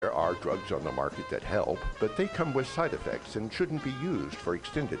are drugs on the market that help, but they come with side effects and shouldn't be used for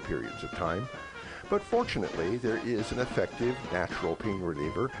extended periods of time. But fortunately, there is an effective natural pain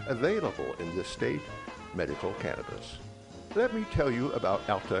reliever available in this state, medical cannabis. Let me tell you about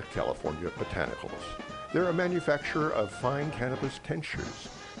Alta California Botanicals. They're a manufacturer of fine cannabis tinctures.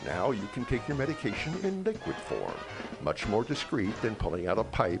 Now you can take your medication in liquid form, much more discreet than pulling out a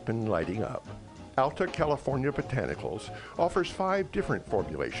pipe and lighting up. Alta California Botanicals offers 5 different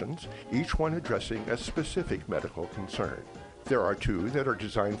formulations, each one addressing a specific medical concern. There are 2 that are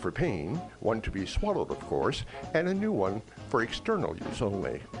designed for pain, one to be swallowed of course, and a new one for external use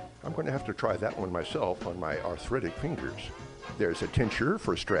only. I'm going to have to try that one myself on my arthritic fingers. There's a tincture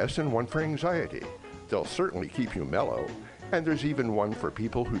for stress and one for anxiety. They'll certainly keep you mellow. And there's even one for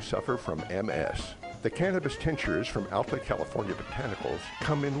people who suffer from MS. The cannabis tinctures from Alta California Botanicals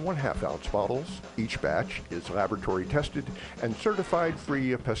come in 1/2 ounce bottles. Each batch is laboratory tested and certified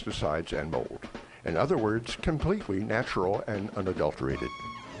free of pesticides and mold. In other words, completely natural and unadulterated.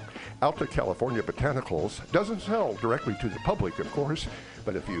 Alta California Botanicals doesn't sell directly to the public, of course,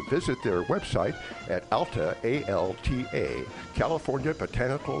 but if you visit their website at Alta, A-L-T-A,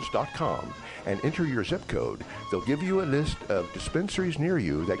 CaliforniaBotanicals.com and enter your zip code, they'll give you a list of dispensaries near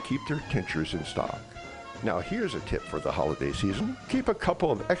you that keep their tinctures in stock. Now here's a tip for the holiday season. Keep a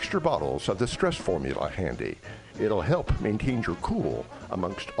couple of extra bottles of the stress formula handy. It'll help maintain your cool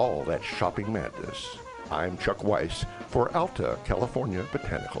amongst all that shopping madness. I'm Chuck Weiss for Alta,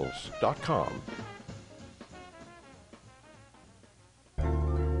 CaliforniaBotanicals.com.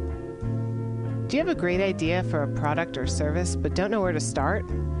 Do you have a great idea for a product or service but don't know where to start?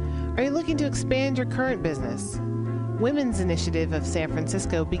 Are you looking to expand your current business? Women's Initiative of San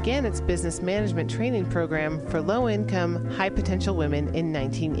Francisco began its business management training program for low-income, high-potential women in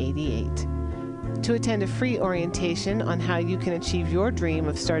 1988. To attend a free orientation on how you can achieve your dream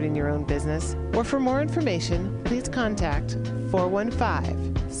of starting your own business, or for more information, please contact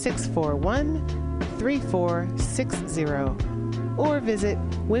 415-641-3460 or visit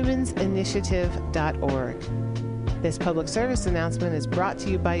womensinitiative.org. This public service announcement is brought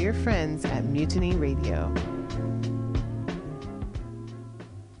to you by your friends at Mutiny Radio.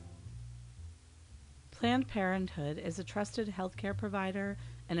 Planned Parenthood is a trusted healthcare provider,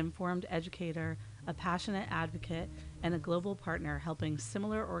 an informed educator, a passionate advocate, and a global partner helping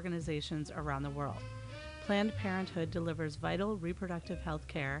similar organizations around the world. Planned Parenthood delivers vital reproductive health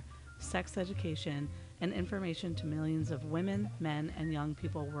care, sex education, and information to millions of women, men, and young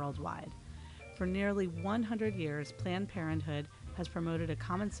people worldwide. For nearly 100 years, Planned Parenthood has promoted a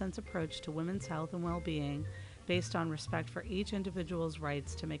common-sense approach to women's health and well-being based on respect for each individual's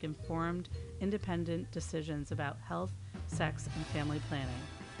rights to make informed, independent decisions about health, sex, and family planning.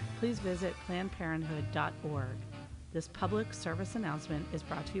 Please visit PlannedParenthood.org. This public service announcement is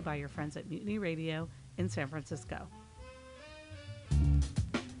brought to you by your friends at Mutiny Radio in San Francisco.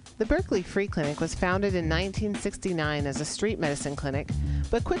 The Berkeley Free Clinic was founded in 1969 as a street medicine clinic,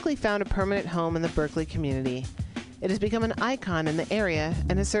 but quickly found a permanent home in the Berkeley community. It has become an icon in the area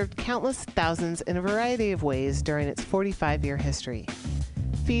and has served countless thousands in a variety of ways during its 45-year history.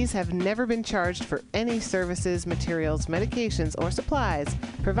 Fees have never been charged for any services, materials, medications, or supplies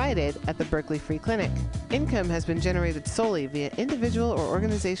provided at the Berkeley Free Clinic. Income has been generated solely via individual or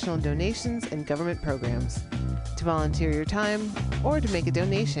organizational donations and government programs. To volunteer your time or to make a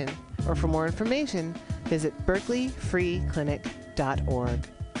donation, or for more information, visit berkeleyfreeclinic.org.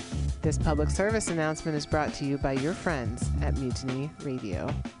 This public service announcement is brought to you by your friends at Mutiny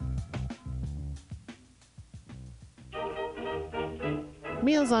Radio.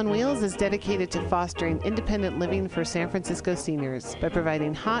 Meals on Wheels is dedicated to fostering independent living for San Francisco seniors by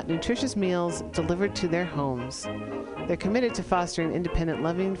providing hot, nutritious meals delivered to their homes. They're committed to fostering independent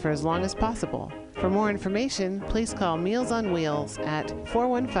living for as long as possible. For more information, please call Meals on Wheels at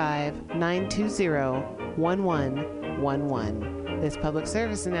 415-920-1111. This public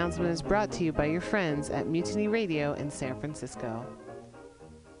service announcement is brought to you by your friends at Mutiny Radio in San Francisco.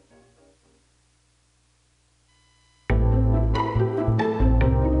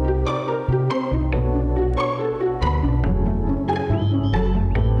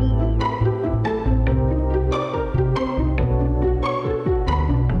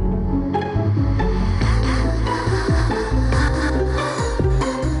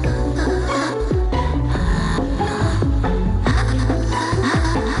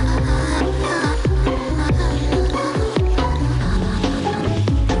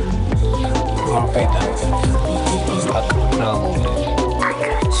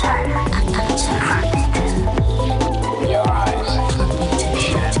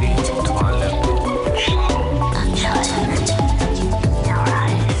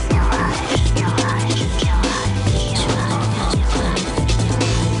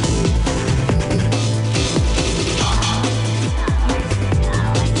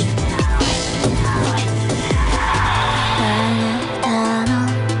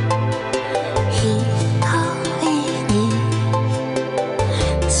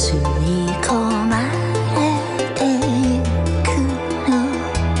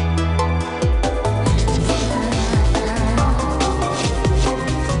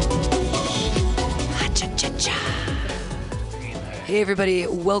 Hey everybody,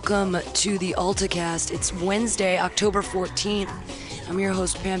 welcome to the Alta-Cast. It's Wednesday, October 14th. I'm your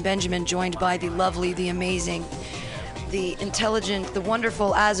host, Pam Benjamin, joined by the lovely, the amazing, the intelligent, the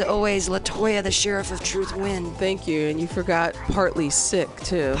wonderful, as always, LaToya, the Sheriff of Truth Win. Thank you, and you forgot partly sick,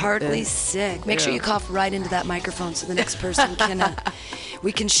 too. Partly sick. Make sure you cough right into that microphone so the next person can...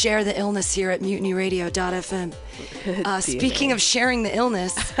 we can share the illness here at MutinyRadio.fm. Speaking of sharing the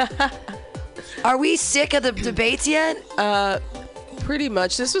illness, are we sick of the debates yet? Pretty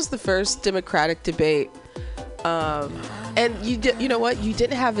much. This was the first Democratic debate. And you know what? You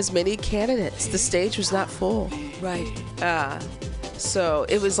didn't have as many candidates. The stage was not full. Right. So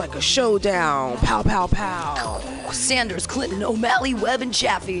it was like a showdown. Pow, pow, pow. Sanders, Clinton, O'Malley, Webb, and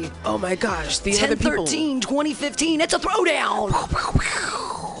Chaffee. Oh my gosh. The other people. 10-13, 2015. It's a throwdown.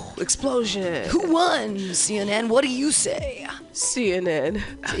 Explosion. Who won? CNN, what do you say? CNN.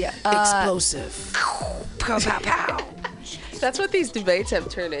 Yeah. Explosive. Pow, pow, pow. That's what these debates have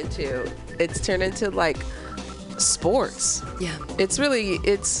turned into. It's turned into like sports. Yeah. It's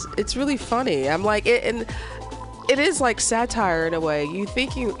really funny. I'm like it, and it is like satire in a way. You're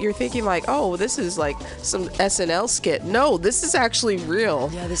thinking like, oh, this is like some SNL skit. No, this is actually real.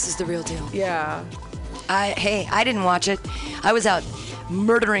 Yeah, this is the real deal. Yeah. I didn't watch it. I was out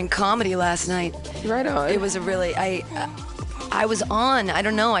murdering comedy last night. Right on. It was a really I was on. I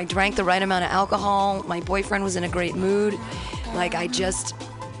don't know. I drank the right amount of alcohol. My boyfriend was in a great mood. Like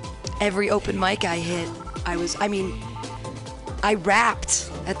every open mic I hit, I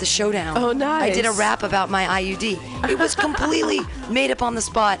rapped at the showdown. Oh, nice. I did a rap about my IUD. It was completely made up on the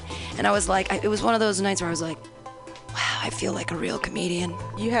spot. And I was like, it was one of those nights where I was like, wow, I feel like a real comedian.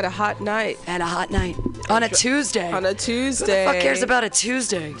 You had a hot night. I had a hot night. On a Tuesday. On a Tuesday. Who the fuck cares about a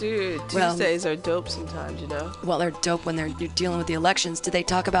Tuesday? Dude, Tuesdays are dope sometimes, you know? Well, they're dope when you're dealing with the elections. Did they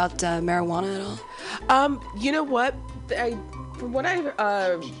talk about marijuana at all? You know what? From what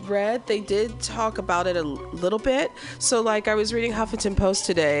I read, they did talk about it a little bit. So, like, I was reading Huffington Post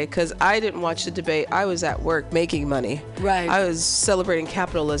today because I didn't watch the debate. I was at work making money. Right. I was celebrating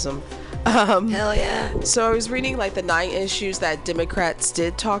capitalism. Hell yeah. So I was reading like the 9 issues that Democrats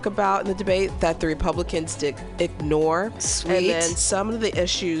did talk about in the debate that the Republicans did ignore. Sweet. And then some of the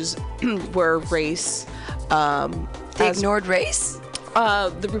issues were race. They ignored race?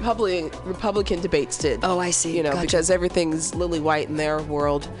 The Republican debates did. Oh, I see. You know, Gotcha. because everything's lily white in their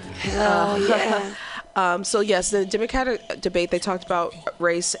world. Hell yeah. So yes, the Democratic debate, they talked about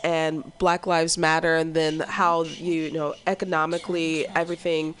race and Black Lives Matter, and then how economically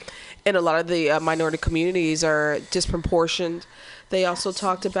everything in a lot of the minority communities are disproportioned. They also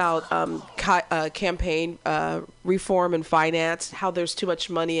talked about campaign reform and finance, how there's too much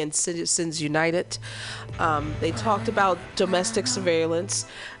money in Citizens United. They talked about domestic surveillance,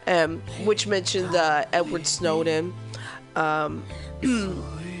 which mentioned Edward Snowden.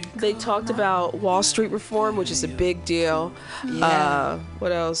 They talked about Wall Street reform, which is a big deal. Yeah.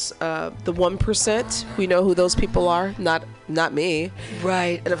 What else? The 1%. We know who those people are. Not me.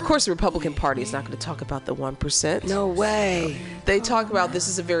 Right. And of course, the Republican Party is not going to talk about the 1%. No way. They talk about, this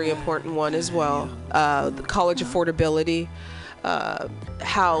is a very important one as well, the college affordability.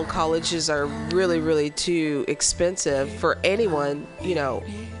 How colleges are really, really too expensive for anyone,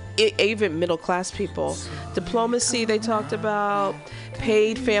 even middle class people. Diplomacy, they talked about.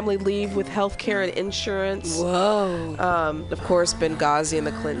 Paid family leave with health care and insurance. Whoa. Of course, Benghazi and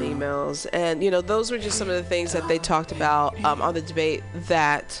the Clinton emails. And, those were just some of the things that they talked about on the debate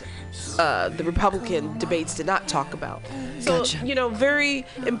that the Republican debates did not talk about. So, Gotcha. Very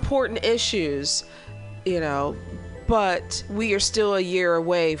important issues, but we are still a year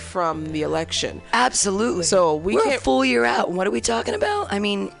away from the election. Absolutely. So we're a full year out. What are we talking about? I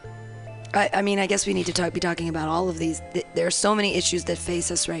mean, I guess we need to be talking about all of these. There are so many issues that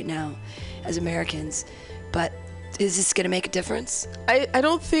face us right now as Americans, but is this going to make a difference? I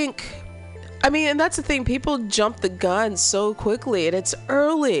don't think. And that's the thing. People jump the gun so quickly, and it's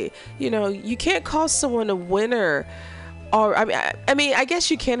early. You can't call someone a winner. Or I guess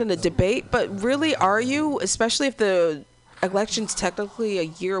you can in a debate, but really, are you? Especially if the election's technically a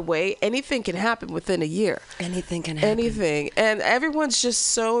year away. Anything can happen within a year. Anything can happen. Anything. And everyone's just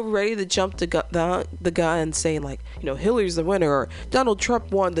so ready to jump the gun saying like, Hillary's the winner or Donald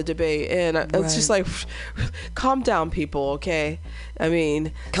Trump won the debate. And it's just like, calm down, people, okay?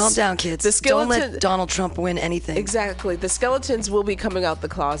 Calm down, kids. Don't let Donald Trump win anything. Exactly. The skeletons will be coming out the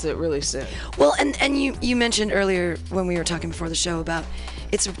closet really soon. Well, and you mentioned earlier when we were talking before the show about,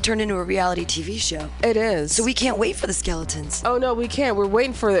 It's turned into a reality TV show. It is. So we can't wait for the skeletons. Oh no, we can't. We're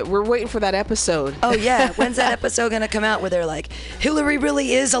waiting for it. We're waiting for that episode. Oh yeah, when's that episode gonna come out where they're like, Hillary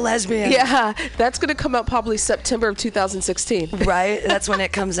really is a lesbian? Yeah, that's gonna come out probably September of 2016. Right? That's when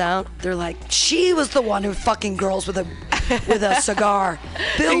it comes out. They're like, she was the one who fucking girls with a cigar.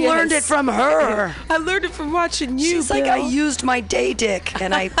 Bill learned it from her. I learned it from watching you. She's Bill. like, I used my day dick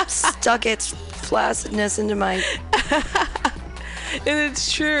and I stuck its flaccidness into my. And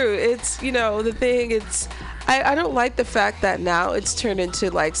it's true. It's, the thing, I don't like the fact that now it's turned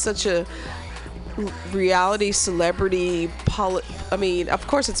into like such a reality celebrity of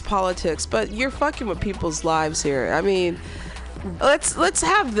course it's politics, but you're fucking with people's lives here. I mean, let's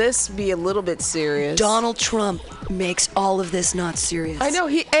have this be a little bit serious. Donald Trump makes all of this not serious. I know.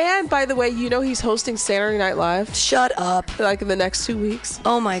 And by the way, he's hosting Saturday Night Live. Shut up. Like in the next 2 weeks.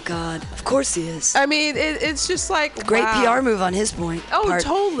 Oh my God. Of course he is. I mean, it's just like great wow. PR move on his point. Oh,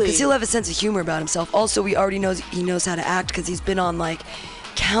 totally. Because he'll have a sense of humor about himself. Also, he already knows how to act because he's been on like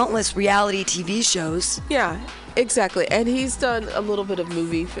countless reality TV shows. Yeah. Exactly, and he's done a little bit of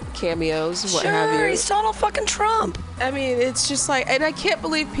movie cameos, what have you. Sure, he's Donald fucking Trump. I mean, it's just like, and I can't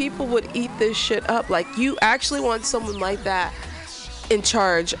believe people would eat this shit up. Like, you actually want someone like that in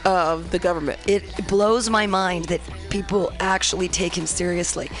charge of the government. It blows my mind that people actually take him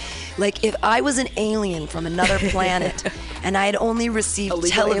seriously. Like, if I was an alien from another planet and I had only received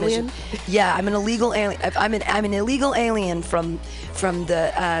television. Alien? Yeah, I'm an illegal alien. I'm an illegal alien from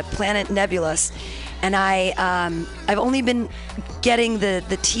the planet Nebulous. And I've only been getting the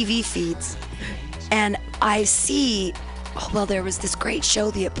TV feeds, and I see, there was this great show,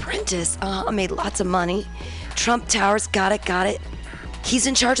 The Apprentice. Made lots of money. Trump Towers, got it. He's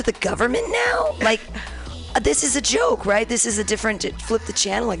in charge of the government now? Like, this is a joke, right? This is a different, flip the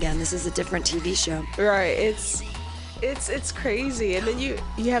channel again. This is a different TV show. Right, it's crazy. And then you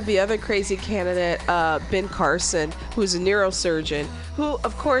have the other crazy candidate, Ben Carson, who's a neurosurgeon, who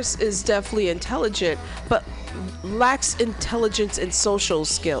of course is definitely intelligent, but lacks intelligence and social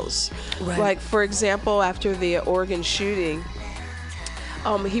skills. Right. Like, for example, after the Oregon shooting,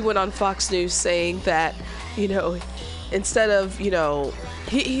 he went on Fox News saying that, instead of,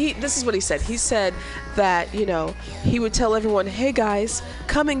 this is what he said. He said that, he would tell everyone, hey guys,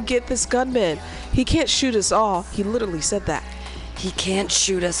 come and get this gunman. He can't shoot us all. He literally said that. He can't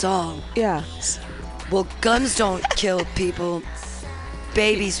shoot us all. Yeah. Well, guns don't kill people.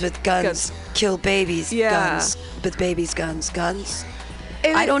 Babies with guns kill babies. Yeah. Guns with babies' guns.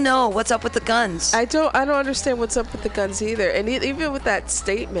 And I don't know what's up with the guns. I don't understand what's up with the guns either. And even with that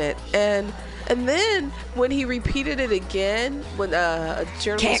statement, and then when he repeated it again, when a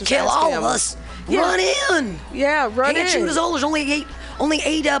journalist can't was kill asking all him, of us. Yeah. Run in. Yeah, run Can't in. shoot us all. There's only eight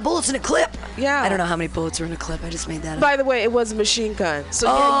bullets in a clip. Yeah. I don't know how many bullets are in a clip. I just made that up. By the way, it was a machine gun. So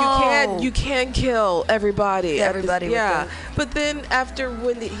yeah, you can kill everybody. Everybody. Yeah. But then after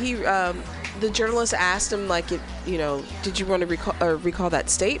when the journalist asked him, like, did you want to recall that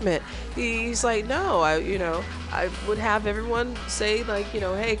statement? He's like, no, I would have everyone say, like,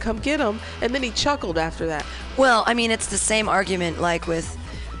 hey, come get him. And then he chuckled after that. Well, I mean, it's the same argument like with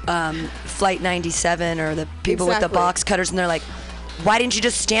Flight 97 or the people with the box cutters, and they're like, why didn't you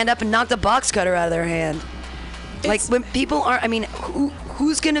just stand up and knock the box cutter out of their hand? Like, when people aren't, I mean,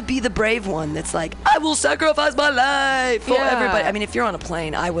 who's going to be the brave one that's like, I will sacrifice my life for everybody? I mean, if you're on a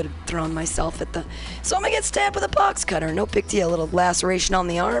plane, I would have thrown myself so I'm going to get stabbed with a box cutter. No big deal. A little laceration on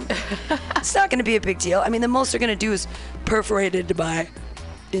the arm. It's not going to be a big deal. I mean, the most they're going to do is perforated my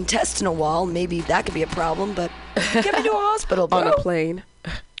intestinal wall. Maybe that could be a problem, but get me to a hospital, bro. On a plane.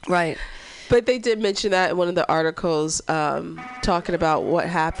 Right. But they did mention that in one of the articles, talking about what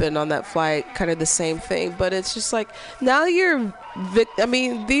happened on that flight, kind of the same thing. But it's just like, now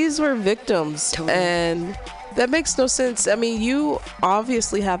these were victims. Totally. And that makes no sense. I mean, you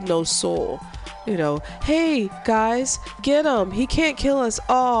obviously have no soul. Hey, guys, get him. He can't kill us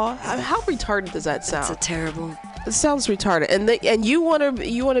all. How retarded does that sound? It's a terrible... It sounds retarded. And you want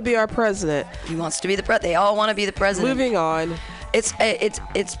to be our president. He wants to be the president. They all want to be the president. Moving on. It's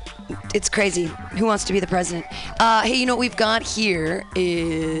crazy. Who wants to be the president? Hey, what we've got here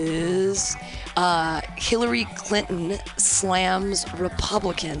is Hillary Clinton slams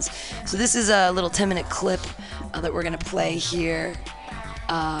Republicans. So this is a little 10-minute clip that we're going to play here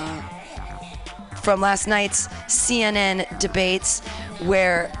from last night's CNN debates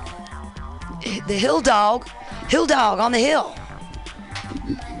where the Hill Dog on the Hill,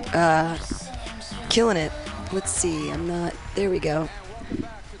 killing it. Let's see, there we go.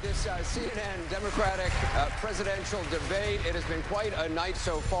 this CNN Democratic presidential debate. It has been quite a night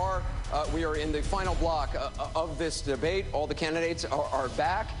so far. We are in the final block of this debate. All the candidates are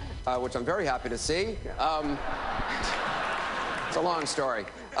back, which I'm very happy to see. It's a long story.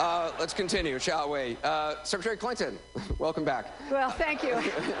 Let's continue, shall we? Secretary Clinton, welcome back. Well, thank you.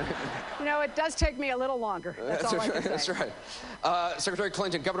 You know, it does take me a little longer. That's all I can say. That's right. Secretary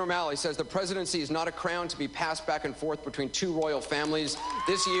Clinton, Governor O'Malley says the presidency is not a crown to be passed back and forth between two royal families.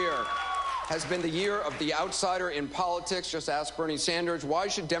 This year has been the year of the outsider in politics. Just ask Bernie Sanders. Why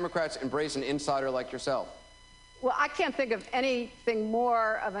should Democrats embrace an insider like yourself? Well, I can't think of anything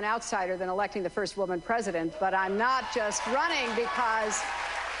more of an outsider than electing the first woman president, but I'm not just running because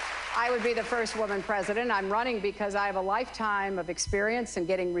I would be the first woman president. I'm running because I have a lifetime of experience in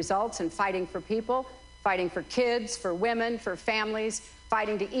getting results and fighting for people, fighting for kids, for women, for families,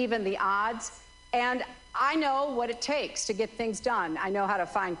 fighting to even the odds. And I know what it takes to get things done. I know how to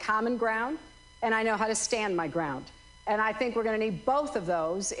find common ground, and I know how to stand my ground. And I think we're going to need both of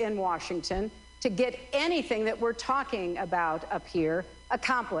those in Washington to get anything that we're talking about up here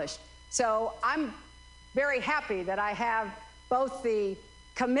accomplished. So I'm very happy that I have both the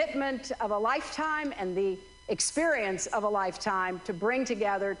commitment of a lifetime and the experience of a lifetime to bring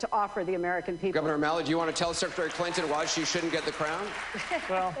together to offer the American people. Governor O'Malley, do you want to tell Secretary Clinton why she shouldn't get the crown?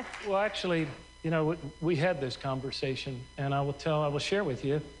 Well, actually, you know, we had this conversation, and I will share with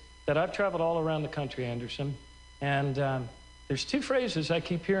you that I've traveled all around the country, Anderson, and there's two phrases I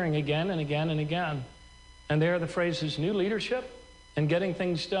keep hearing again and again and again, and they are the phrases new leadership and getting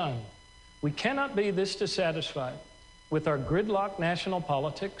things done. We cannot be this dissatisfied with our gridlocked national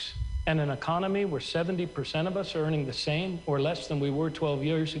politics and an economy where 70% of us are earning the same or less than we were 12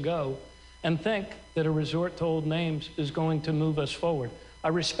 years ago, and think that a resort to old names is going to move us forward. I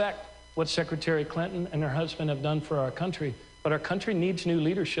respect what Secretary Clinton and her husband have done for our country, but our country needs new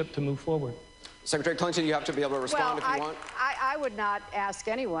leadership to move forward. Secretary Clinton, you have to be able to respond if you want. I would not ask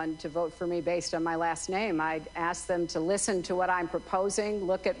anyone to vote for me based on my last name. I'd ask them to listen to what I'm proposing,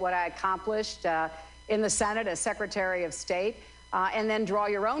 look at what I accomplished in the Senate as Secretary of State, and then draw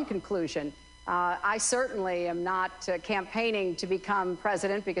your own conclusion. I certainly am not campaigning to become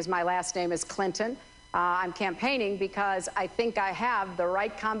president because my last name is Clinton. I'm campaigning because I think I have the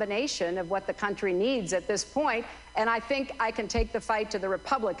right combination of what the country needs at this point, and I think I can take the fight to the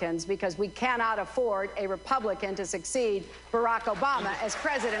Republicans because we cannot afford a Republican to succeed Barack Obama as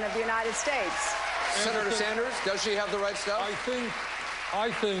President of the United States. Senator Sanders, does she have the right stuff?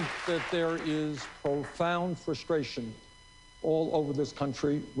 I think that there is profound frustration all over this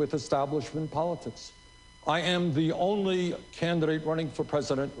country with establishment politics. I am the only candidate running for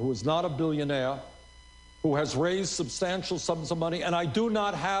president who is not a billionaire, who has raised substantial sums of money, and I do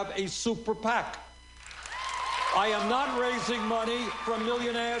not have a super PAC. I am not raising money from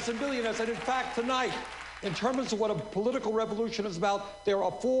millionaires and billionaires. And in fact, tonight, in terms of what a political revolution is about, there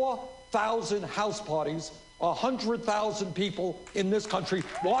are 4,000 house parties, 100,000 people in this country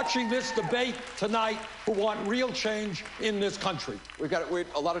watching this debate tonight who want real change in this country. We've got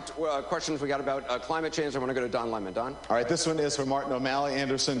a lot of questions we got about climate change. I want to go to Don Lemon. Don? All right, this one is for Martin O'Malley.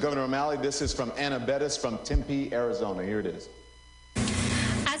 Anderson, Governor O'Malley, this is from Anna Bettis from Tempe, Arizona. Here it is.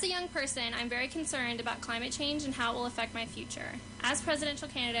 As a young person, I'm very concerned about climate change and how it will affect my future. As presidential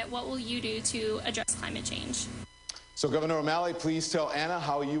candidate, what will you do to address climate change? So, Governor O'Malley, please tell Anna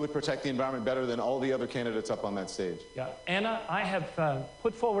how you would protect the environment better than all the other candidates up on that stage. Yeah, Anna, I have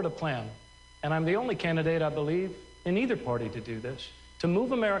put forward a plan, and I'm the only candidate, I believe, in either party to do this, to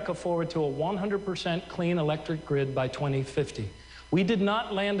move America forward to a 100% clean electric grid by 2050. We did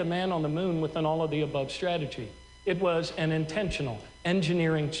not land a man on the moon with an all-of-the-above strategy. It was an intentional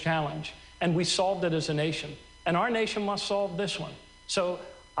engineering challenge, and we solved it as a nation. And our nation must solve this one. So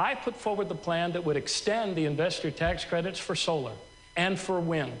I put forward the plan that would extend the investor tax credits for solar and for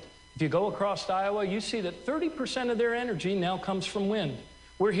wind. If you go across Iowa, you see that 30% of their energy now comes from wind.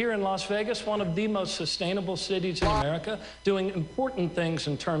 We're here in Las Vegas, one of the most sustainable cities in America, doing important things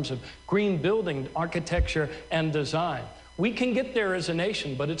in terms of green building, architecture, and design. We can get there as a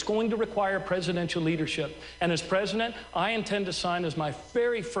nation, but it's going to require presidential leadership. And as president, I intend to sign as my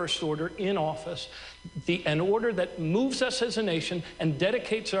very first order in office an order that moves us as a nation and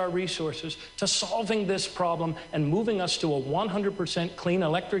dedicates our resources to solving this problem and moving us to a 100% clean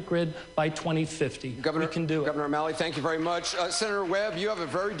electric grid by 2050. Governor, we can do it. Governor O'Malley, thank you very much. Senator Webb, you have a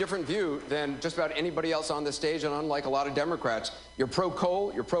very different view than just about anybody else on the stage, and unlike a lot of Democrats. You're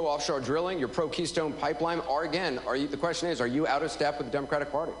pro-coal, you're pro-offshore drilling, you're pro-Keystone Pipeline. The question is, are you out of step with the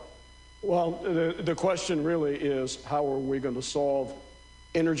Democratic Party? Well, the question really is, how are we going to solve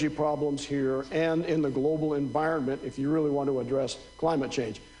energy problems here and in the global environment if you really want to address climate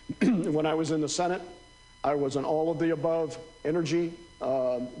change? When I was in the Senate, I was an all-of-the-above energy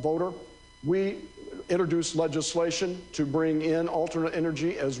voter. We introduced legislation to bring in alternate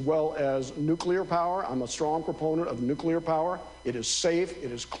energy as well as nuclear power. I'm a strong proponent of nuclear power. It is safe,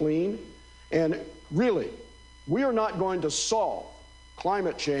 it is clean, and really, we are not going to solve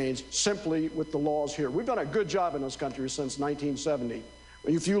climate change simply with the laws here. We've done a good job in this country since 1970.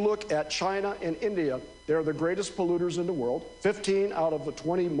 If you look at China and India, they're the greatest polluters in the world. 15 out of the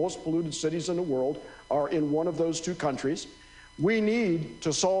 20 most polluted cities in the world are in one of those two countries. We need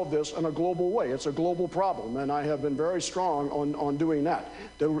to solve this in a global way. It's a global problem, and I have been very strong on doing that.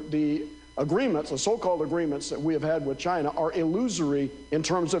 The agreements, the so-called agreements that we have had with China are illusory in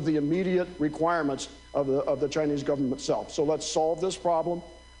terms of the immediate requirements of the Chinese government itself. So let's solve this problem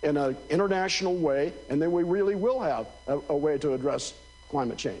in an international way, and then we really will have a way to address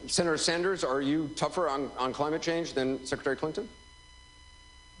climate change. Senator Sanders, are you tougher on climate change than Secretary Clinton?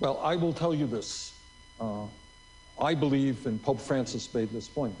 Well, I will tell you this. I believe, and Pope Francis made this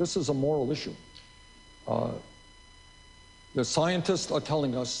point, this is a moral issue. The scientists are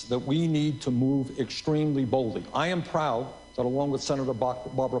telling us that we need to move extremely boldly. I am proud that along with Senator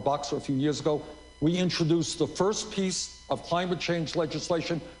Barbara Boxer a few years ago, we introduced the first piece of climate change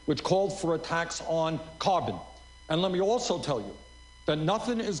legislation which called for a tax on carbon. And let me also tell you that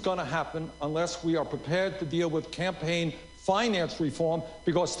nothing is going to happen unless we are prepared to deal with campaign finance reform,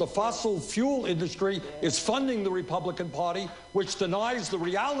 because the fossil fuel industry is funding the Republican Party, which denies the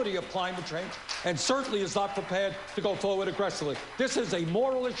reality of climate change and certainly is not prepared to go forward aggressively. This is a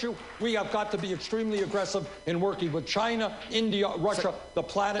moral issue. We have got to be extremely aggressive in working with China, India, Russia. The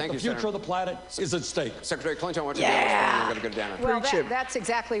planet, the future of the planet is at stake. Secretary Clinton, I want you to respond. I'm going to go to Dana. Well, that's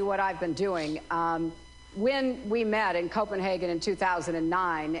exactly what I've been doing. When we met in Copenhagen in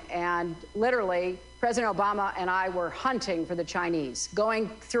 2009, and literally President Obama and I were hunting for the Chinese, going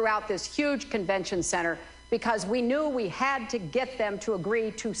throughout this huge convention center because we knew we had to get them to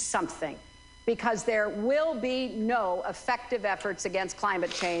agree to something, because there will be no effective efforts against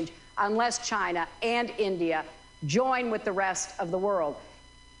climate change unless China and India join with the rest of the world.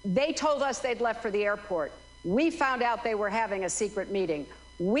 They told us they'd left for the airport. We found out they were having a secret meeting.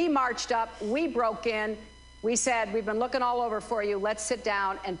 We marched up, we broke in, we said, we've been looking all over for you, let's sit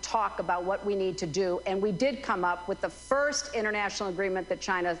down and talk about what we need to do. And we did come up with the first international agreement that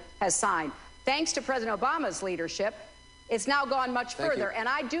China has signed. Thanks to President Obama's leadership, it's now gone much further. And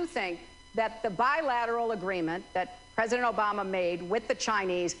I do think that the bilateral agreement that President Obama made with the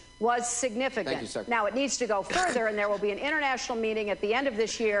Chinese was significant. Thank you, Secretary. Now, it needs to go further, and there will be an international meeting at the end of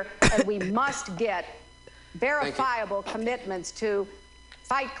this year, and we must get verifiable commitments to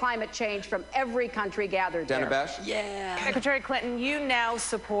fight climate change from every country gathered Dana there. Bash? Yeah. Secretary Clinton, you now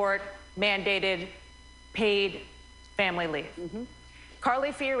support mandated paid family leave. Carly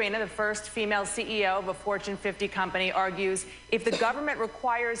Fiorina, the first female CEO of a Fortune 50 company, argues if the government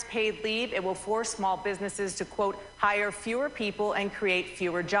requires paid leave, it will force small businesses to, quote, hire fewer people and create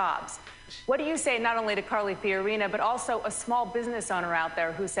fewer jobs. What do you say not only to Carly Fiorina, but also a small business owner out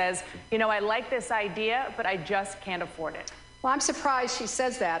there who says, you know, I like this idea, but I just can't afford it? Well, I'm surprised she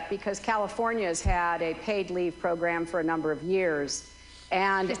says that, because California has had a paid leave program for a number of years.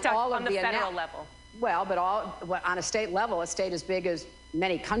 And all of on the federal level. Well, but on a state level, a state as big as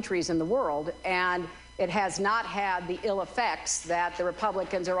many countries in the world, and it has not had the ill effects that the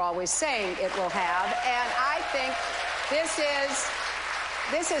Republicans are always saying it will have. And I think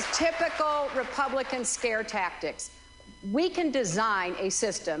this is typical Republican scare tactics. We can design a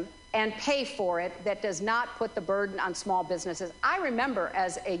system and pay for it that does not put the burden on small businesses. I remember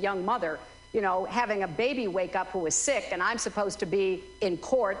as a young mother, you know, having a baby wake up who was sick, and I'm supposed to be in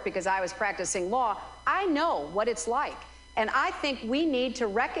court because I was practicing law. I know what it's like. And I think we need to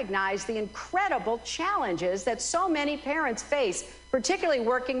recognize the incredible challenges that so many parents face, particularly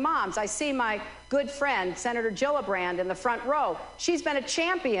working moms. I see my good friend, Senator Gillibrand, in the front row. She's been a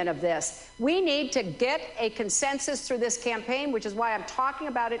champion of this. We need to get a consensus through this campaign, which is why I'm talking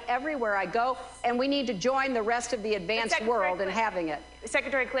about it everywhere I go, and we need to join the rest of the advanced world in having it.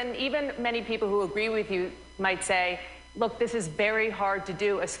 Secretary Clinton, even many people who agree with you might say, look, this is very hard to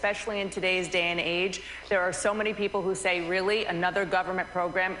do, especially in today's day and age. There are so many people who say, really, another government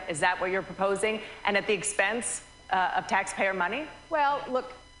program? Is that what you're proposing? And at the expense of taxpayer money? Well,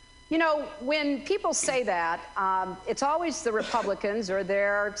 look, you know, when people say that, it's always the Republicans or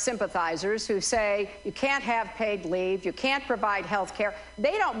their sympathizers who say you can't have paid leave, you can't provide health care.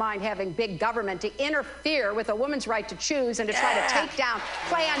 They don't mind having big government to interfere with a woman's right to choose and to try to take down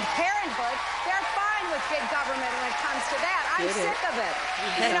Planned Parenthood. They're fine with big government when it comes to that. I'm sick of it.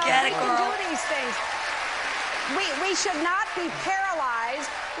 You know, we can do these things. we should not be paralyzed.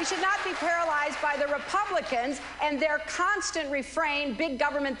 We should not be paralyzed by the Republicans and their constant refrain, big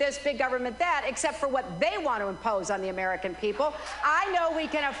government this, big government that, except for what they want to impose on the American people. I know we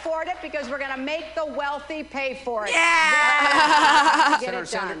can afford it because we're going to make the wealthy pay for it. Yeah! Get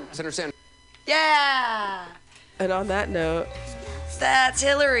it done. Senator Sanders. Yeah! And on that note, That's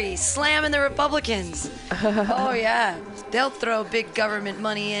Hillary slamming the Republicans. Oh yeah, they'll throw big government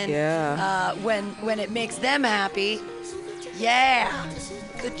money in. Yeah. When it makes them happy. Yeah.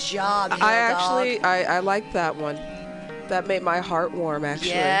 Good job, Hill I like that one. That made my heart warm,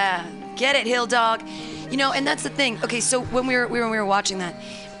 actually. Yeah. Get it, Hill Dog. You know, and that's the thing. Okay, so when we were watching that,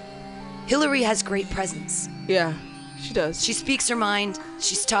 Hillary has great presence. Yeah, she does. She speaks her mind.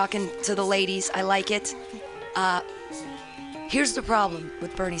 She's talking to the ladies. I like it. Here's the problem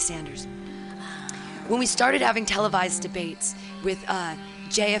with Bernie Sanders. When we started having televised debates with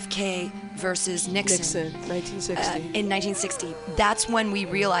JFK versus Nixon 1960. In 1960, that's when we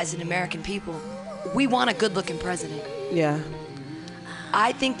realized in American people, we want a good-looking president. Yeah.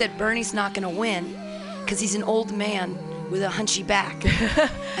 I think that Bernie's not going to win because he's an old man with a hunchy back.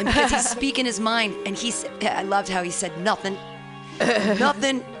 And because he's speaking his mind, and I loved how he said nothing.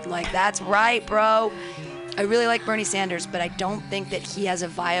 Nothing. Like, that's right, bro. I really like Bernie Sanders, but I don't think that he has a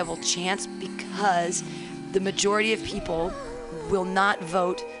viable chance because the majority of people will not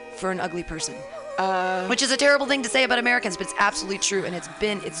vote for an ugly person. Which is a terrible thing to say about Americans, but it's absolutely true, and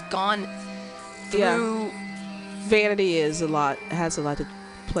it's gone through. Yeah. Vanity has a lot to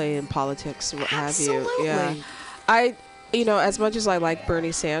play in politics and what have you. Yeah. As much as I like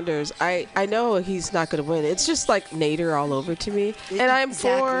Bernie Sanders, I know he's not going to win. It's just like Nader all over to me. And I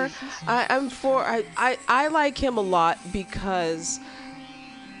like him a lot because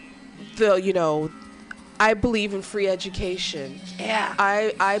I believe in free education. Yeah.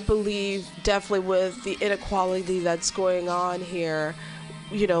 I believe definitely with the inequality that's going on here,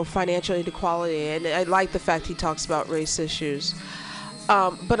 financial inequality, and I like the fact he talks about race issues.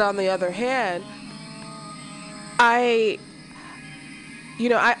 But on the other hand, I'm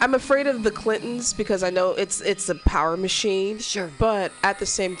afraid of the Clintons because I know it's a power machine. Sure. But at the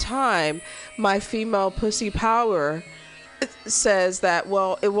same time, my female pussy power says that,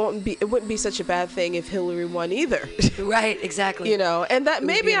 well, it wouldn't be such a bad thing if Hillary won either. Right, exactly. And that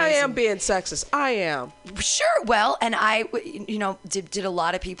maybe I am being sexist. I am. Sure. Well, and I, did a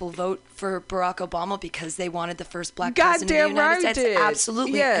lot of people vote for Barack Obama because they wanted the first black president of the United States? Did.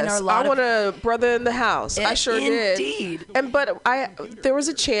 Absolutely. Yes, and I want a brother in the House. I sure did. Indeed. But there was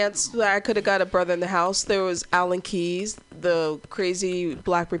a chance that I could have got a brother in the House. There was Alan Keyes, the crazy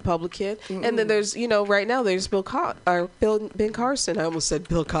black Republican, and then there's right now there's Ben Carson. I almost said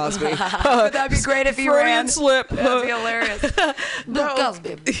Bill Cosby. That'd be great if he ran. Slip. That'd be hilarious. Bill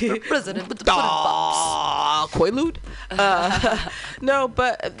Cosby, for president with the Quaalude. No,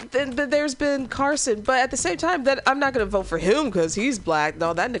 but there's been Carson. But at the same time, that I'm not going to vote for him because he's black.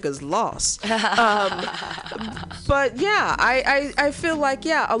 No, that nigga's lost. But yeah, I feel like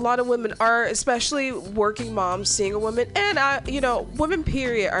a lot of women are, especially working moms, single women, and women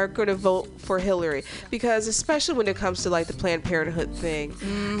period are going to vote for Hillary because especially when it comes to like the Planned Parenthood thing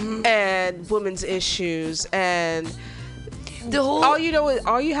and women's issues and the whole all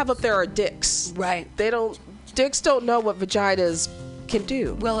you have up there are dicks. Right. Dicks don't know what vaginas can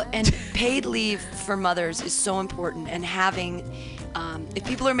do. Well, and paid leave for mothers is so important, and having if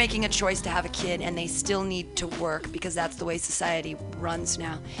people are making a choice to have a kid and they still need to work because that's the way society runs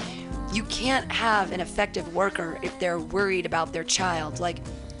now, you can't have an effective worker if they're worried about their child. Like,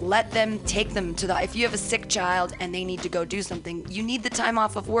 let them take them to if you have a sick child and they need to go do something, you need the time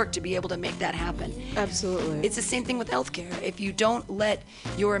off of work to be able to make that happen. Absolutely. It's the same thing with healthcare. If you don't let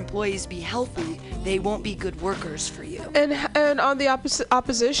your employees be healthy, they won't be good workers for you. And on the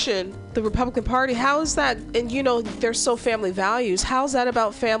opposition, the Republican Party, how is that? And they're so family values. How's that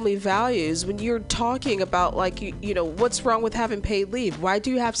about family values when you're talking about what's wrong with having paid leave? Why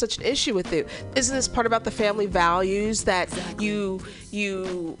do you have such an issue with it? Isn't this part about the family values that you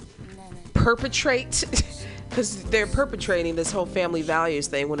perpetrate? Because they're perpetrating this whole family values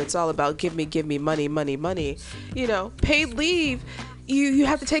thing when it's all about give me money. Paid leave, you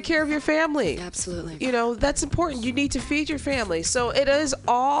have to take care of your family. Absolutely. That's important. You need to feed your family. So it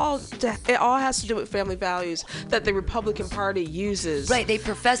all has to do with family values that the Republican Party uses. Right. They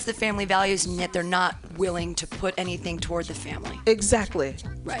profess the family values, and yet they're not willing to put anything toward the family. Exactly.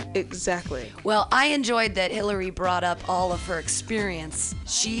 Right. Exactly. Well, I enjoyed that Hillary brought up all of her experience.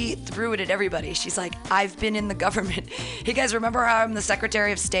 She threw it at everybody. She's like, I've been in the government. Hey, guys, remember how I'm the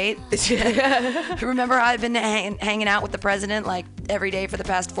Secretary of State? Remember how I've been hanging out with the president like every day for the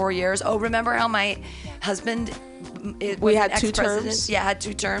past 4 years? Oh, remember how my husband We was had an 2 ex-president. terms. Yeah, had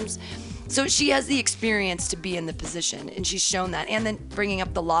 2 terms. So she has the experience to be in the position, and she's shown that. And then bringing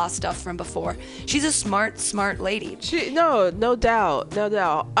up the law stuff from before. She's a smart lady. No doubt.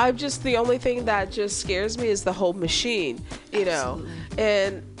 I'm just, the only thing that just scares me is the whole machine, you know.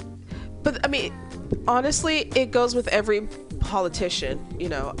 But I mean, honestly, it goes with every politician, you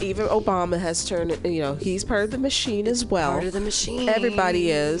know. Even Obama has turned, you know, he's part of the machine as well. Part of the machine.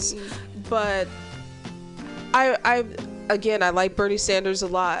 Everybody is. But Again, I like Bernie Sanders a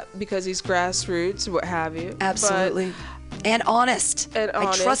lot because he's grassroots, what have you. Absolutely. And honest.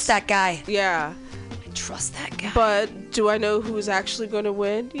 I trust that guy. Yeah. I trust that guy. But do I know who's actually going to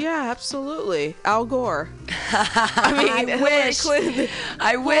win? Yeah, absolutely. Al Gore. I mean,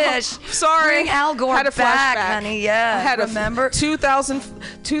 I wish. Sorry. Bring Al Gore had a back, flashback. honey. Yeah. I had remember? 2000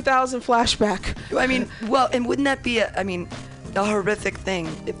 flashback. I mean, well, and wouldn't that be a horrific thing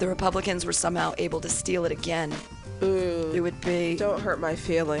if the Republicans were somehow able to steal it again? Ooh, it would be. Don't hurt my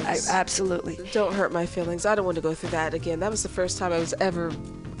feelings. Absolutely. Don't hurt my feelings. I don't want to go through that again. That was the first time I was ever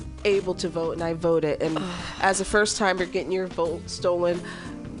able to vote, and I voted. And as a first timer getting your vote stolen,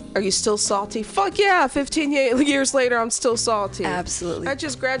 are you still salty? Fuck yeah. 15 years later, I'm still salty. Absolutely. I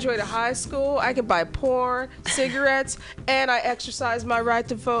just graduated high school. I can buy porn, cigarettes, and I exercised my right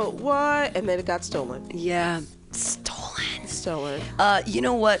to vote. What? And then it got stolen. Yeah. Stolen. You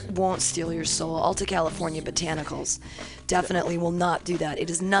know what won't steal your soul? Alta California Botanicals definitely will not do that. It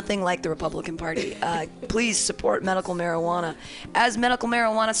is nothing like the Republican Party. Please support medical marijuana, as medical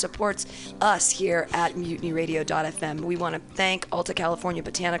marijuana supports us here at MutinyRadio.fm. We want to thank Alta California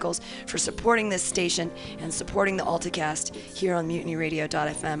Botanicals for supporting this station and supporting the Alta-Cast here on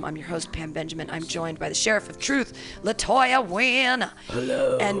MutinyRadio.fm. I'm your host, Pam Benjamin. I'm joined by the Sheriff of Truth, LaToya Wynn.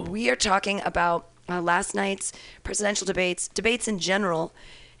 Hello. And we are talking about last night's presidential debates in general,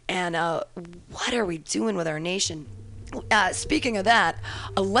 and what are we doing with our nation? Speaking of that,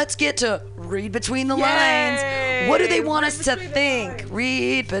 let's get to read between the lines. What do they want us to think?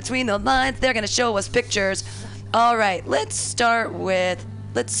 Read between the lines. They're going to show us pictures. All right, let's start with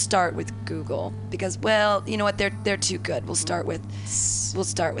Google, because, well, you know what, they're too good. We'll start with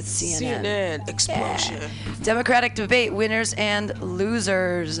CNN. CNN explosion. Yeah. Democratic debate winners and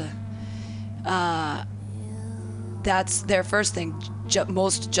losers. That's their first thing.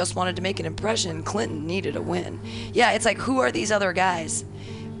 Most just wanted to make an impression. Clinton needed a win. Yeah, it's like, who are these other guys?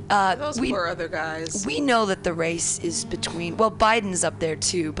 Those poor other guys. We know that the race is between, well, Biden's up there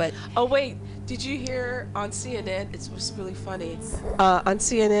too, but... Oh, wait. Did you hear on CNN? It was really funny. On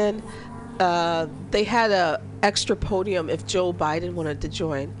CNN, they had a extra podium if Joe Biden wanted to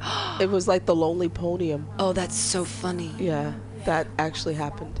join. It was like the lonely podium. Oh, that's so funny. Yeah, that actually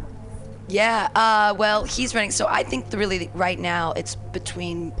happened. Yeah, well, he's running. So I think really right now it's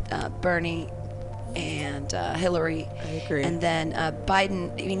between Bernie and Hillary. I agree. And then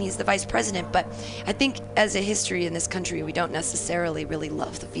Biden, I mean, he's the vice president, but I think as a history in this country, we don't necessarily really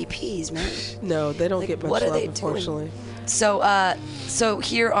love the VPs, man. No, they don't get much what love, are they unfortunately. Doing? So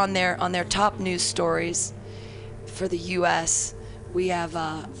here on their top news stories for the U.S., we have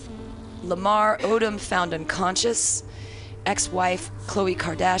Lamar Odom found unconscious. Ex-wife Khloe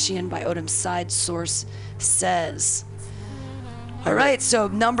Kardashian, by Odom's side source, says. All right, so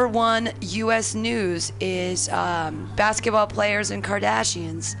number one U.S. news is basketball players and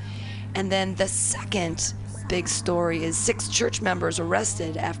Kardashians. And then the second big story is 6 church members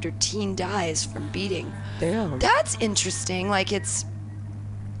arrested after teen dies from beating. Damn. That's interesting. Like, it's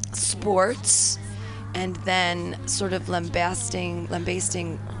sports and then sort of lambasting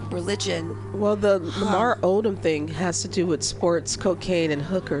religion. Well, the Lamar Odom thing has to do with sports, cocaine, and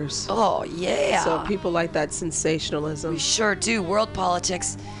hookers. Oh, yeah. So people like that sensationalism. We sure do. World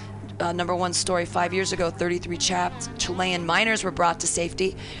politics, number one story 5 years ago, 33 Chilean miners were brought to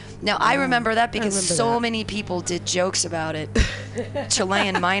safety. Now, I remember that because so many people did jokes about it.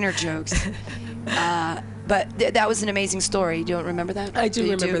 Chilean miner jokes. But that was an amazing story. You don't remember that? I do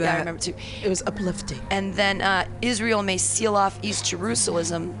remember that. Yeah, I remember too. It was uplifting. And then Israel may seal off East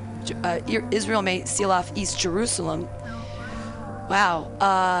Jerusalem. Israel may seal off East Jerusalem. Wow.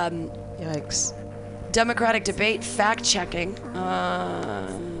 Yikes. Democratic debate fact-checking.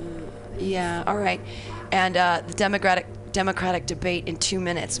 Yeah, all right. And the Democratic debate in 2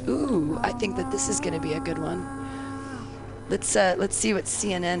 minutes. Ooh, I think that this is going to be a good one. Let's see what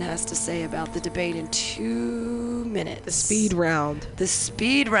CNN has to say about the debate in 2 minutes. The speed round. The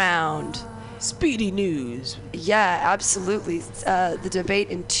speed round. Speedy news. Yeah, absolutely. The debate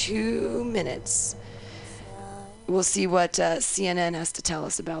in 2 minutes. We'll see what CNN has to tell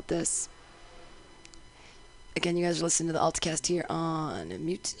us about this. Again, you guys are listening to the Alta-Cast here on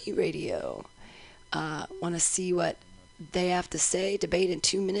Mutiny Radio. Want to see what they have to say? Debate in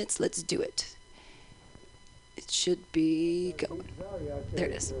 2 minutes. Let's do it. It should be going. There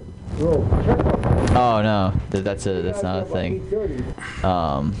it is. Oh no, that's not a thing.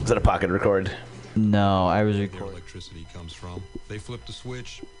 Is that a pocket record? No, I was Where recording. electricity comes from. They flip the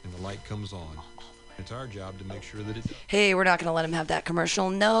switch and the light comes on. It's our job to make sure that it. Hey, we're not going to let him have that commercial.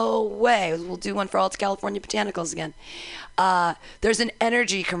 No way. We'll do one for Alta-California Botanicals again. There's an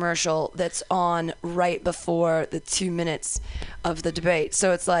energy commercial that's on right before the 2 minutes of the debate.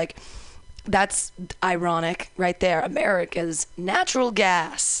 So it's like, that's ironic right there. America's natural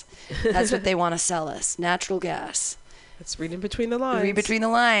gas. That's what they want to sell us. Natural gas. Let's read in between the lines. Read between the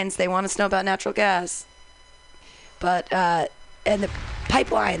lines. They want us to know about natural gas. But, and the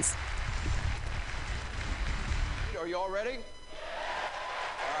pipelines. Are you all ready?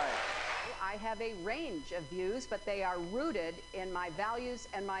 I have a range of views, but they are rooted in my values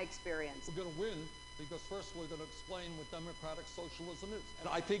and my experience. We're going to win because first we're going to explain what democratic socialism is. And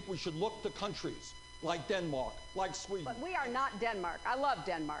I think we should look to countries like Denmark, like Sweden. But we are not Denmark. I love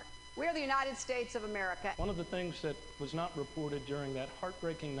Denmark. We are the United States of America. One of the things that was not reported during that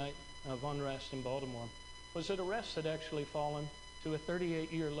heartbreaking night of unrest in Baltimore was that arrests had actually fallen to a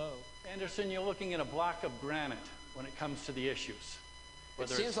 38-year low. Anderson, you're looking at a block of granite when it comes to the issues. It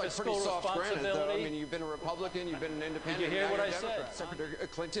seems like pretty soft granite, though. I mean, you've been a Republican, you've been an independent. Did you hear now what you're I a said? Democrat. Secretary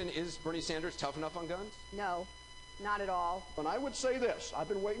Clinton, is Bernie Sanders tough enough on guns? No, not at all. And I would say this. I've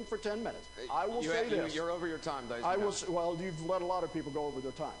been waiting for 10 minutes. I will say this. You're over your time, though. I will. Well, you've let a lot of people go over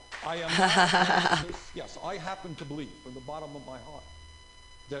their time. I am not, yes, I happen to believe from the bottom of my heart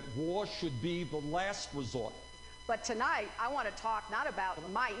that war should be the last resort. But tonight, I want to talk not about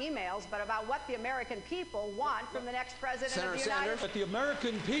my emails, but about what the American people want from the next president of the United States. But the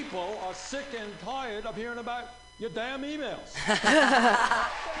American people are sick and tired of hearing about your damn emails.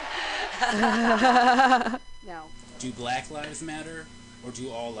 No. Do Black Lives Matter or do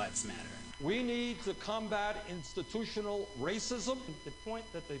all lives matter? We need to combat institutional racism. The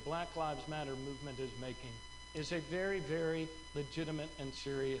point that the Black Lives Matter movement is making is a very, very legitimate and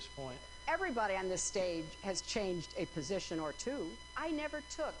serious point. Everybody on this stage has changed a position or two. I never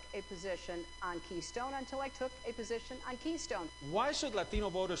took a position on Keystone until I took a position on Keystone. Why should Latino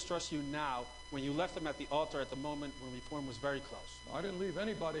voters trust you now when you left them at the altar at the moment when reform was very close? I didn't leave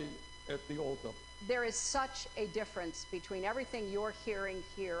anybody at the altar. There is such a difference between everything you're hearing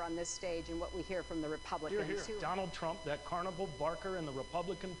here on this stage and what we hear from the Republicans. Here. Donald Trump, that carnival barker in the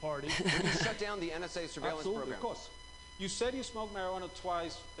Republican Party. When you shut down the NSA surveillance Absolutely, program. of course. You said you smoked marijuana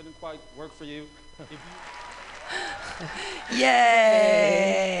twice, didn't quite work for you.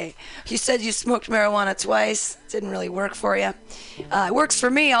 Yay! You said you smoked marijuana twice. Didn't really work for you. It works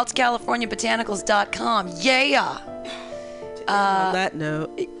for me. AltaCaliforniaBotanicals.com. Yeah! On that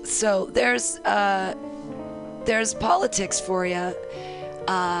note. So there's politics for you.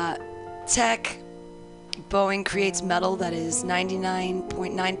 Tech. Boeing creates metal that is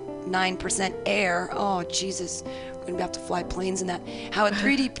 99.99% air. Oh, Jesus. We're going to have to fly planes in that. How a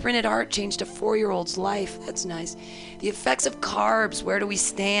 3D printed art changed a 4-year-old's life. That's nice. The effects of carbs. Where do we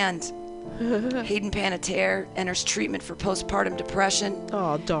stand? Hayden Panettiere enters treatment for postpartum depression.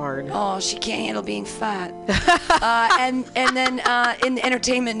 Oh, darn. Oh, she can't handle being fat. And then in the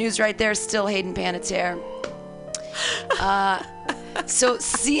entertainment news right there, still Hayden Panettiere. So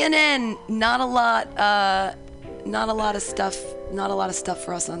CNN, not a lot of stuff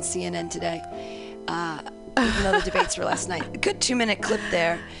for us on CNN today. Even though the debates were last night. A good 2-minute clip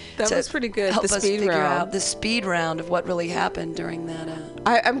there. That was pretty good. Help the us speed figure round. out the speed round of what really happened during that.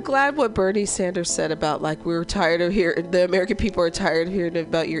 I'm glad what Bernie Sanders said about, like, we were tired of hearing, the American people are tired of hearing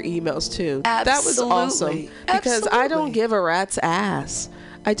about your emails too. Absolutely. That was awesome. Because I don't give a rat's ass.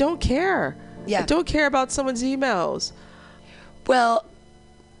 I don't care. Yeah. I don't care about someone's emails. Well,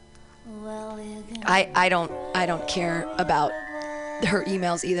 I don't care about her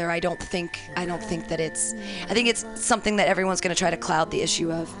emails either. I don't think that it's. I think it's something that everyone's going to try to cloud the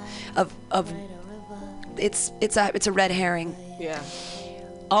issue of. It's a red herring. Yeah.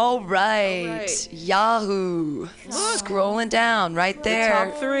 All right. Yahoo. Scrolling down right there.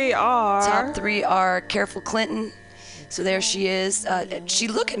 The top 3 are Careful Clinton. So there she is. She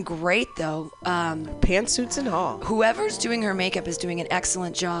looking great though. Pantsuits and all. Whoever's doing her makeup is doing an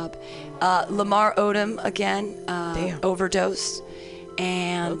excellent job. Lamar Odom again. Overdosed.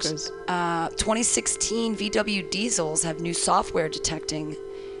 And 2016 VW diesels have new software detecting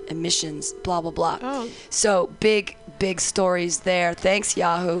emissions, blah, blah, blah. Oh. So big stories there. Thanks,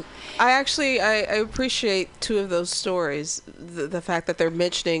 Yahoo. I appreciate 2 of those stories. The fact that they're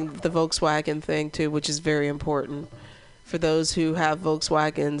mentioning the Volkswagen thing too, which is very important for those who have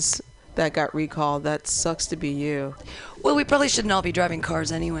Volkswagens that got recalled. That sucks to be you. Well, we probably shouldn't all be driving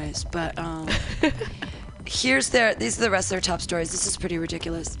cars anyways, but these are the rest of their top stories. This is pretty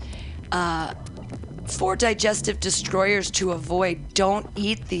ridiculous. 4 digestive destroyers to avoid. Don't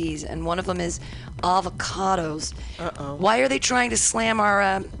eat these. And one of them is avocados. Uh-oh. Why are they trying to slam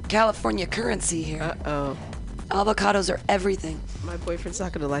our California currency here? Uh-oh. Avocados are everything. My boyfriend's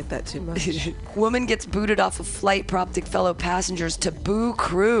not going to like that too much. Woman gets booted off a flight, prompting fellow passengers to boo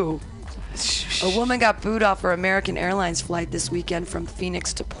crew. A woman got booed off her American Airlines flight this weekend from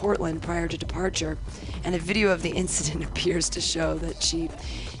Phoenix to Portland prior to departure, and a video of the incident appears to show that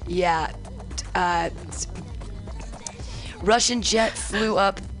Russian jet flew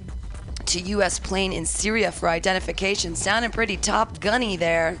up to U.S. plane in Syria for identification. Sounding pretty Top Gunny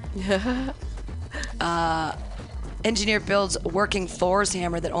there. Engineer builds working Thor's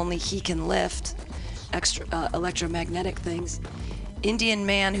hammer that only he can lift. Extra electromagnetic things. Indian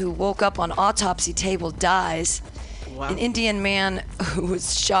man who woke up on autopsy table dies. Wow. An Indian man who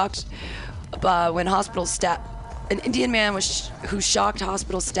was shocked when hospital staff. An Indian man who shocked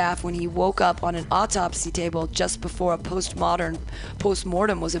hospital staff when he woke up on an autopsy table just before a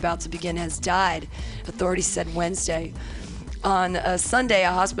post-mortem was about to begin has died, authorities said Wednesday. On Sunday,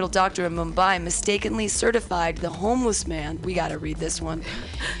 a hospital doctor in Mumbai mistakenly certified the homeless man. We gotta read this one.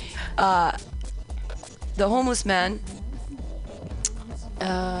 The homeless man,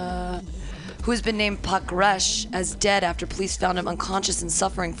 who has been named Pakresh, as dead after police found him unconscious and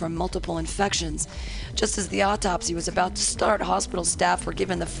suffering from multiple infections. Just as the autopsy was about to start, hospital staff were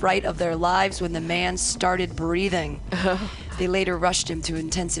given the fright of their lives when the man started breathing. They later rushed him to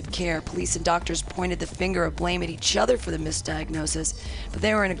intensive care. Police and doctors pointed the finger of blame at each other for the misdiagnosis, but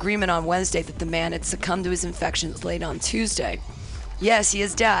they were in agreement on Wednesday that the man had succumbed to his infections late on Tuesday. Yes, he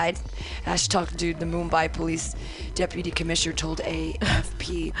has died, Ash talked to the Mumbai Police Deputy Commissioner told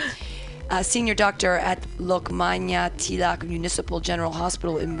AFP. A senior doctor at Lokmanya Tilak Municipal General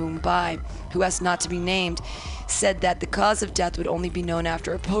Hospital in Mumbai, who asked not to be named, said that the cause of death would only be known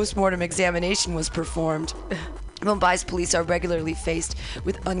after a post-mortem examination was performed. Mumbai's police are regularly faced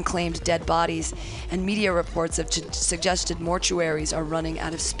with unclaimed dead bodies, and media reports have suggested mortuaries are running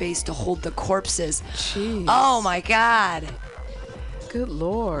out of space to hold the corpses. Jeez. Oh my God. Good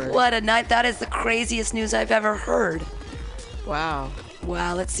Lord. What a night. That is the craziest news I've ever heard. Wow.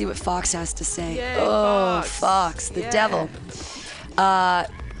 Wow, let's see what Fox has to say. Yay, oh, Fox. Fox, the devil.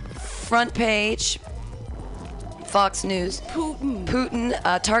 Front page, Fox News. Putin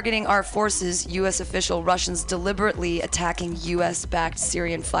targeting our forces, U.S. official, Russians deliberately attacking U.S.-backed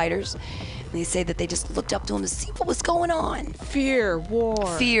Syrian fighters. And they say that they just looked up to him to see what was going on. Fear, war.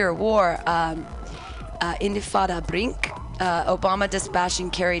 Intifada brink. Obama dispatching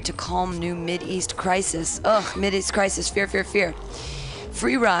Kerry to calm new Mideast crisis. Mideast crisis. Fear.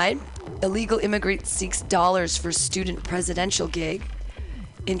 Free ride. Illegal immigrant seeks dollars for student presidential gig.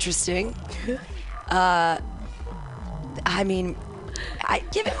 Interesting. I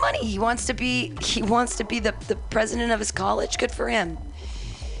give him money. He wants to be the president of his college. Good for him.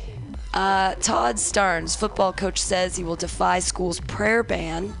 Todd Starnes, football coach, says he will defy school's prayer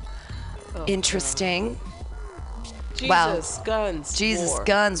ban. Interesting. Jesus, wow. guns. Jesus, war.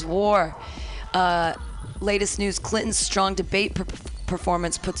 guns, war. Latest news, Clinton's strong debate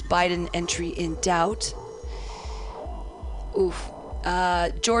performance puts Biden entry in doubt. Oof.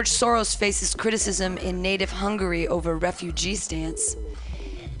 George Soros faces criticism in native Hungary over refugee stance.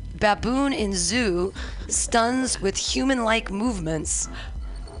 Baboon in zoo stuns with human-like movements.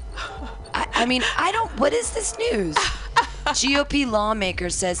 What is this news? GOP lawmaker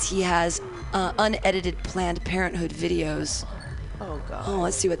says he has unedited Planned Parenthood videos. Oh, God. Oh,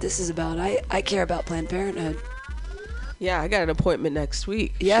 let's see what this is about. I care about Planned Parenthood. Yeah, I got an appointment next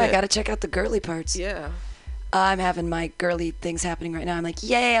week. Yeah, Shit. I got to check out the girly parts. Yeah. I'm having my girly things happening right now. I'm like,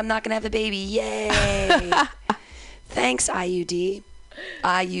 yay, I'm not going to have a baby. Yay. Thanks, IUD.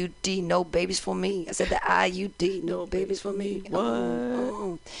 IUD, no babies for me. I said the IUD, no babies for me. What?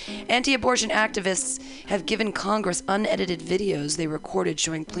 Oh. Anti-abortion activists have given Congress unedited videos they recorded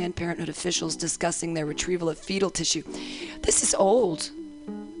showing Planned Parenthood officials discussing their retrieval of fetal tissue. This is old,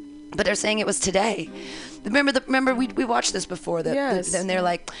 but they're saying it was today. Remember we watched this before. Yes. And they're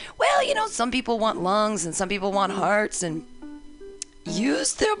like, well, some people want lungs and some people want hearts, and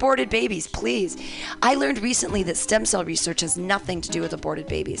use the aborted babies, please. I learned recently that stem cell research has nothing to do with aborted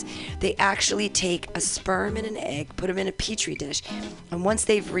babies. They actually take a sperm and an egg, put them in a petri dish, and once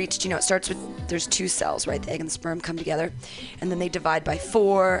they've reached, it starts with, there's 2 cells, right? The egg and the sperm come together, and then they divide by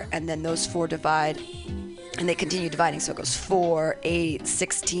 4, and then those 4 divide, And they continue dividing, so it goes 4, 8,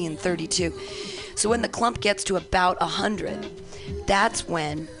 16, 32. So when the clump gets to about 100, that's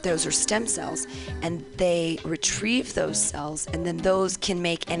when those are stem cells, and they retrieve those cells, and then those can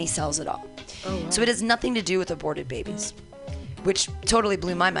make any cells at all. Oh, wow. So it has nothing to do with aborted babies, which totally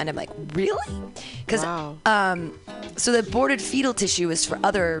blew my mind. I'm like, really? Because so the aborted fetal tissue is for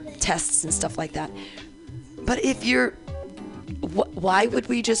other tests and stuff like that. But if you're why would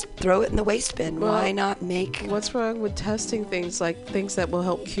we just throw it in the waste bin? Well, why not make... What's wrong with testing things that will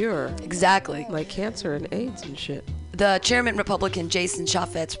help cure? Exactly. Like cancer and AIDS and shit. The chairman Republican Jason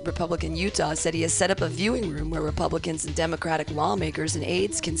Chaffetz, Republican Utah, said he has set up a viewing room where Republicans and Democratic lawmakers and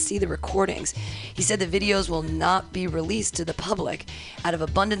aides can see the recordings. He said the videos will not be released to the public out of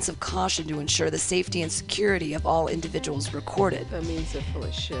abundance of caution to ensure the safety and security of all individuals recorded. That means they're full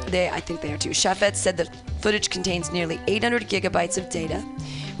of shit. I think they are too. Chaffetz said the footage contains nearly 800 gigabytes of data,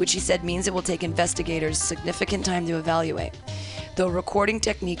 which he said means it will take investigators significant time to evaluate. Though recording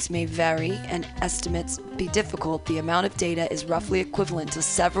techniques may vary and estimates be difficult, the amount of data is roughly equivalent to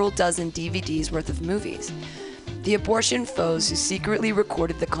several dozen DVDs worth of movies. The abortion foes who secretly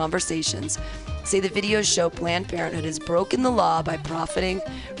recorded the conversations say the videos show Planned Parenthood has broken the law by profiting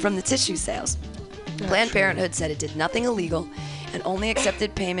from the tissue sales. Planned Parenthood said it did nothing illegal and only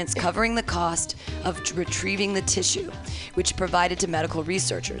accepted payments covering the cost of retrieving the tissue, which provided to medical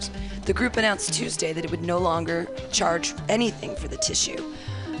researchers. The group announced Tuesday that it would no longer charge anything for the tissue.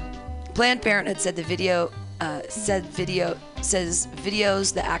 Planned Parenthood said videos the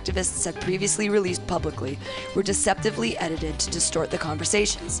activists had previously released publicly were deceptively edited to distort the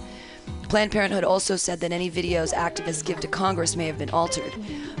conversations. Planned Parenthood also said that any videos activists give to Congress may have been altered.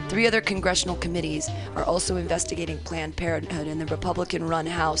 3 other congressional committees are also investigating Planned Parenthood, and the Republican-run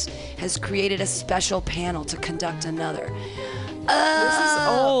House has created a special panel to conduct another. This is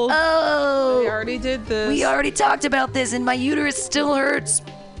old. Oh, they already did this. We already talked about this, and my uterus still hurts.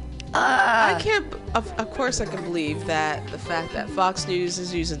 I can't. Of course, I can believe that the fact that Fox News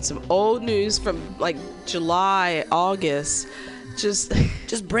is using some old news from like July, August. Just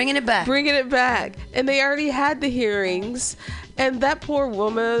bringing it back. And they already had the hearings. And that poor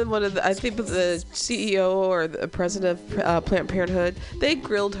woman, I think the CEO or the president of Planned Parenthood, they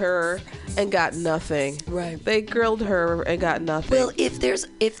grilled her and got nothing. Right. They grilled her and got nothing. Well, if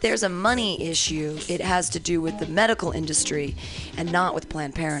there's a money issue, it has to do with the medical industry and not with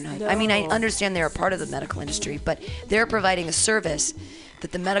Planned Parenthood. No. I mean, I understand they're a part of the medical industry, but they're providing a service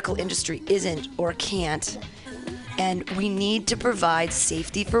that the medical industry isn't or can't. And we need to provide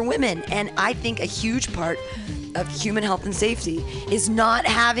safety for women. And I think a huge part of human health and safety is not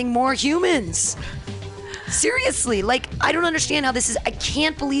having more humans. Seriously, I don't understand how this is. I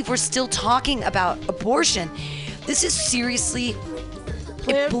can't believe we're still talking about abortion. This is seriously,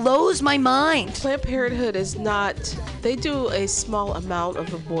 it blows my mind. Planned Parenthood is not, they do a small amount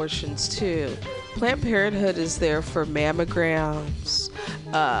of abortions too. Planned Parenthood is there for mammograms,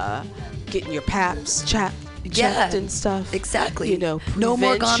 getting your paps checked and stuff. Exactly. No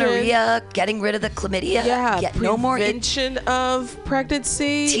more gonorrhea, getting rid of the chlamydia. No more prevention of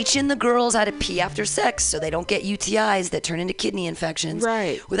pregnancy. Teaching the girls how to pee after sex so they don't get UTIs that turn into kidney infections.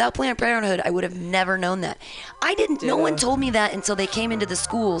 Right. Without Planned Parenthood, I would have never known that. No one told me that until they came into the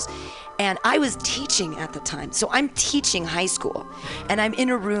schools. And I was teaching at the time. So I'm teaching high school. And I'm in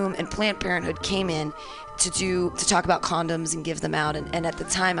a room, and Planned Parenthood came in to talk about condoms and give them out. And at the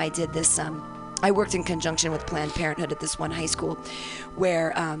time I did this, I worked in conjunction with Planned Parenthood at this one high school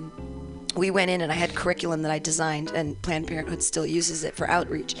where we went in, and I had curriculum that I designed, and Planned Parenthood still uses it for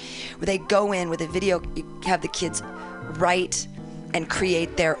outreach, where they go in with a video, you have the kids write and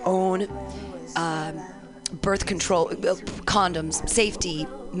create their own birth control, condoms, safety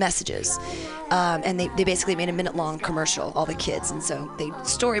messages. And they basically made a minute-long commercial, all the kids. And so they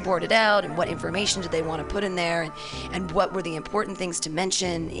storyboarded out and what information did they want to put in there and what were the important things to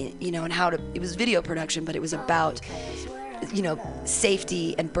mention, and how to, it was video production, but it was about,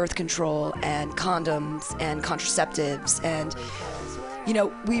 safety and birth control and condoms and contraceptives. And,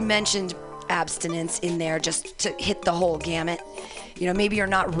 we mentioned abstinence in there just to hit the whole gamut. Maybe you're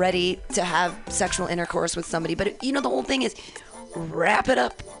not ready to have sexual intercourse with somebody, but, the whole thing is wrap it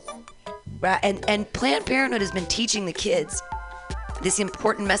up. And Planned Parenthood has been teaching the kids these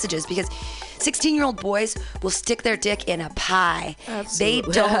important messages because 16-year-old boys will stick their dick in a pie.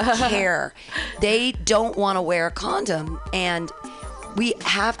 Absolutely. They don't care. They don't want to wear a condom. And we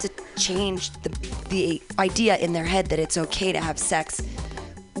have to change the idea in their head that it's okay to have sex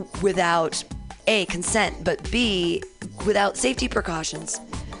without A, consent, but B, without safety precautions.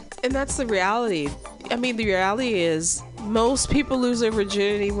 And that's the reality. I mean, the reality is most people lose their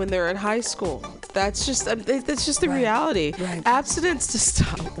virginity when they're in high school. That's just the reality. Right. Abstinence does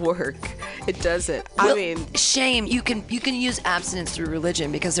not work. It doesn't. Well, I mean, shame. You can use abstinence through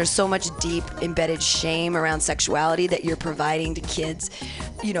religion because there's so much deep embedded shame around sexuality that you're providing to kids,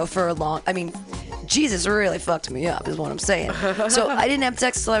 for a long. I mean, Jesus really fucked me up, is what I'm saying. So I didn't have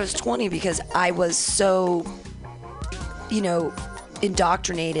sex till I was 20 because I was so,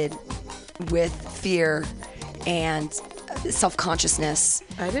 indoctrinated with fear and self-consciousness.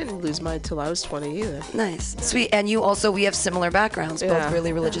 I didn't lose mine till I was 20 either. Nice. Sweet. And we have similar backgrounds, both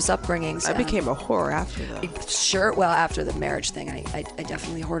really religious upbringings. I became a whore after that. Sure. Well, after the marriage thing, I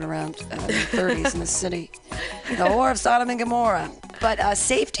definitely whored around in the 30s in the city. The whore of Sodom and Gomorrah. But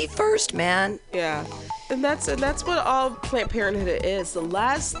safety first, man. Yeah. And that's what all Planned Parenthood is. The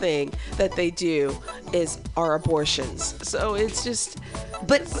last thing that they do are abortions. So it's just.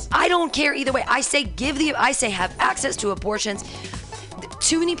 But I don't care either way. I say have access to abortions.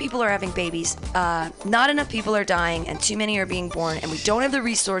 Too many people are having babies. Not enough people are dying, and too many are being born, and we don't have the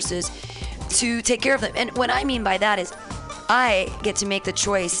resources to take care of them. And what I mean by that is, I get to make the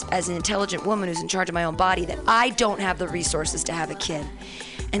choice as an intelligent woman who's in charge of my own body that I don't have the resources to have a kid.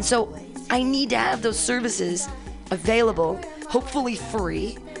 And so I need to have those services available, hopefully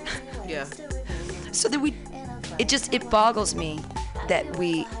free. Yeah. So that it boggles me that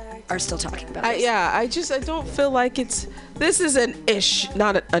we are still talking about this. I don't feel like this is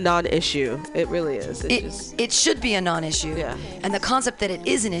not a non-issue. It really is. It should be a non-issue. Yeah. And the concept that it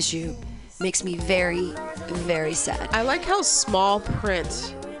is an issue makes me very, very sad. I like how small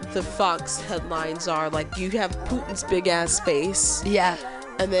print the Fox headlines are. Like, you have Putin's big ass face. Yeah.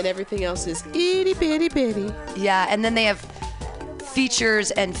 And then everything else is itty bitty bitty. Yeah, and then they have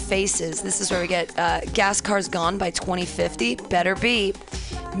features and faces. This is where we get gas cars gone by 2050. Better be.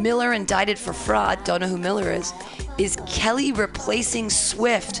 Miller indicted for fraud. Don't know who Miller is. Is Kelly replacing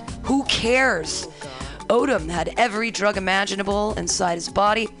Swift? Who cares? Odom had every drug imaginable inside his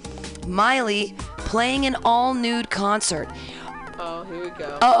body. Miley playing an all-nude concert. Oh, here we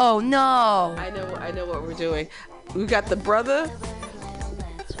go. Oh no! I know what we're doing. We got the brother.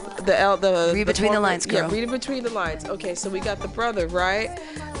 The read between the lines, girl. Yeah, read between the lines. Okay, so we got the brother, right?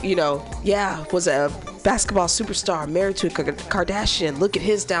 Was a basketball superstar, married to a Kardashian. Look at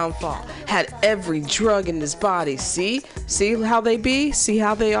his downfall. Had every drug in his body. See how they be? See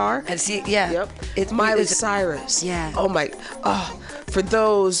how they are? And see, yeah. Yep. It's Miley Cyrus. Yeah. For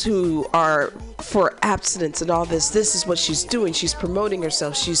those who are for abstinence and all this is what she's doing. She's promoting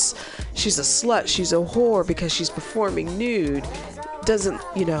herself. She's a slut. She's a whore because she's performing nude. Doesn't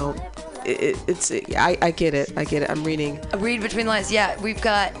I get it. I'm reading. Read between the lines. Yeah, we've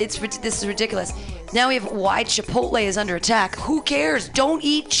got this is ridiculous. Now we have why Chipotle is under attack. Who cares? Don't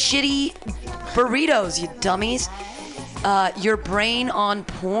eat shitty burritos, you dummies. Your brain on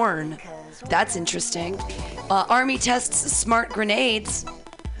porn. That's interesting. Army tests smart grenades.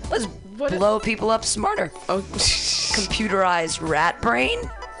 Let's blow people up smarter. Oh, computerized rat brain.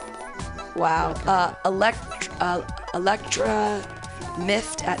 Wow. Electra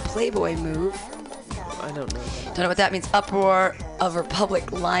miffed at Playboy move. I don't know. Don't know what that means. Uproar of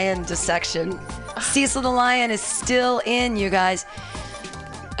Republic lion dissection. Cecil the lion is still in, you guys.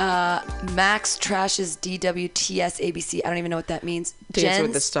 Max trashes DWTS ABC. I don't even know what that means. Dance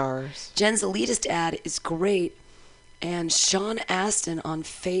with the Stars. Jen's elitist ad is great. And Sean Astin on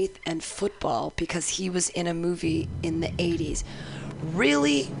faith and football because he was in a movie in the 80s.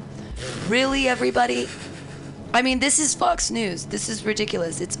 Really? Really, everybody? I mean, this is Fox News. This is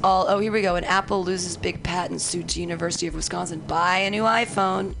ridiculous. It's all, oh, here we go. And Apple loses big patent suit to University of Wisconsin. Buy a new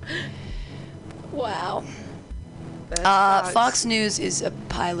iPhone. Wow. Fox News is a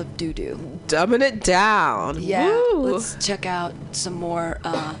pile of doo-doo. Dumbing it down. Yeah. Woo. Let's check out some more.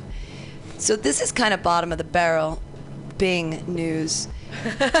 So this is kind of bottom of the barrel Bing news.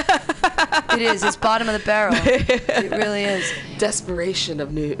 It is. It's bottom of the barrel. It really is. Desperation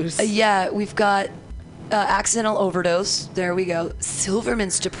of news. Yeah, we've got accidental overdose. There we go.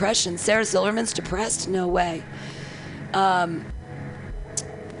 Silverman's depression. Sarah Silverman's depressed? No way.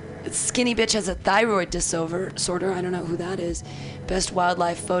 Skinny bitch has a thyroid disorder. I don't know who that is. Best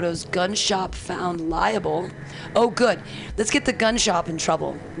wildlife photos. Gun shop found liable. Oh, good. Let's get the gun shop in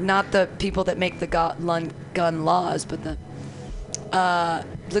trouble. Not the people that make the gun laws, but the...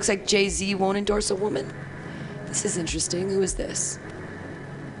 looks like Jay-Z won't endorse a woman. This is interesting. Who is this?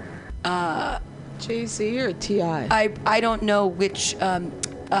 Jay-Z or T.I.? I don't know which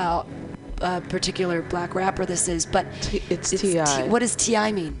particular black rapper this is, but it's T.I. What does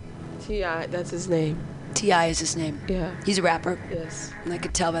T.I. mean? T.I., that's his name. T.I. is his name. Yeah. He's a rapper. Yes. And I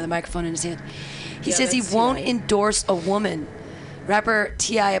could tell by the microphone in his hand. He says he won't endorse a woman. Rapper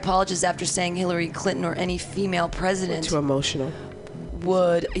T.I. apologized after saying Hillary Clinton or any female president Too emotional.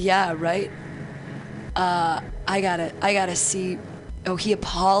 would, yeah, right? I gotta see. Oh, he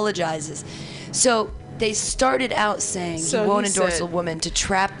apologizes. So they started out saying So he won't he endorse said- a woman to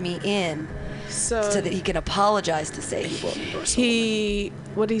trap me in, so that he can apologize to say he won't endorse a woman.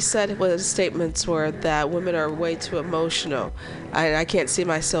 What he said was statements were that women are way too emotional. I can't see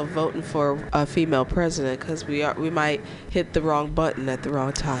myself voting for a female president because we might hit the wrong button at the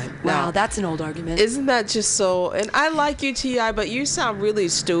wrong time. Wow, Now, that's an old argument. isn't that just so? And I like you, T.I., but you sound really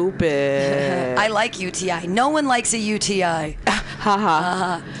stupid. I like UTI. No one likes a UTI.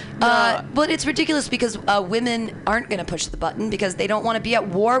 Haha. But it's ridiculous because women aren't going to push the button because they don't want to be at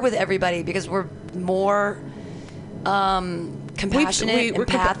war with everybody because we're more compassionate,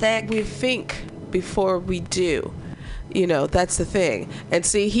 empathic. We think before we do. You know, that's the thing. And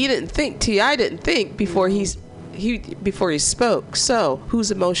see, he didn't think. T.I. didn't think before he spoke. So who's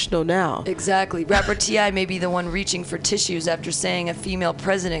emotional now? Exactly. Rapper T.I. may be the one reaching for tissues after saying a female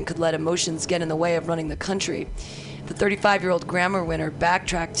president could let emotions get in the way of running the country. The 35-year-old Grammy winner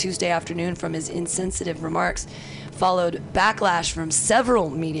backtracked Tuesday afternoon from his insensitive remarks, followed backlash from several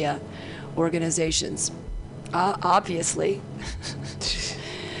media organizations. Obviously.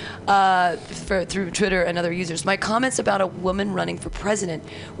 Through Twitter and other users. My comments about a woman running for president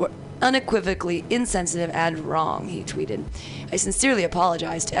were unequivocally insensitive and wrong, he tweeted. I sincerely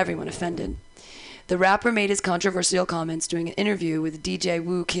apologize to everyone offended. The rapper made his controversial comments during an interview with DJ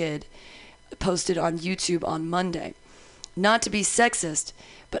Woo Kid, posted on YouTube on Monday. Not to be sexist,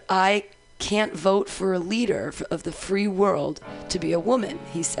 but I can't vote for a leader of the free world to be a woman,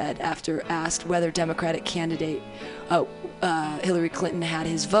 he said after asked whether Democratic candidate Hillary Clinton had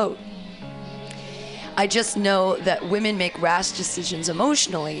his vote. I just know that women make rash decisions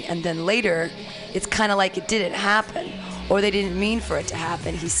emotionally, and then later it's kind of like it didn't happen, or they didn't mean for it to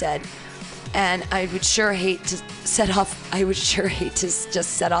happen, he said. And I would sure hate to just set off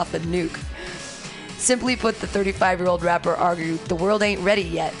a nuke. Simply put, the 35-year-old rapper argued, the world ain't ready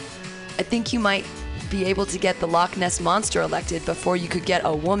yet. I think you might be able to get the Loch Ness Monster elected before you could get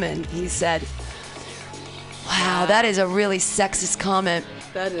a woman, he said. Wow, that is a really sexist comment.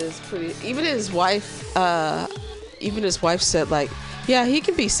 That is pretty. Even his wife said, like, yeah, he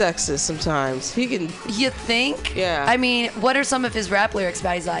can be sexist sometimes. He can. You think? Yeah. I mean, what are some of his rap lyrics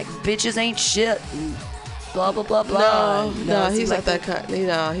about? He's like, bitches ain't shit. And blah blah blah blah. No, he's not that kind. You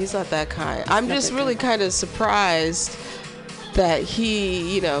know, he's not that kind. I'm just really kind of surprised that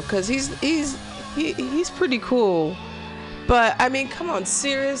he, because he's pretty cool. But I mean, come on,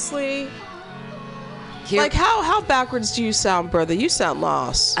 seriously. Like, how backwards do you sound, brother? You sound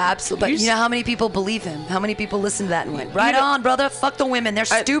lost. Absolutely. But you know how many people believe him? How many people listen to that and went, right on, brother? Fuck the women. They're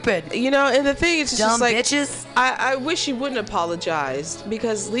stupid. And the thing is, it's dumb just like, bitches. I wish you wouldn't apologize,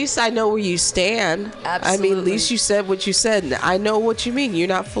 because at least I know where you stand. Absolutely. I mean, at least you said what you said. I know what you mean. You're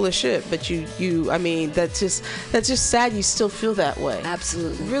not full of shit, but I mean, that's just sad. You still feel that way.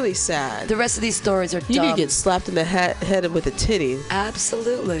 Absolutely. Really sad. The rest of these stories are dumb. You could get slapped in the head with a titty.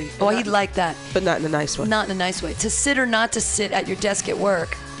 Absolutely. Oh, he'd like that. But not in a nice way. Not in a nice way. To sit or not to sit at your desk at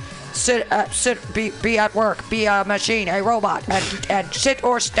work. Be at work. Be a machine, a robot, and sit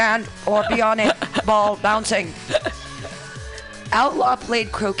or stand or be on it, ball bouncing. Outlaw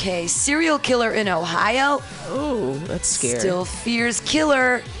played croquet. Serial killer in Ohio. Ooh, that's scary. Still fears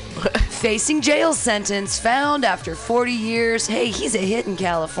killer. Facing jail sentence. Found after 40 years. Hey, he's a hit in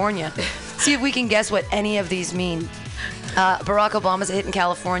California. See if we can guess what any of these mean. Barack Obama's a hit in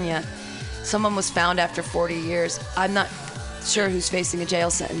California. Someone was found after 40 years. I'm not sure who's facing a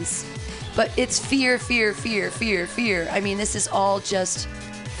jail sentence. But it's fear, fear, fear, fear, fear. I mean, this is all just...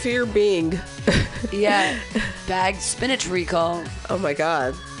 Fear being. Yeah. Bagged spinach recall. Oh my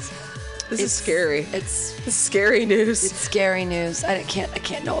God. This is scary. It's scary news. It's scary news. I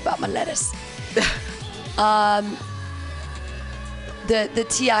can't know about my lettuce. The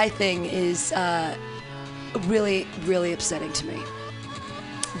TI thing is really, really upsetting to me.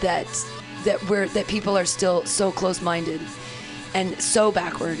 That people are still so close-minded and so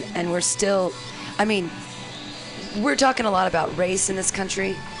backward, and we're still, I mean, we're talking a lot about race in this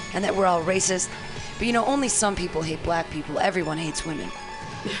country and that we're all racist, but only some people hate black people. Everyone hates women.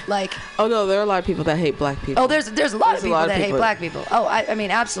 Like, oh no, there are a lot of people that hate black people. Oh, there's a lot of people that hate black people. Oh, I mean,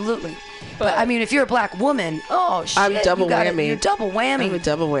 absolutely. But I mean, if you're a black woman, oh shit, I'm double whammy. You're double whammy. I'm a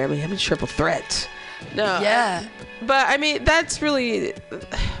double whammy. I'm a triple threat. No. Yeah. But I mean, that's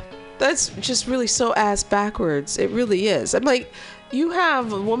just really so ass backwards. It really is. I'm like, you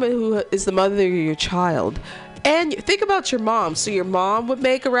have a woman who is the mother of your child, And think about your mom. So your mom would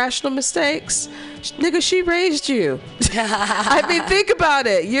make irrational mistakes. Nigga, she raised you. I mean, think about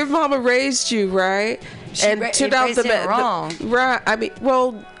it. Your mama raised you, right? Raised him wrong. Right. I mean,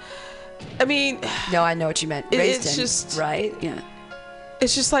 well, No, I know what you meant. Raised it's him, just right? Yeah.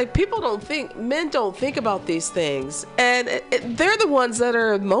 It's just like men don't think about these things, and they're the ones that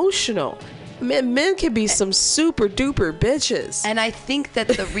are emotional. Men can be some super duper bitches. And I think that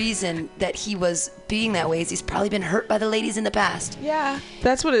the reason that he was being that way is he's probably been hurt by the ladies in the past. Yeah,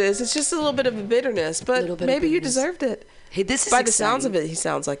 that's what it is. It's just a little bit of a bitterness, but maybe you deserved it. Hey, this is by exciting. the sounds of it, he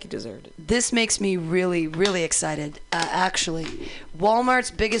sounds like he deserved it. This makes me really, really excited. Actually,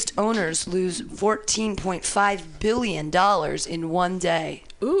 Walmart's biggest owners lose $14.5 billion in one day.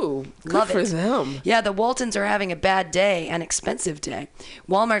 Ooh, good Love for it. them. Yeah, the Waltons are having a bad day, an expensive day.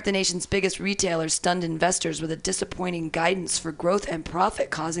 Walmart, the nation's biggest retailer, stunned investors with a disappointing guidance for growth and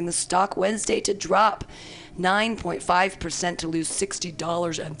profit, causing the stock Wednesday to drop 9.5% to lose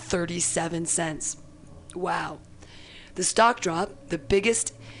 $60.37. Wow. The stock drop, the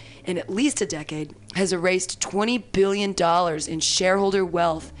biggest in at least a decade, has erased $20 billion in shareholder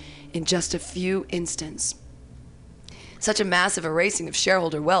wealth in just a few instants. Such a massive erasing of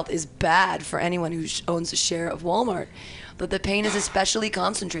shareholder wealth is bad for anyone who owns a share of Walmart. But the pain is especially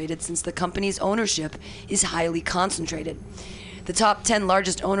concentrated since the company's ownership is highly concentrated. The top 10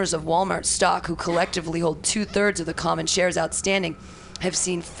 largest owners of Walmart stock, who collectively hold 2/3 of the common shares outstanding, have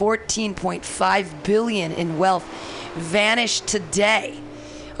seen $14.5 billion in wealth vanish today,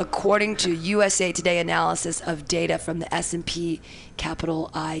 according to USA Today analysis of data from the S&P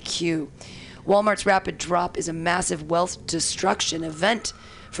Capital IQ. Walmart's rapid drop is a massive wealth destruction event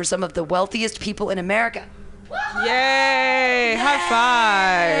for some of the wealthiest people in America. Yay! High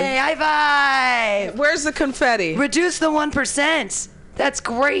five! Hey, high five! Where's the confetti? Reduce the 1%. That's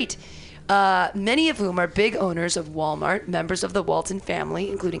great. Many of whom are big owners of Walmart, members of the Walton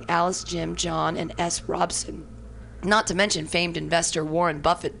family, including Alice, Jim, John, and S. Robson. Not to mention famed investor Warren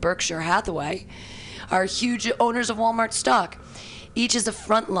Buffett, Berkshire Hathaway, are huge owners of Walmart stock. Each is in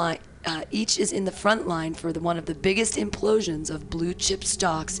the front line for one of the biggest implosions of blue chip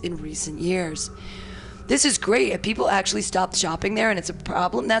stocks in recent years. This is great. If people actually stopped shopping there and it's a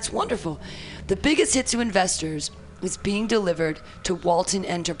problem, that's wonderful. The biggest hit to investors is being delivered to Walton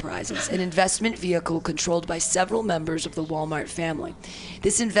Enterprises, an investment vehicle controlled by several members of the Walmart family.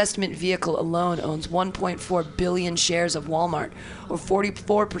 This investment vehicle alone owns 1.4 billion shares of Walmart, or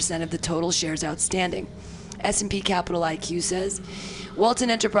 44% of the total shares outstanding. S&P Capital IQ says Walton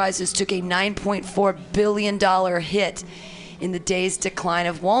Enterprises took a $9.4 billion hit in the day's decline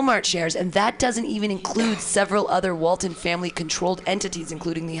of Walmart shares, and that doesn't even include several other Walton family-controlled entities,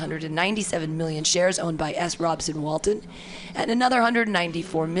 including the 197 million shares owned by S. Robson Walton, and another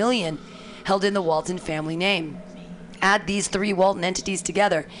 194 million held in the Walton family name. Add these three Walton entities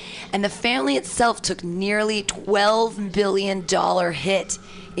together, and the family itself took nearly $12 billion hit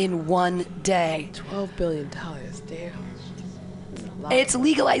in one day. $12 billion, damn. It's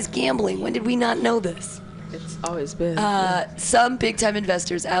legalized gambling. When did we not know this? It's always been. Some big-time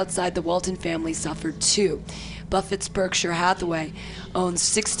investors outside the Walton family suffered too. Buffett's Berkshire Hathaway owns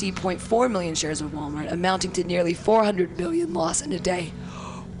 60.4 million shares of Walmart, amounting to nearly $400 billion loss in a day.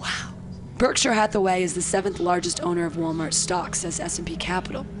 Wow. Berkshire Hathaway is the 7th largest owner of Walmart stock, says S&P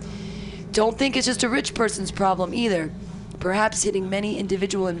Capital. Don't think it's just a rich person's problem either. Perhaps hitting many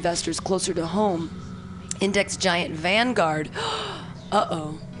individual investors closer to home. Index giant Vanguard.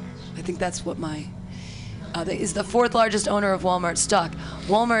 I think that's what is the 4th largest owner of Walmart stock.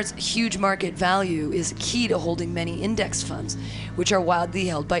 Walmart's huge market value is key to holding many index funds, which are widely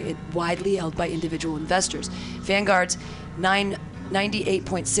held by individual investors. Vanguard's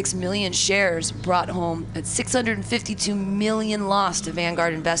 98.6 million shares brought home at $652 million loss to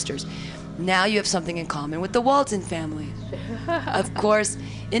Vanguard investors. Now you have something in common with the Walton family. Of course,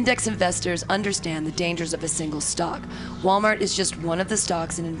 index investors understand the dangers of a single stock. Walmart is just one of the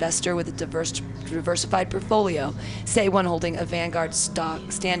stocks an investor with a diversified portfolio, say one holding a Vanguard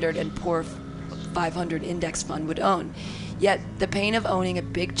stock, Standard & Poor's 500 index fund, would own. Yet, the pain of owning a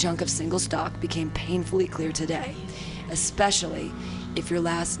big chunk of single stock became painfully clear today, especially if your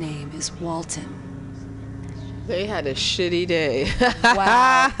last name is Walton. They had a shitty day.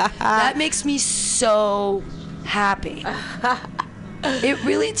 Wow. That makes me so happy. It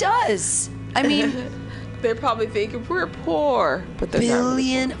really does. I mean, they're probably thinking we're poor, but they're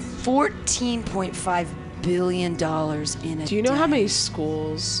 $14.5 billion in a day. Do you know how many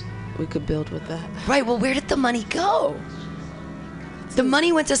schools we could build with that? Right. Well, where did the money go? The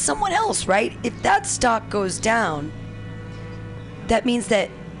money went to someone else, right? If that stock goes down, that means that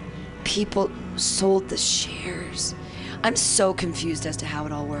people sold the shares. I'm so confused as to how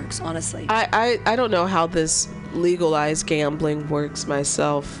it all works, honestly. I don't know how this legalized gambling works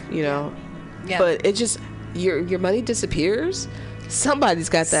myself, you know. Yeah. But it just your money disappears. Somebody's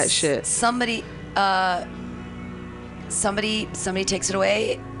got that shit. Somebody takes it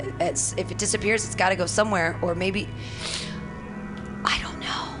away. If it disappears, it's got to go somewhere, or maybe I don't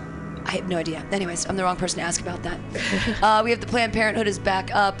know. I have no idea. Anyways, I'm the wrong person to ask about that. We have the Planned Parenthood is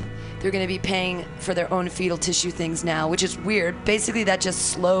back up. They're going to be paying for their own fetal tissue things now, which is weird. Basically, that just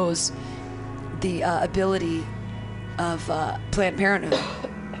slows the ability of Planned Parenthood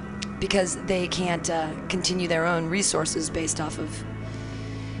because they can't continue their own resources based off of...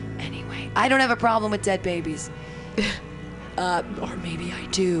 Anyway, I don't have a problem with dead babies. Or maybe I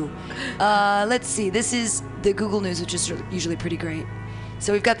do. Let's see. This is the Google News, which is usually pretty great.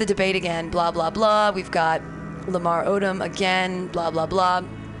 So we've got the debate again, blah, blah, blah. We've got Lamar Odom again, blah, blah, blah.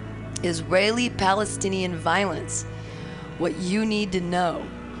 Israeli-Palestinian violence. What you need to know.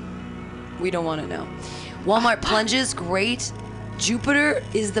 We don't want to know. Walmart plunges. Great. Jupiter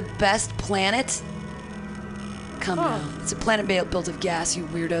is the best planet. Come on. It's a planet built of gas, you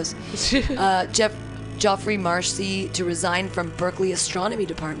weirdos. Geoffrey Marcy to resign from Berkeley Astronomy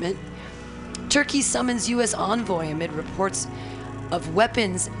Department. Turkey summons U.S. envoy amid reports of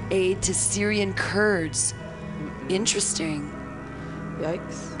weapons aid to Syrian Kurds. Interesting.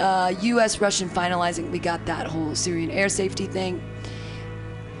 Yikes. U.S.-Russian finalizing. We got that whole Syrian air safety thing.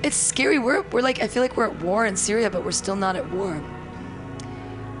 It's scary. We're like, I feel like we're at war in Syria, but we're still not at war.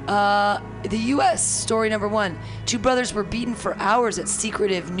 The U.S. story number 1. 2 brothers were beaten for hours at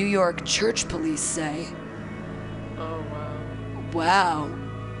secretive New York church, police say. Oh, wow. Wow.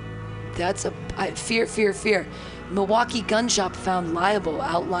 That's fear. Milwaukee gun shop found liable,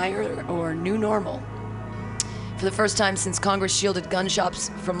 outlier or new normal. For the first time since Congress shielded gun shops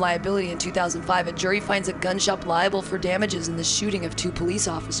from liability in 2005, a jury finds a gun shop liable for damages in the shooting of 2 police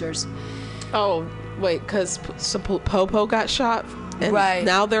officers. Oh, wait, because Popo got shot? And right.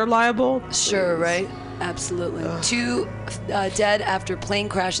 Now they're liable? Sure, right? Absolutely. Ugh. 2 dead after plane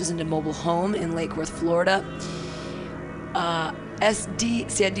crashes into mobile home in Lake Worth, Florida.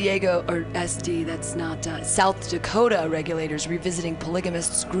 San Diego, or SD, that's not, South Dakota regulators revisiting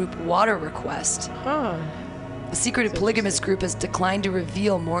polygamists group water request. Huh. A secretive polygamist group has declined to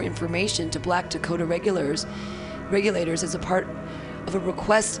reveal more information to Black Dakota regulators as a part of a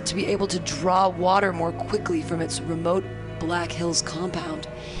request to be able to draw water more quickly from its remote Black Hills compound.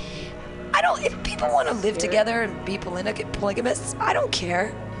 If people want to live together and be polygamists, I don't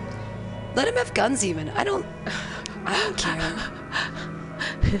care. Let them have guns even. I don't care.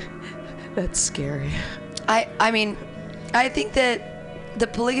 That's scary. I mean, I think that the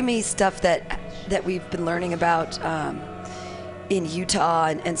polygamy stuff that we've been learning about in Utah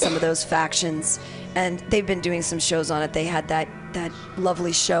and some of those factions, and they've been doing some shows on it. They had that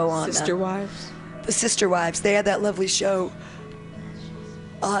lovely show on Sister Wives. The Sister Wives. They had that lovely show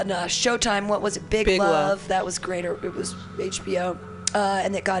on Showtime. What was it? Big Love. That was great. Or it was HBO,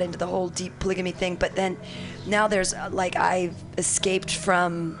 and it got into the whole deep polygamy thing. But then now there's I've escaped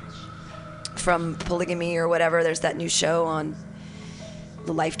from polygamy or whatever. There's that new show on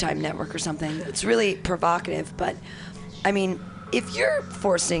the Lifetime Network or something. It's really provocative, but I mean, if you're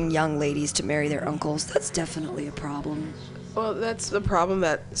forcing young ladies to marry their uncles, that's definitely a problem. Well, that's the problem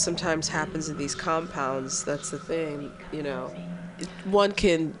that sometimes happens in these compounds. That's the thing, you know. One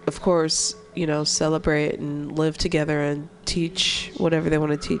can, of course, you know, celebrate and live together and teach whatever they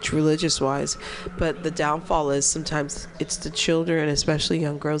want to teach religious-wise, but the downfall is sometimes it's the children, especially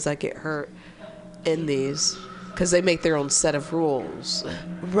young girls, that get hurt in these. Because they make their own set of rules.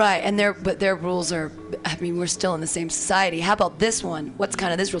 Right, and their rules are, I mean, we're still in the same society. How about this one? What's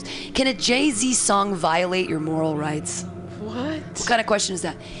kind of this rules? Can a Jay-Z song violate your moral rights? What kind of question is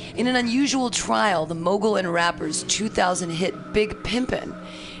that? In an unusual trial, the mogul and rapper's 2000 hit Big Pimpin'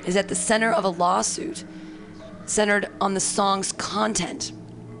 is at the center of a lawsuit centered on the song's content.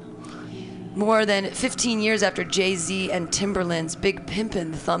 More than 15 years after Jay-Z and Timberland's Big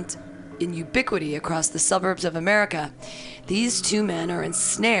Pimpin' thumped in ubiquity across the suburbs of America, these 2 men are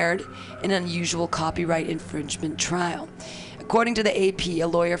ensnared in an unusual copyright infringement trial. According to the AP, a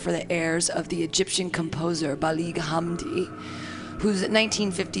lawyer for the heirs of the Egyptian composer Baligh Hamdi, whose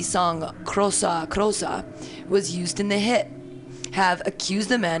 1950 song Krosa Krosa was used in the hit, have accused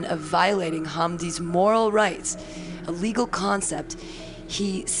the men of violating Hamdi's moral rights, a legal concept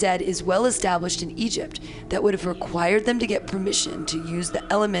he said is well established in Egypt that would have required them to get permission to use the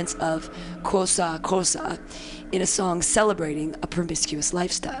elements of Kosa Kosa in a song celebrating a promiscuous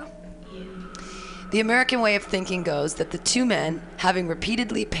lifestyle. The American way of thinking goes that the two men, having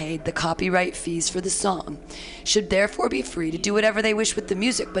repeatedly paid the copyright fees for the song, should therefore be free to do whatever they wish with the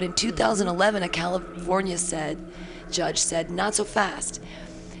music. But in 2011, a California judge said, not so fast.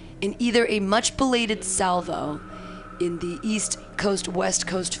 In either a much belated salvo in the East Coast-West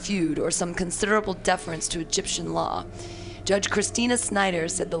Coast feud or some considerable deference to Egyptian law, Judge Christina Snyder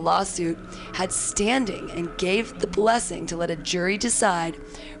said the lawsuit had standing and gave the blessing to let a jury decide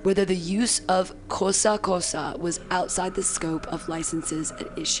whether the use of Cosa Cosa was outside the scope of licenses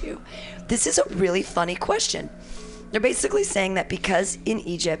at issue. This is a really funny question. They're basically saying that because in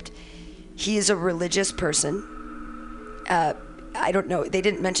Egypt he is a religious person, I don't know, they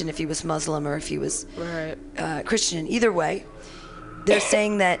didn't mention if he was Muslim or if he was Christian. Either way, they're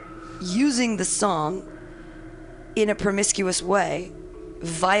saying that using the song in a promiscuous way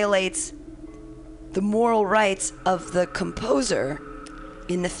violates the moral rights of the composer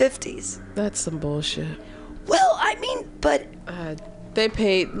in the 50s. That's some bullshit. Well, I mean, but they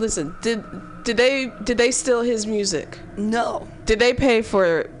paid. Listen, did they steal his music? No. Did they pay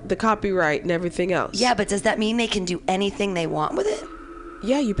for the copyright and everything else? Yeah, but does that mean they can do anything they want with it?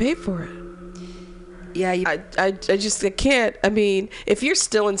 Yeah, you paid for it. Yeah, I can't. I mean, if you're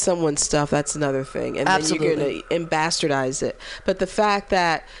stealing someone's stuff, that's another thing, and Absolutely. then you're gonna bastardize it. But the fact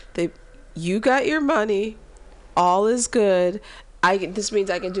that you got your money, all is good. This means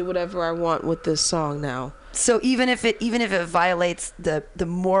I can do whatever I want with this song now. So even if it violates the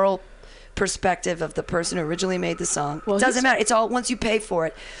moral perspective of the person who originally made the song, it doesn't matter. It's all once you pay for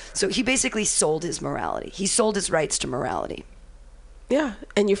it. So he basically sold his morality. He sold his rights to morality. Yeah,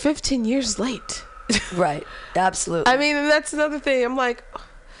 and you're 15 years late. Right. Absolutely. I mean, that's another thing. I'm like,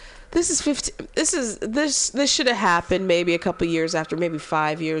 this is 15. This should have happened maybe a couple years after, maybe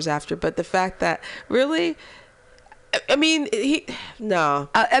 5 years after. But the fact that really, I mean, no.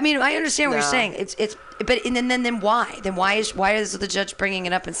 I mean, I understand what you're saying. But then why? Then why is the judge bringing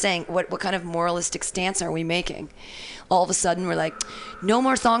it up and saying what kind of moralistic stance are we making? All of a sudden we're like, no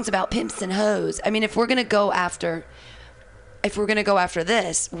more songs about pimps and hoes. I mean, if we're gonna go after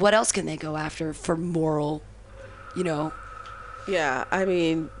this, what else can they go after for moral, Yeah, I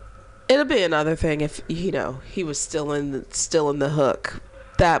mean, it'll be another thing if he was still in the hook.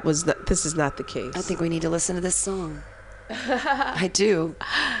 This is not the case. I think we need to listen to this song. I do.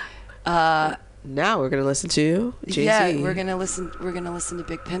 Now we're gonna listen to Jay-Z. Yeah, we're gonna listen to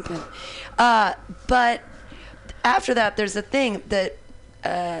Big Pimpin'. But after that, there's a thing that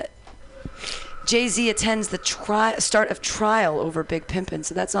Jay-Z attends the start of trial over Big Pimpin',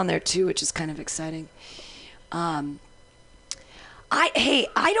 so that's on there too, which is kind of exciting. I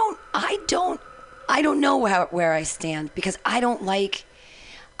don't know where I stand, because I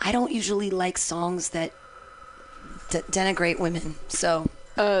don't usually like songs that denigrate women. So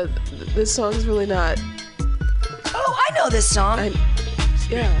this song's really not. Oh, I know this song.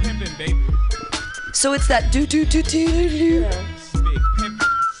 Yeah. So it's that do. Yeah.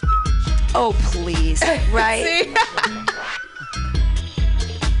 Oh, please. Right?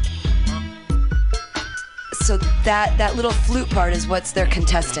 So that little flute part is what they're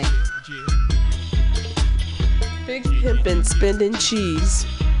contesting. Big pimpin', spending cheese.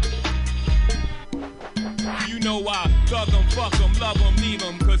 You know I thug 'em, fuck 'em, love 'em, leave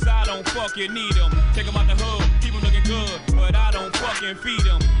 'em, cause I don't fucking need 'em. Take 'em out the hood, keep 'em looking good, but I don't fucking feed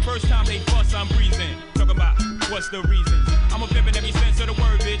 'em. First time they fuss, I'm breezing. Talking about what's the reasons. I'm a pimp in every sense of the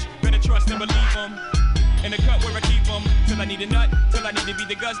word, bitch. Better trust and believe 'em. In the cut where I keep 'em, till I need a nut, till I need to be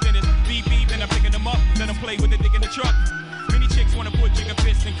the Gus Dennis. Beep, beep, then I'm picking 'em up, let 'em play with the dick in the truck. Many chicks wanna put chicken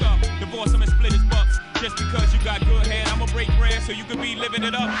fists in cup, divorce 'em and split his bucks. Just because you got good head, I'ma break bread so you could be living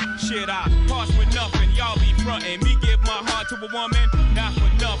it up. Shit, I pass with nothing, y'all be frontin'. Me give my heart to a woman, not for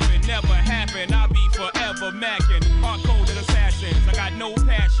nothing, never happen. I'll be forever macking, hard-coded assassins. I got no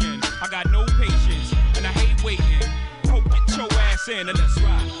passion, I got no patience, and I hate waiting. Hope get your ass in and let's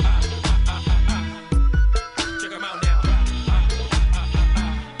ride. Check 'em out now.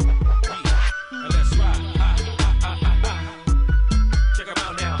 And let's ride. Check 'em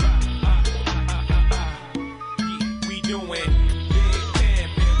out now. We doing big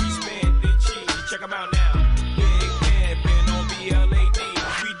pimpin', we spending cheese. Check 'em out now. Big pimpin' on BLAD.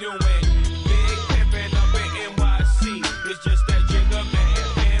 We doing big pimpin' up in NYC. It's just that jigger man,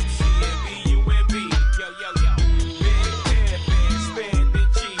 MC and BUMB. Yo, yo, yo. Big pimpin', spending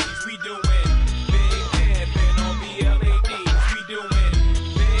cheese. We doing big pimpin' on BLAD. We doing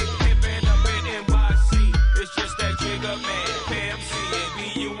big pimpin' up in NYC. It's just that jigger man, MC and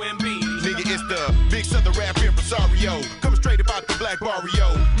BUMB. Nigga, it's the big southern rap impresario. Coming straight about the black barrio.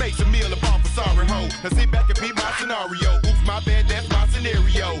 Makes a meal about for sorry ho. Now sit back and beat my scenario. Oops, my bad, that's my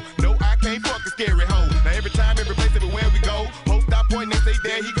scenario. No, I can't fuck a scary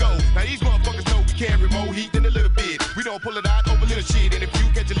there he go. Now these motherfuckers know we carry more heat than a little bit. We don't pull it out over little shit. And if you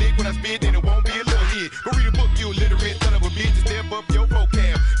catch a lick when I spit, then it won't be a little hit. Go read a book, you illiterate son of a bitch, and step up your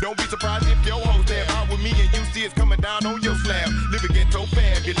vocab. Don't be surprised if your hoes stab out with me and you see it's coming down on your slab. Living ghetto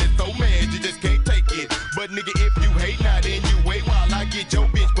fabulous, so mad you just can't take it. But nigga, if you hate, now then you wait while I get your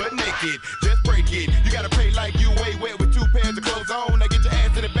bitch butt naked. Just break it. You gotta pay like you way wet with 2 pairs of clothes on. Now get your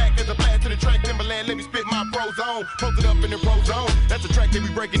ass to the back as a blast to the track. Timberland, let me spit my pros on. Posted up in the pro zone. That's the track that we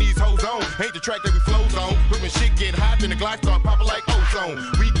breaking these hoes on. Ain't the track that we flows on. But when shit get hot, then the glass start popping like ozone.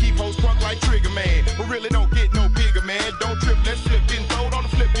 We keep hoes crunk like Trigger Man. But really don't get no bigger, man. Don't trip, let's slip, getting throwed on the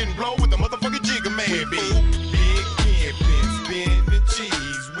flip, getting blow with the motherfucking Jigger Man. We be big pimpin', spinning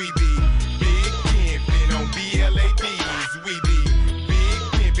cheese. We be big pimpin' on BLADs. We be big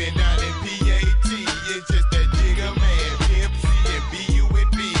pimpin' down in PAT. It's just that Jigger Man, Pimp C and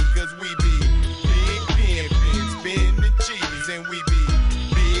B-U-N-B. Cause we be big pimpin', spinning cheese. And we be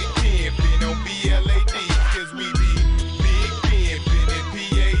big pimpin' on BLADs. Cause we be big pimpin' in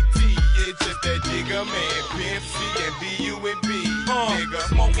PAT. It's just that Jigger Man, Pimp C and B-U-N-B. Nigga.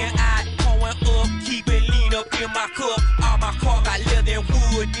 Smoking out, pouring up, keeping lean up in my cup. All my car got leather and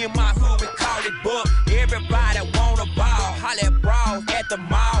wood. In my hood, we call it buck. Everybody wanna ball, holla at brawls at the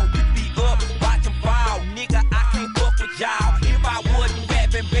mall. We be up, watch them fall. Nigga, I can't fuck with y'all. If I wasn't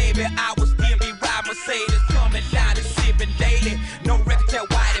rapping, baby, I would still be riding Mercedes. Coming down and sipping daily. No record tell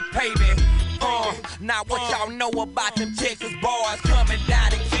why they pay me. Now what y'all know about them Texas boys? Coming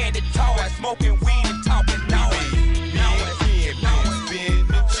down and candy toys, smoking weed and talking noise.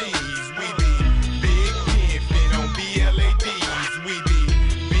 Spinning cheese, we be big pimpin' on BLADs. We be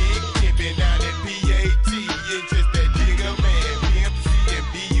big pimpin' down in PAT. It's just that Jigger Man, Pimp C and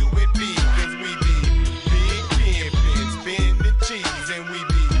B-U-N-B. Cause we be big pimpin', spinning cheese. And we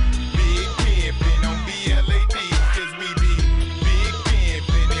be big pimpin' on BLADs. Cause we be big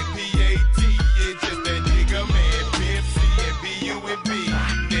pimpin' in PAT. It's just that Jigger Man, Pimp C and B-U-N-B.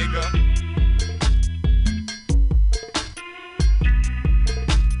 Nigga.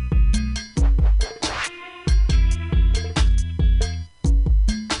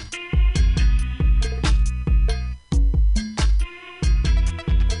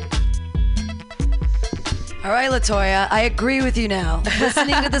 All right, LaToya, I agree with you now.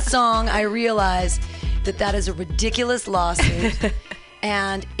 Listening to the song, I realize that is a ridiculous lawsuit.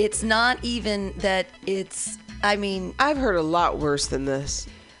 And it's not even that it's, I mean... I've heard a lot worse than this.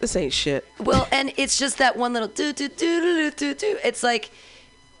 This ain't shit. Well, and it's just that one little do-do-do-do-do-do. It's like...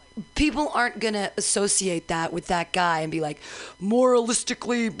 People aren't going to associate that with that guy and be like,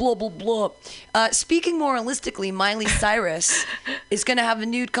 moralistically, blah, blah, blah. Speaking moralistically, Miley Cyrus is going to have a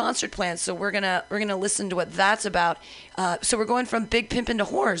nude concert plan, so we're gonna listen to what that's about. So we're going from big pimpin' to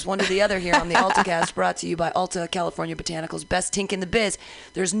whores, one to the other here on the Alta-Cast, brought to you by Alta California Botanicals, best tink in the biz.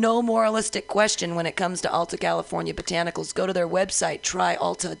 There's no moralistic question when it comes to Alta California Botanicals. Go to their website,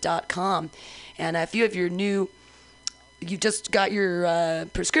 tryalta.com. And if you have you just got your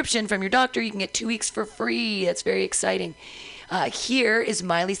prescription from your doctor, you can get 2 weeks for free. That's very exciting. Here is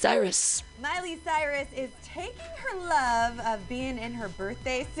Miley Cyrus. Miley Cyrus is taking her love of being in her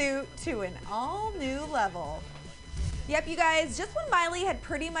birthday suit to an all new level. Yep, you guys, just when Miley had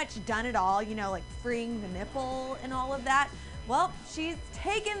pretty much done it all, you know, like freeing the nipple and all of that, well, she's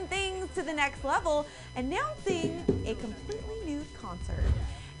taken things to the next level, announcing a completely nude concert.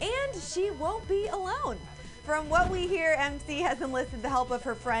 And she won't be alone. From what we hear, MC has enlisted the help of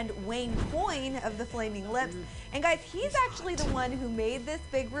her friend Wayne Coyne of the Flaming Lips. And guys, he's actually the one who made this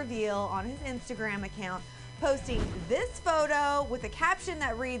big reveal on his Instagram account, posting this photo with a caption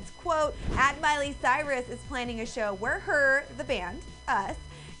that reads, quote, "At Miley Cyrus is planning a show where her, the band, us,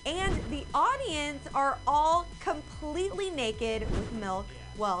 and the audience are all completely naked with milk,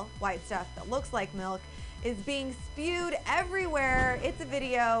 well, white stuff that looks like milk, is being spewed everywhere. It's a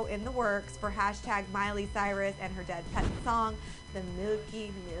video in the works for hashtag Miley Cyrus and her Dead Pet song, The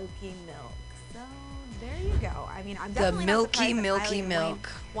Milky Milky Milk." So there you go. I mean, I'm definitely the not milky surprised that milky Miley and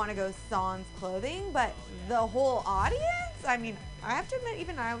milk. Wayne want to go sans clothing, but the whole audience, I mean, I have to admit,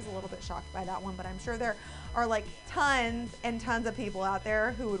 even I was a little bit shocked by that one, but I'm sure there are like tons and tons of people out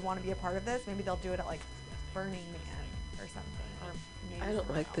there who would want to be a part of this. Maybe they'll do it at like Burning Man or something. I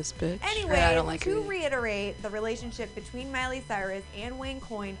don't like this bitch. Anyway, I don't like to reiterate, the relationship between Miley Cyrus and Wayne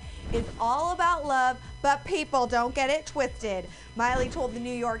Coyne is all about love, but people, don't get it twisted. Miley told the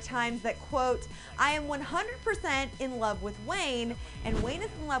New York Times that, quote, "I am 100% in love with Wayne, and Wayne is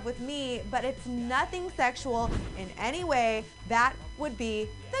in love with me, but it's nothing sexual in any way. That would be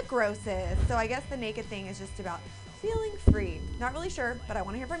the grossest." So I guess the naked thing is just about feeling free. Not really sure, but I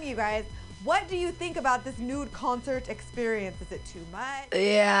want to hear from you guys. What do you think about this nude concert experience? Is it too much?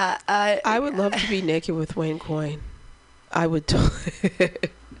 Yeah, I would love to be naked with Wayne Coyne. I would.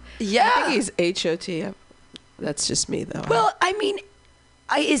 Yeah. I think he's HOT. That's just me, though. Well, I mean,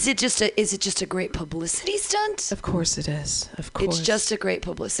 is it just a great publicity stunt? Of course it is. Of course. It's just a great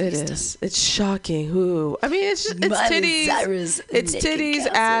publicity stunt. It is. It's shocking. Who? I mean, it's titties. It's titties,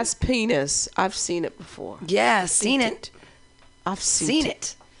 ass, penis. I've seen it before. Yeah, seen it. I've seen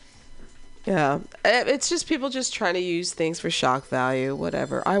it. Yeah. It's just people just trying to use things for shock value,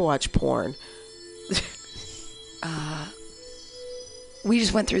 whatever. I watch porn. We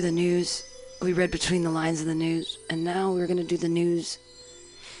just went through the news. We read between the lines of the news. And now we're going to do the news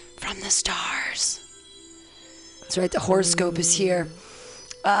from the stars. That's right. The horoscope is here.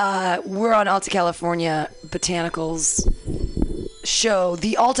 We're on Alta California Botanicals show,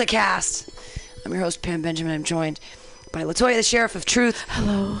 the Alta-Cast. I'm your host, Pam Benjamin. I'm joined by Latoya, the Sheriff of Truth.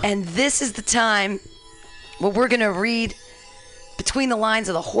 Hello. And this is the time where we're going to read between the lines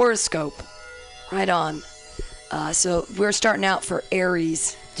of the horoscope. Right on. So we're starting out for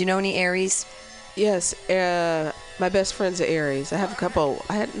Aries. Do you know any Aries? Yes. My best friend's an Aries. I have a couple.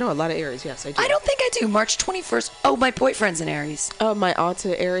 I know a lot of Aries. Yes, I do. I don't think I do. March 21st. Oh, my boyfriend's an Aries. Oh, my aunt's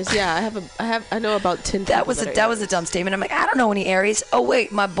an Aries. Yeah, I know about 10 That people was that a dumb statement. I'm like, I don't know any Aries. Oh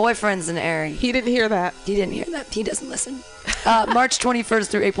wait, my boyfriend's an Aries. He didn't hear that. He didn't hear that. He doesn't listen. March 21st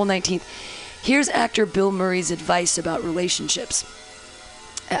through April 19th. Here's actor Bill Murray's advice about relationships.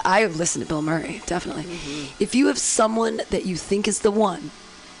 I listen to Bill Murray, definitely. Mm-hmm. If you have someone that you think is the one,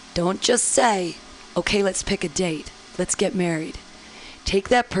 don't just say, okay, let's pick a date. Let's get married. Take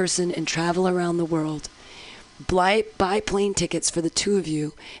that person and travel around the world. Buy plane tickets for the two of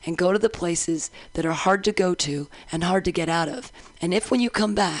you and go to the places that are hard to go to and hard to get out of. And if when you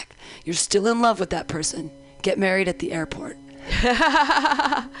come back, you're still in love with that person, get married at the airport.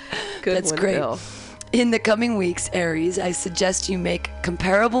 That's great. Bill. In the coming weeks, Aries, I suggest you make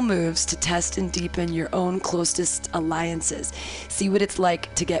comparable moves to test and deepen your own closest alliances. See what it's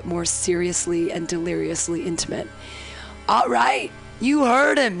like to get more seriously and deliriously intimate. All right, you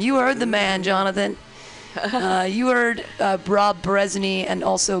heard him. You heard the man, Jonathan. You heard Rob Berezny and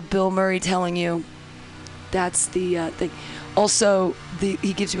also Bill Murray telling you that's the thing. Also,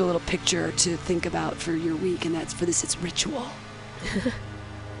 he gives you a little picture to think about for your week, and that's for this, it's ritual.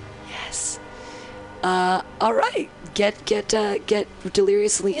 Yes. All right, get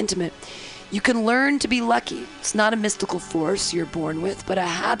deliriously intimate. You can learn to be lucky. It's not a mystical force you're born with, but a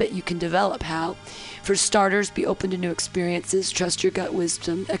habit you can develop. How? For starters, be open to new experiences, trust your gut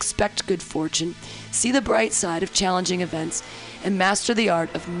wisdom, expect good fortune, see the bright side of challenging events, and master the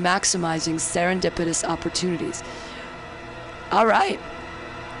art of maximizing serendipitous opportunities. All right.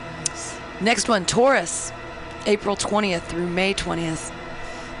 Next one, Taurus, April 20th through May 20th.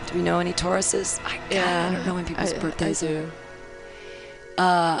 Do we know any Tauruses? I don't know when people's birthdays are.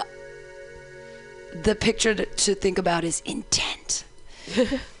 The picture to think about is intent.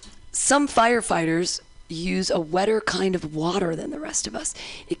 Some firefighters use a wetter kind of water than the rest of us.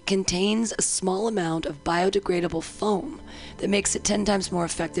 It contains a small amount of biodegradable foam that makes it 10 times more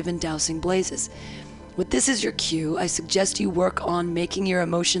effective in dousing blazes. With this as your cue, I suggest you work on making your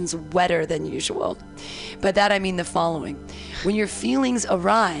emotions wetter than usual. By that I mean the following. When your feelings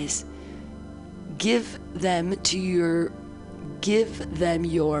arise, give them your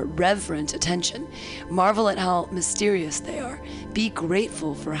reverent attention. Marvel at how mysterious they are. Be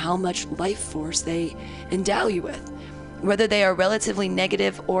grateful for how much life force they endow you with. Whether they are relatively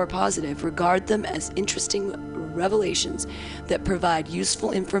negative or positive, regard them as interesting revelations that provide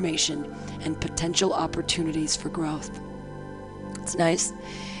useful information and potential opportunities for growth. It's nice.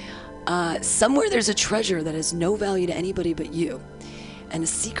 Somewhere there's a treasure that has no value to anybody but you, and a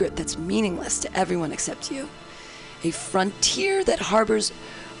secret that's meaningless to everyone except you. A frontier that harbors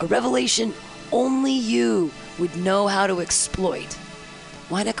a revelation only you would know how to exploit.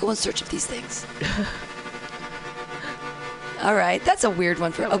 Why not go in search of these things? All right, that's a weird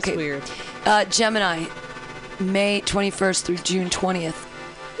one for. Okay, weird. Gemini, May 21st through June 20th.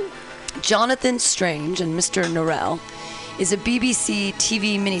 Jonathan Strange and Mr. Norrell is a BBC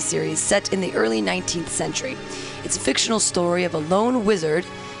TV miniseries set in the early 19th century. It's a fictional story of a lone wizard,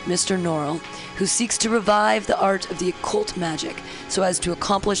 Mr. Norrell, who seeks to revive the art of the occult magic so as to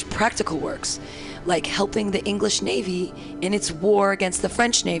accomplish practical works, like helping the English Navy in its war against the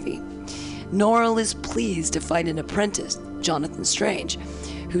French Navy. Norrell is pleased to find an apprentice, Jonathan Strange,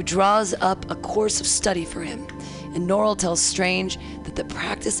 who draws up a course of study for him. And Norrell tells Strange that the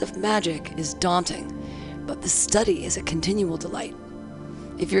practice of magic is daunting, but the study is a continual delight.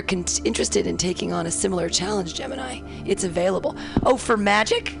 If you're interested in taking on a similar challenge, Gemini, it's available. Oh, for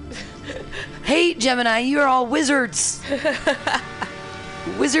magic? Hey, Gemini, you're all wizards.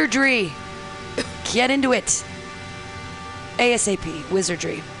 Wizardry. Get into it. ASAP,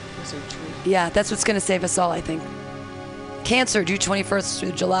 wizardry. Yeah, that's what's going to save us all, I think. Cancer, June 21st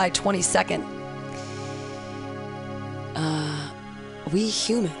through July 22nd. We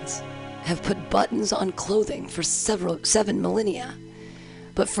humans have put buttons on clothing for 7 millennia.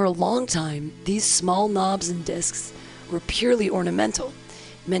 But for a long time, these small knobs and discs were purely ornamental,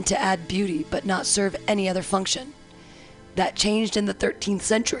 meant to add beauty but not serve any other function. That changed in the 13th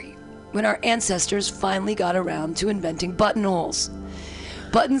century, when our ancestors finally got around to inventing buttonholes.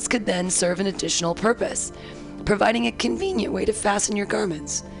 Buttons could then serve an additional purpose, providing a convenient way to fasten your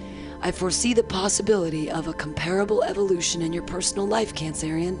garments. I foresee the possibility of a comparable evolution in your personal life,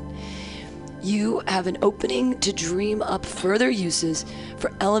 Cancerian. You have an opening to dream up further uses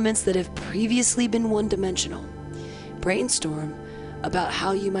for elements that have previously been one-dimensional. Brainstorm about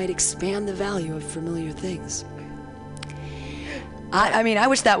how you might expand the value of familiar things. I mean, I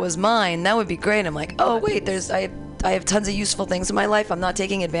wish that was mine. That would be great. I'm like, oh wait, I have tons of useful things in my life I'm not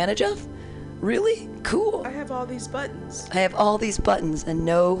taking advantage of? Really? Cool. I have all these buttons. I have all these buttons and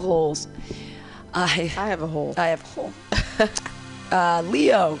no holes. I have a hole. I have a hole.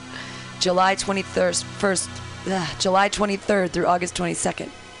 Leo, July 23rd through August 22nd.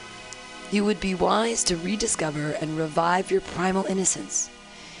 You would be wise to rediscover and revive your primal innocence.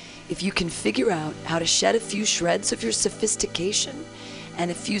 If you can figure out how to shed a few shreds of your sophistication and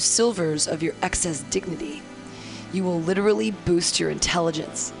a few silvers of your excess dignity, you will literally boost your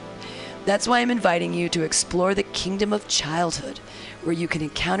intelligence. That's why I'm inviting you to explore the kingdom of childhood, where you can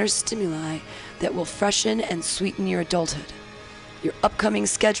encounter stimuli that will freshen and sweeten your adulthood. Your upcoming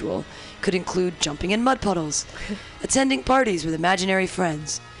schedule could include jumping in mud puddles, attending parties with imaginary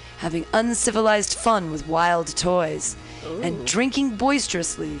friends, having uncivilized fun with wild toys, and drinking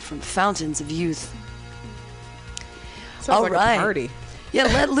boisterously from fountains of youth. Sounds All like right. a party. Yeah,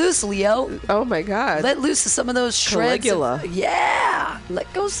 let loose, Leo. Oh my God. Let loose of some of those shreds. Caligula. Yeah.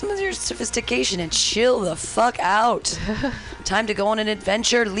 Let go of some of your sophistication and chill the fuck out. Time to go on an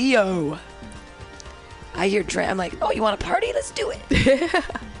adventure, Leo. I hear I'm like, oh, you want to party? Let's do it.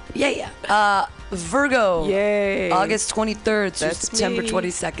 Yeah. Virgo. Yay. August 23rd through That's September me.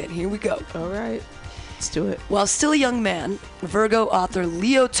 22nd. Here we go. All right. Let's do it. While still a young man, Virgo author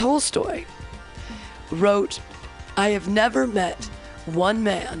Leo Tolstoy wrote, I have never met one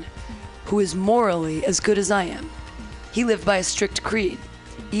man who is morally as good as I am. He lived by a strict creed.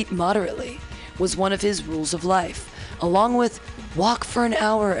 Eat moderately was one of his rules of life, along with walk for an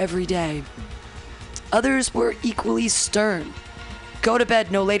hour every day. Others were equally stern. Go to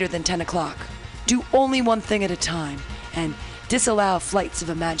bed no later than 10 o'clock. Do only one thing at a time, and disallow flights of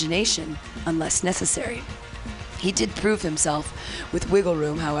imagination unless necessary. He did prove himself with wiggle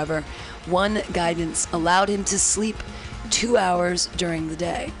room, however. One guidance allowed him to sleep 2 hours during the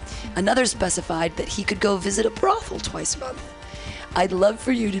day. Another specified that he could go visit a brothel twice a month. I'd love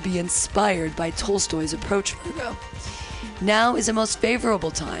for you to be inspired by Tolstoy's approach, Virgo. Now is a most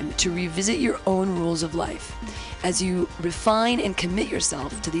favorable time to revisit your own rules of life. As you refine and commit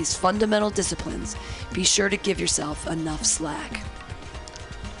yourself to these fundamental disciplines, be sure to give yourself enough slack.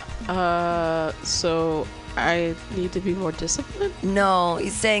 So I need to be more disciplined? No,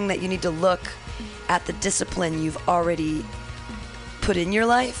 he's saying that you need to look at the discipline you've already put in your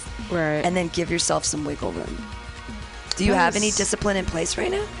life, right, and then give yourself some wiggle room. Do you have any discipline in place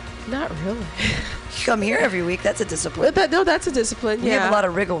right now? Not really. You come here every week. That's a discipline. No, that's a discipline. We Yeah. have a lot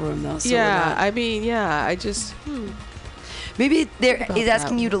of wiggle room, though. So Yeah, I mean, yeah, I just... Maybe about he's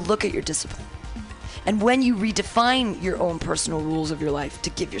asking that you to look at your discipline. And when you redefine your own personal rules of your life, to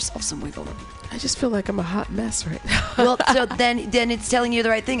give yourself some wiggle room. I just feel like I'm a hot mess right now. Well, so then it's telling you the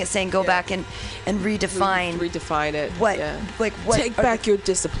right thing. It's saying go back and redefine. Redefine it. What, yeah. like what? Take back your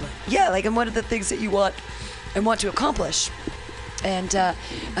discipline. Yeah, like, and what are the things that you want and want to accomplish? And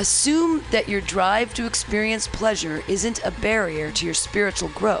assume that your drive to experience pleasure isn't a barrier to your spiritual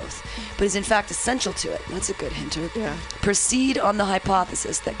growth, but is in fact essential to it. That's a good hinter. Yeah. Proceed on the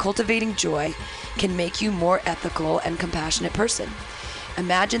hypothesis that cultivating joy can make you more ethical and compassionate person.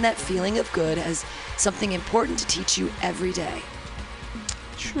 Imagine that feeling of good as something important to teach you every day.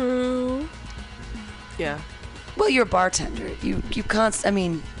 True. Yeah. Well, you're a bartender. You I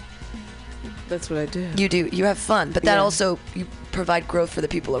mean, that's what I do. You do. You have fun, but that Yeah. also, you provide growth for the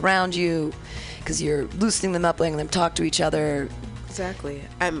people around you because you're loosening them up, letting them talk to each other. Exactly.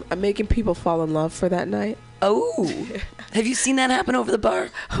 I'm making people fall in love for that night. Oh, have you seen that happen over the bar?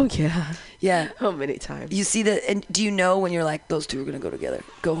 Oh, yeah. Yeah. Oh, many times. You see that, and do you know when you're like, those two are going to go together,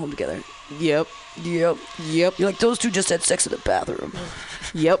 go home together? Yep. You're like, those two just had sex in the bathroom.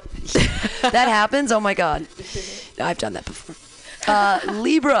 Yep. That happens? Oh, my God. I've done that before.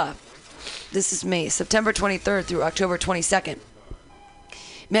 Libra. This is me. September 23rd through October 22nd.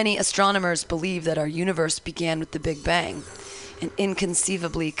 Many astronomers believe that our universe began with the Big Bang. An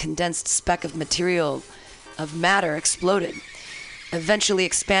inconceivably condensed speck of material, of matter, exploded, eventually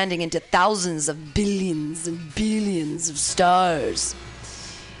expanding into thousands of billions and billions of stars.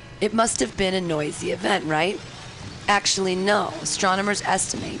 It must have been a noisy event, right? Actually, no. Astronomers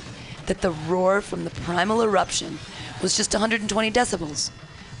estimate that the roar from the primal eruption was just 120 decibels,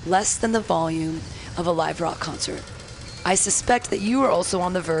 less than the volume of a live rock concert. I suspect that you are also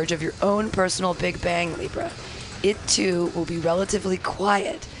on the verge of your own personal Big Bang, Libra. It, too, will be relatively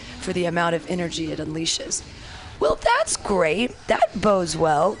quiet for the amount of energy it unleashes. Well, that's great. That bodes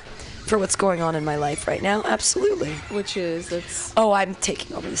well for what's going on in my life right now. Absolutely. Which is, it's... Oh, I'm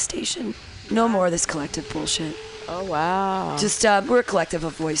taking over the station. No more of this collective bullshit. Oh, wow. Just, we're a collective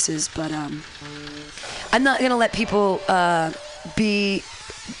of voices, but I'm not going to let people be...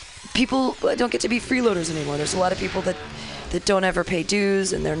 People don't get to be freeloaders anymore. There's a lot of people that don't ever pay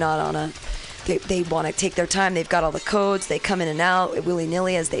dues, and they're not on a... They want to take their time. They've got all the codes. They come in and out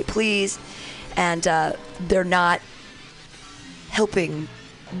willy-nilly as they please. And they're not helping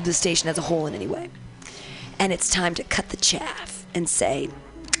the station as a whole in any way. And it's time to cut the chaff and say,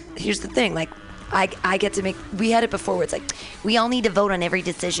 here's the thing. Like, I get to make... We had it before where it's like, we all need to vote on every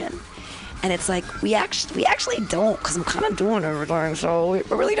decision. And it's like, we actually don't, because I'm kind of doing everything. So we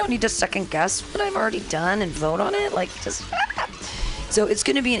really don't need to second guess what I've already done and vote on it. Like, just... So it's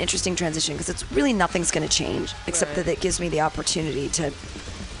going to be an interesting transition because it's really nothing's going to change except that it gives me the opportunity to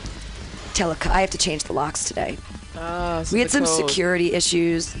I have to change the locks today. So we had some security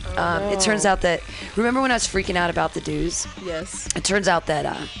issues. No. It turns out that, remember when I was freaking out about the dues? Yes. It turns out that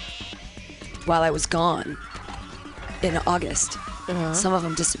while I was gone in August, some of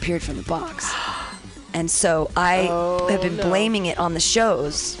them disappeared from the box. And so I have been blaming it on the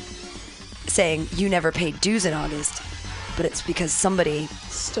shows, saying you never paid dues in August. But it's because somebody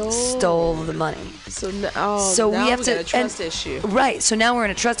stole the money. So now we have to, got a trust issue. Right. So now we're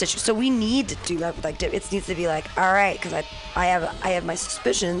in a trust issue. So we need to do that. Like, it needs to be like, all right, because I have my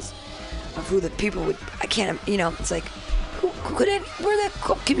suspicions of who the people would. I can't. It's like, who could it? We're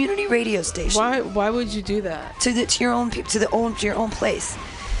the community radio station. Why would you do that? To your own place.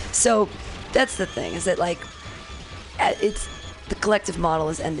 So that's the thing. Is that like, it's the collective model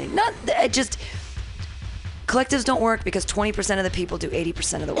is ending. Not just. Collectives don't work because 20% of the people do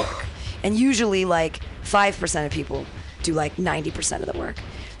 80% of the work. And usually, like, 5% of people do, like, 90% of the work.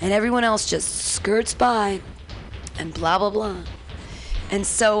 And everyone else just skirts by and blah, blah, blah. And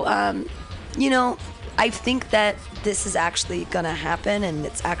so, I think that this is actually going to happen, and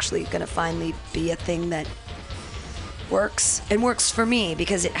it's actually going to finally be a thing that works. And works for me,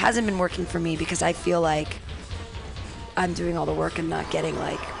 because it hasn't been working for me, because I feel like I'm doing all the work and not getting,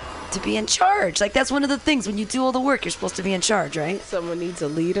 like... to be in charge. Like, that's one of the things. When you do all the work, you're supposed to be in charge, right? Someone needs a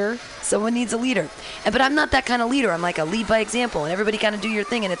leader. But I'm not that kind of leader. I'm like a lead by example, and everybody kind of do your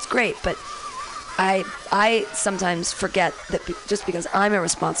thing, and it's great. But I sometimes forget that just because I'm a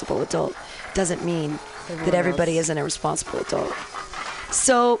responsible adult doesn't mean that everybody isn't a responsible adult.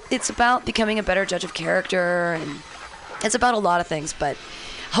 So it's about becoming a better judge of character, and it's about a lot of things. But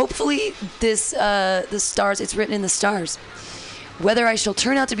hopefully the stars, it's written in the stars. Whether I shall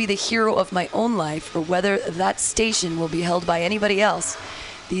turn out to be the hero of my own life or whether that station will be held by anybody else,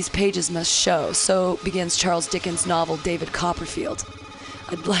 these pages must show. So begins Charles Dickens' novel, David Copperfield.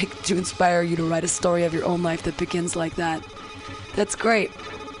 I'd like to inspire you to write a story of your own life that begins like that. That's great.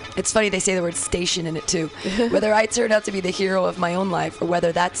 It's funny they say the word station in it too. Whether I turn out to be the hero of my own life or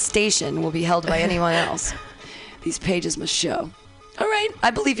whether that station will be held by anyone else, these pages must show. All right, I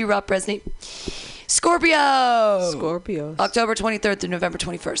believe you, Rob Bresney. Scorpios. October 23rd through November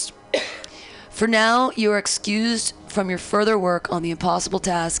 21st. For now, you are excused from your further work on the impossible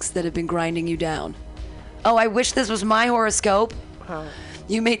tasks that have been grinding you down. Oh, I wish this was my horoscope.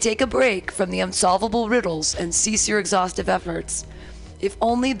 You may take a break from the unsolvable riddles and cease your exhaustive efforts. If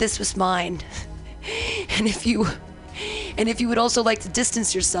only this was mine. And if you would also like to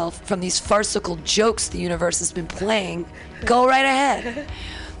distance yourself from these farcical jokes the universe has been playing, go right ahead.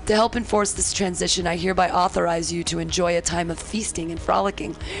 To help enforce this transition, I hereby authorize you to enjoy a time of feasting and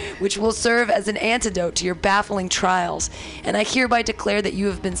frolicking, which will serve as an antidote to your baffling trials. And I hereby declare that you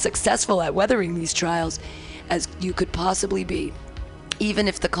have been successful at weathering these trials as you could possibly be. even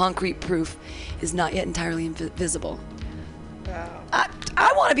if the concrete proof is not yet entirely visible.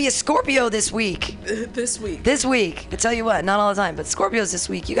 I want to be a Scorpio this week. This week. This week. I tell you what, not all the time, but Scorpios this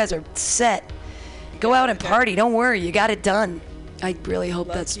week, you guys are set. Go out and party. Don't worry, you got it done. I really hope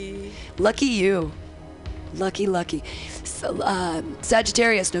that's lucky you. Lucky. So,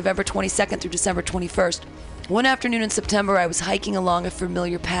 Sagittarius, November 22nd through December 21st. One afternoon in September, I was hiking along a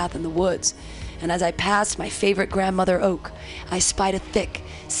familiar path in the woods, and as I passed my favorite grandmother oak, I spied a thick,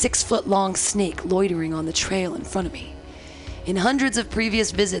 6-foot-long snake loitering on the trail in front of me. In hundreds of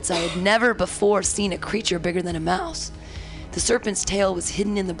previous visits, I had never before seen a creature bigger than a mouse. The serpent's tail was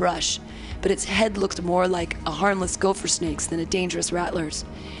hidden in the brush, but its head looked more like a harmless gopher snake's than a dangerous rattler's.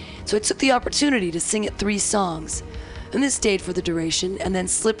 So I took the opportunity to sing it 3 songs, and this stayed for the duration and then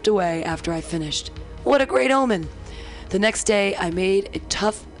slipped away after I finished. What a great omen! The next day, I made a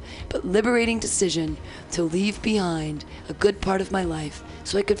tough but liberating decision to leave behind a good part of my life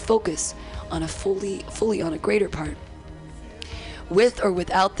so I could focus on fully on a greater part. With or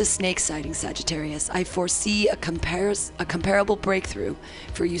without the snake sighting, Sagittarius, I foresee a comparable breakthrough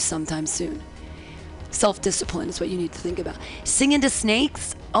for you sometime soon. Self-discipline is what you need to think about. Singing to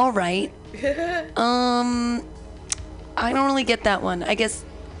snakes? All right. I don't really get that one. I guess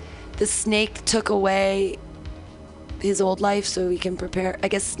the snake took away his old life so he can prepare. I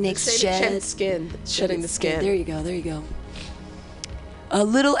guess snakes shed skin. Shedding the skin. There you go. A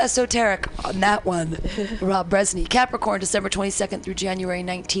little esoteric on that one. Rob Bresney. Capricorn, December 22nd through January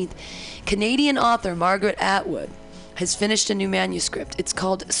 19th. Canadian author Margaret Atwood has finished a new manuscript. It's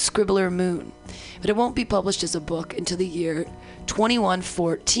called Scribbler Moon, but it won't be published as a book until the year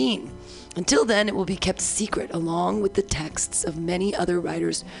 2114. Until then, it will be kept secret along with the texts of many other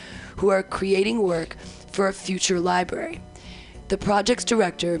writers who are creating work for a future library. The project's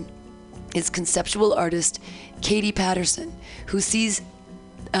director is conceptual artist Katie Patterson, who sees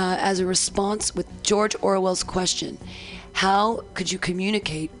as a response with George Orwell's question, how could you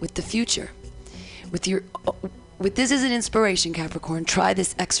communicate with the future? With this as an inspiration, Capricorn, try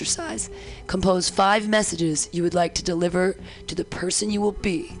this exercise. Compose 5 messages you would like to deliver to the person you will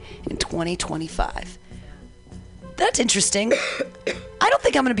be in 2025. That's interesting. I don't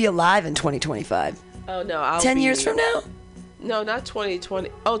think I'm going to be alive in 2025. Oh, no. 10 years from now? No, not 2020.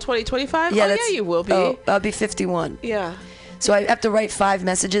 Oh, 2025? Yeah, yeah, you will be. Oh, I'll be 51. Yeah. So I have to write 5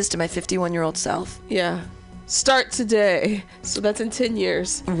 messages to my 51-year-old self? Yeah. Start today. So that's in 10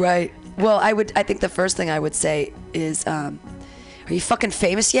 years. Right. Well, I think the first thing I would say is, are you fucking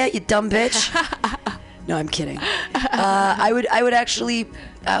famous yet, you dumb bitch? No, I'm kidding. I would actually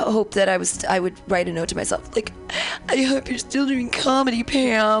hope that I would write a note to myself, like, I hope you're still doing comedy,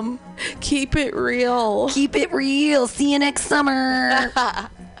 Pam. Keep it real. Keep it real. See you next summer.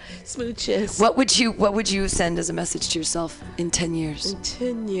 Smooches. What would you send as a message to yourself in 10 years? In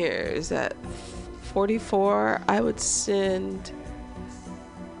 10 years, at 44, I would send,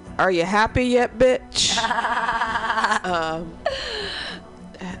 are you happy yet, bitch?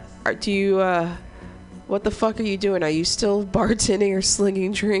 Do you, what the fuck are you doing? Are you still bartending or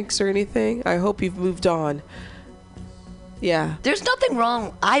slinging drinks or anything? I hope you've moved on. Yeah. There's nothing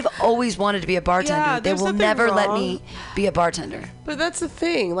wrong. I've always wanted to be a bartender. Yeah, they will never let me be a bartender. But that's the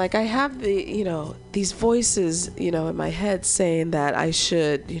thing. Like, I have these voices, in my head saying that I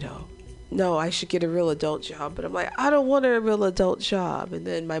should, no, I should get a real adult job. But I'm like, I don't want a real adult job. And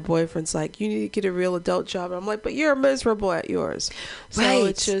then my boyfriend's like, you need to get a real adult job. And I'm like, but you're miserable at yours. So right.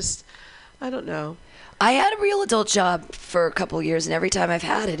 It's just, I don't know. I had a real adult job for a couple of years, and every time I've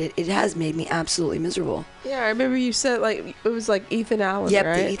had it, it has made me absolutely miserable. Yeah, I remember you said, like, it was like Ethan Allen, yep,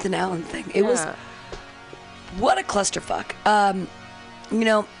 right? the Ethan Allen thing. It was, what a clusterfuck.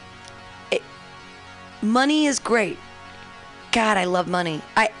 Money is great. God, I love money.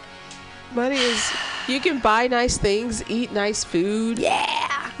 Money is, you can buy nice things, eat nice food. Yeah.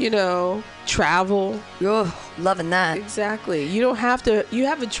 Travel. Oh, loving that. Exactly. You don't have to, you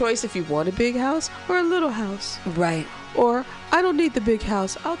have a choice if you want a big house or a little house. Right. Or, I don't need the big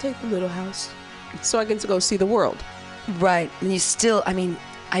house, I'll take the little house so I can go see the world. Right. And you still,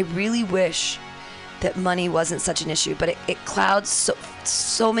 I really wish that money wasn't such an issue, but it clouds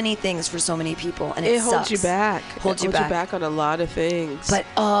so many things for so many people, and it holds sucks. you back. Holds you back on a lot of things. But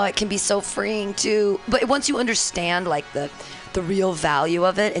it can be so freeing too. But once you understand like the real value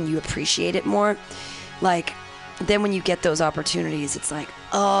of it and you appreciate it more, like then when you get those opportunities, it's like,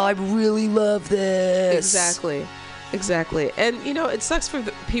 oh, I really love this. Exactly. And it sucks for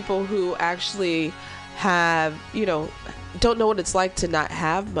the people who actually have, don't know what it's like to not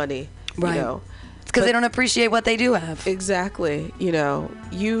have money. Right. Because they don't appreciate what they do have. Exactly.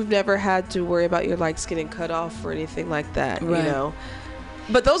 You've never had to worry about your likes getting cut off or anything like that. Right.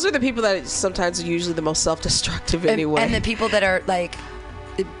 But those are the people that sometimes are usually the most self-destructive anyway. And the people that are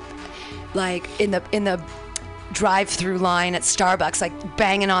like in the drive-through line at Starbucks, like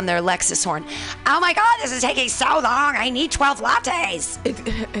banging on their Lexus horn. Oh my God, this is taking so long. I need 12 lattes.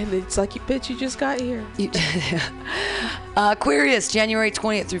 And it's like, bitch, you just got here. Aquarius, January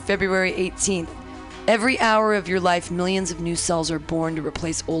 20th through February 18th. Every hour of your life, millions of new cells are born to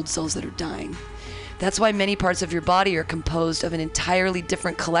replace old cells that are dying. That's why many parts of your body are composed of an entirely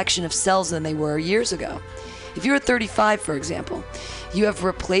different collection of cells than they were years ago. If you're 35, for example, you have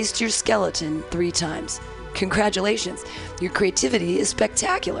replaced your skeleton 3 times. Congratulations. Your creativity is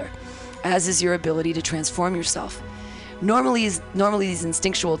spectacular, as is your ability to transform yourself. Normally these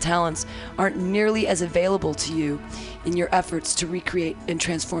instinctual talents aren't nearly as available to you in your efforts to recreate and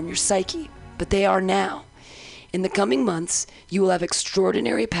transform your psyche, but they are now. In the coming months, you will have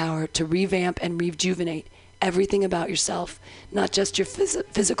extraordinary power to revamp and rejuvenate everything about yourself, not just your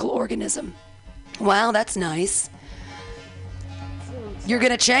physical organism. Wow, that's nice. You're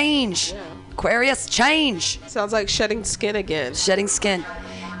gonna change. Yeah. Aquarius, change. Sounds like shedding skin again. Shedding skin.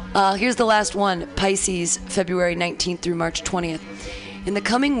 Here's the last one. Pisces, February 19th through March 20th. In the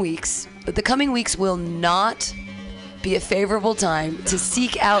coming weeks will not be a favorable time to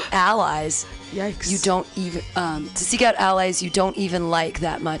seek out allies. Yikes. You don't even like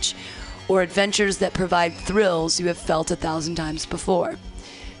that much, or adventures that provide thrills you have felt 1,000 times before.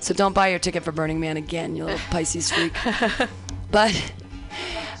 So don't buy your ticket for Burning Man again, you little Pisces freak. But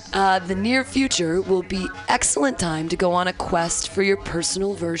the near future will be excellent time to go on a quest for your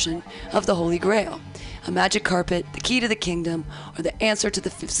personal version of the Holy Grail, a magic carpet, the key to the kingdom, or the answer to the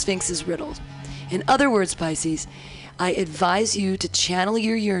Sphinx's riddle. In other words, Pisces, I advise you to channel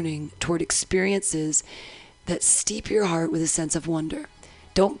your yearning toward experiences that steep your heart with a sense of wonder.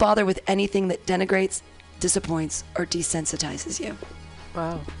 Don't bother with anything that denigrates, disappoints, or desensitizes you.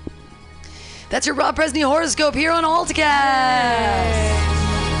 Wow. That's your Rob Presney horoscope here on Alta-Cast.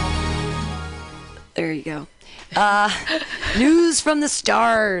 There you go. News from the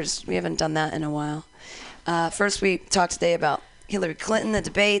stars. We haven't done that in a while. First, we talked today about Hillary Clinton, the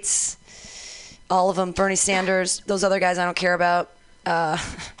debates, all of them, Bernie Sanders, those other guys I don't care about.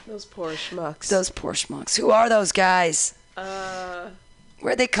 Those poor schmucks. Those poor schmucks. Who are those guys?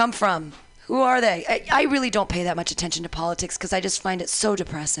 Where'd they come from? Who are they? I really don't pay that much attention to politics because I just find it so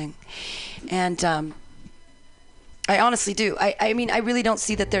depressing. And I honestly do. I mean, I really don't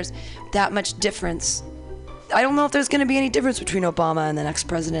see that there's that much difference. I don't know if there's going to be any difference between Obama and the next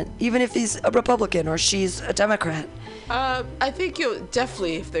president, even if he's a Republican or she's a Democrat. I think you'll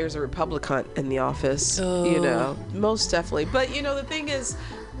definitely, if there's a Republican in the office, most definitely. But, the thing is,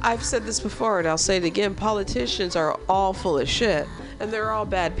 I've said this before and I'll say it again, politicians are all full of shit and they're all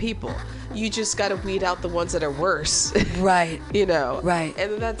bad people. You just got to weed out the ones that are worse. Right. Right.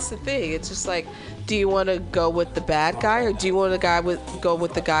 And that's the thing. It's just like, do you want to go with the bad guy or do you want go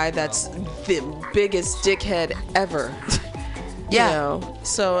with the guy that's the biggest dickhead ever? Yeah.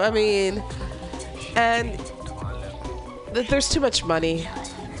 So, I mean, and there's too much money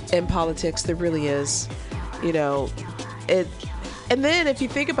in politics. There really is. And then if you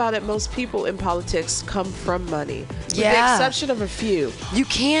think about it, most people in politics come from money. With the exception of a few. You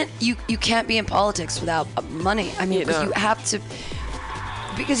can't be in politics without money. I mean, because you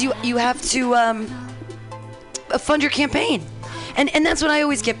have to fund your campaign. And that's what I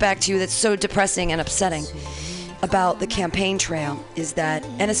always get back to that's so depressing and upsetting about the campaign trail is that,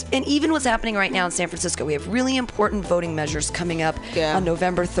 and even what's happening right now in San Francisco, we have really important voting measures coming up on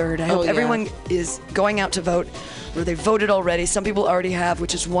November 3rd. I hope everyone is going out to vote, or they voted already. Some people already have,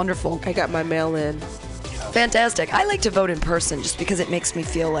 which is wonderful. I got my mail in. Fantastic. I like to vote in person just because it makes me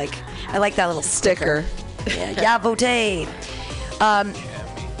feel like, I like that little sticker. Yeah, vote.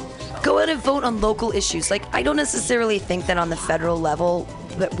 Go out and vote on local issues. Like, I don't necessarily think that on the federal level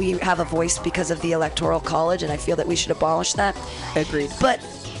that we have a voice because of the Electoral College, and I feel that we should abolish that. Agreed. But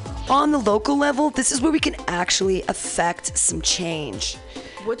on the local level, this is where we can actually affect some change.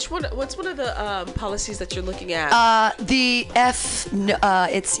 What's one of the policies that you're looking at? Yes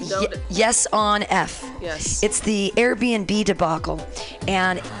on F. Yes. It's the Airbnb debacle.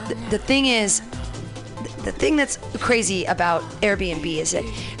 And the thing is, the thing that's crazy about Airbnb is that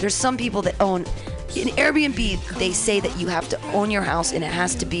there's some people that own. In Airbnb, they say that you have to own your house and it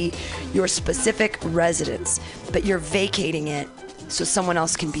has to be your specific residence, but you're vacating it so someone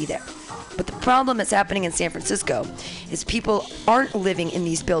else can be there. But the problem that's happening in San Francisco is people aren't living in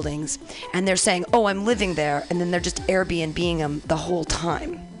these buildings and they're saying, oh, I'm living there, and then they're just Airbnb-ing them the whole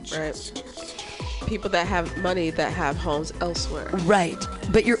time. Right. people that have money that have homes elsewhere. Right.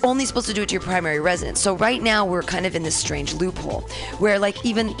 But you're only supposed to do it to your primary residence. So right now we're kind of in this strange loophole where like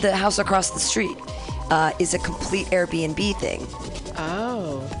even the house across the street is a complete Airbnb thing.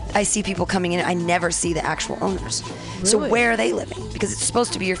 Oh. I see people coming in. I never see the actual owners. Really? So where are they living? Because it's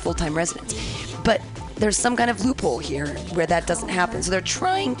supposed to be your full-time residence. But there's some kind of loophole here where that doesn't happen. So they're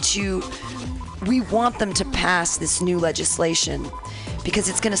trying to, we want them to pass this new legislation because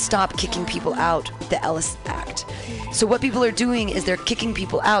it's going to stop kicking people out with the Ellis Act. So what people are doing is they're kicking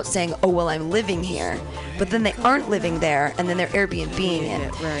people out saying, oh, well, I'm living here. But then they aren't living there, and then they're Airbnb-ing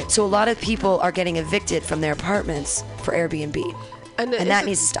it. Right. So a lot of people are getting evicted from their apartments for Airbnb. And that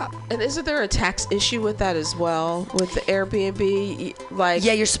needs to stop. And isn't there a tax issue with that as well, with the Airbnb? Like,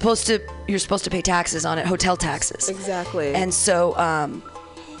 yeah, you're supposed to pay taxes on it, hotel taxes. Exactly. And so, and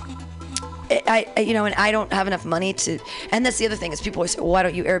I don't have enough money to. And that's the other thing is people always say, well, why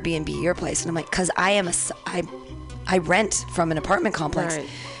don't you Airbnb your place? And I'm like, because I rent from an apartment complex. Right.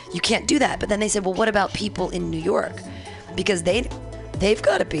 You can't do that. But then they said, well, what about people in New York? Because they've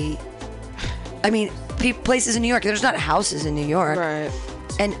got to be. I mean, places in New York, there's not houses in New York. Right.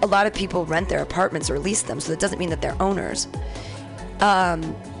 And a lot of people rent their apartments or lease them, so that doesn't mean that they're owners.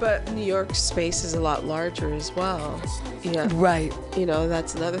 But New York space is a lot larger as well. Yeah. Right. You know,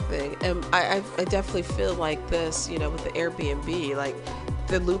 that's another thing. And I definitely feel like this, you know, with the Airbnb, like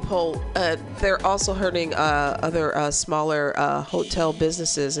the loophole, they're also hurting other smaller hotel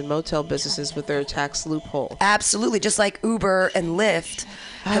businesses and motel businesses with their tax loophole. Absolutely. Just like Uber and Lyft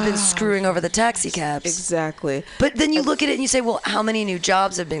have been screwing over the taxi cabs. Exactly. But then you look at it and you say, well, how many new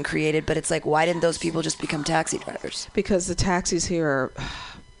jobs have been created? But it's like, why didn't those people just become taxi drivers? Because the taxis here are...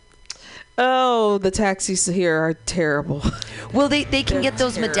 Oh, the taxis here are terrible. Well, they can get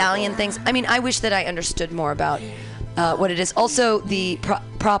those medallion things. I mean, I wish that I understood more about what it is. Also, the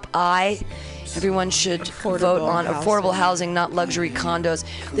Prop I... Everyone should vote on affordable housing, not luxury condos.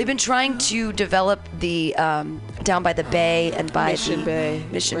 They've been trying to develop the down by the bay and by Mission Bay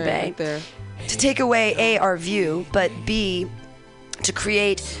right there, to take away A, our view, but B, to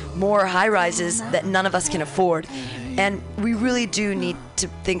create more high-rises that none of us can afford. And we really do need to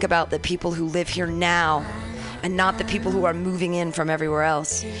think about the people who live here now and not the people who are moving in from everywhere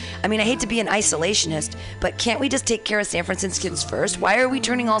else. I mean, I hate to be an isolationist, but can't we just take care of San Franciscans first? Why are we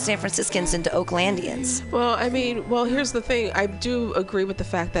turning all San Franciscans into Oaklandians? Well, I mean, here's the thing. I do agree with the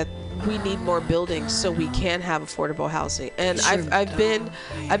fact that we need more buildings so we can have affordable housing. And sure. I've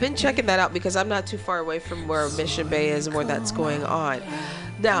been checking that out because I'm not too far away from where Mission Bay is and where that's going on.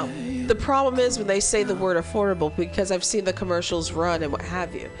 Now, the problem is when they say the word affordable, because I've seen the commercials run and what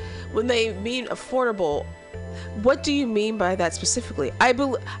have you. When they mean affordable, what do you mean by that specifically?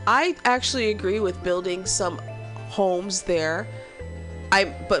 I actually agree with building some homes there.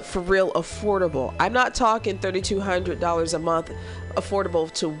 But for real affordable. I'm not talking $3,200 a month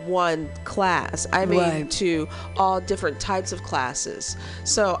affordable to one class. I mean right. to all different types of classes.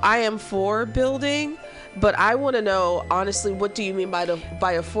 So I am for building, but I want to know honestly, what do you mean by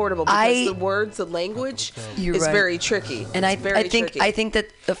affordable? Because the words, the language is right. very tricky. And I think that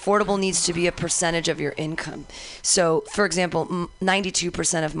affordable needs to be a percentage of your income. So, for example,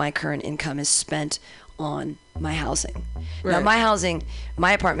 92% of my current income is spent on my housing. Right. Now,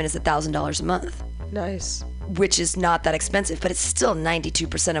 my apartment is $1,000 a month. Nice. Which is not that expensive, but it's still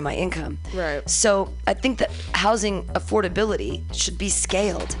 92% of my income. Right. So I think that housing affordability should be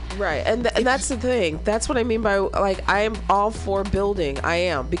scaled. Right. And that's the thing. That's what I mean by, like, I am all for building. I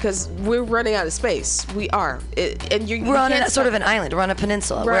am. Because we're running out of space. We are. We're on sort of an island. We're on a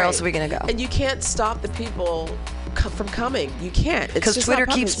peninsula. Right. Where else are we going to go? And you can't stop the people from coming. You can't. Because Twitter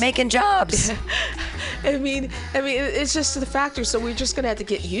keeps making jobs. I mean, it's just the factor. So we're just going to have to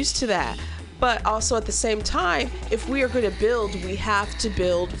get used to that. But also at the same time, if we are going to build, we have to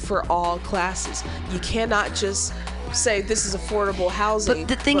build for all classes. You cannot just say this is affordable housing, but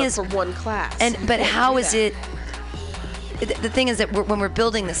the thing is, for one class. But how is it? The thing is that when we're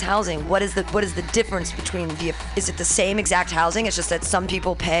building this housing, what is the difference between is it the same exact housing? It's just that some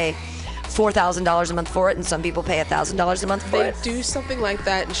people pay $4,000 a month for it, and some people pay $1,000 a month for it. They do something like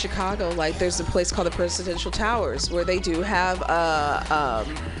that in Chicago. Like there's a place called the Presidential Towers where they do have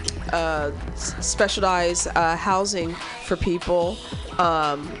specialized housing for people.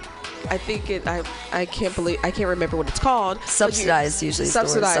 I think I can't remember what it's called. Subsidized usually.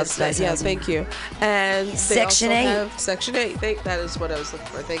 Subsidized. Yeah, thank you. And Section 8. Section 8. That is what I was looking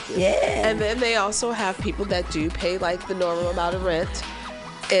for. Thank you. Yeah. And then they also have people that do pay like the normal amount of rent.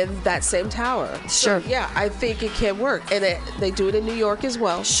 in that same tower. Sure. So, yeah, I think it can work, and they do it in New York as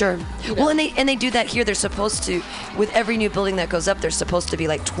well. Sure. Well, and they do that here. They're supposed to, with every new building that goes up, there's supposed to be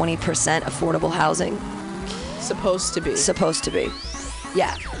like 20% affordable housing. Supposed to be. Supposed to be.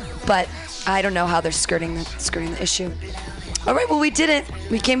 Yeah, but I don't know how they're skirting the issue. All right, well, we did it.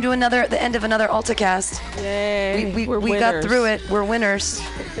 We came to the end of another Alta-Cast. Yay. We got through it. We're winners.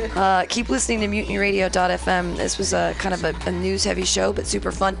 Keep listening to MutinyRadio.fm. This was a kind of a news-heavy show, but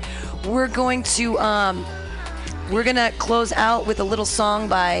super fun. We're going to close out with a little song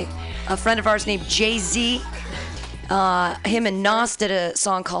by a friend of ours named Jay-Z. Him and Nas did a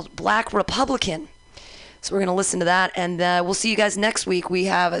song called Black Republican. So we're going to listen to that, and we'll see you guys next week. We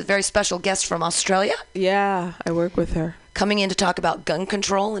have a very special guest from Australia. Yeah, I work with her. Coming in to talk about gun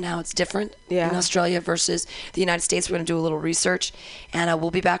control and how it's different in Australia versus the United States. We're going to do a little research, and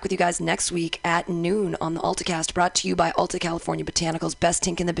we'll be back with you guys next week at noon on the Alta-Cast, brought to you by Alta California Botanicals, best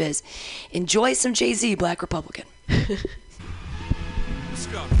tink in the biz. Enjoy some Jay-Z, Black Republican. Let's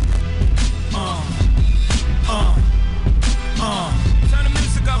go. Turn the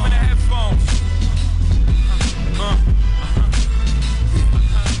music up in the headphones.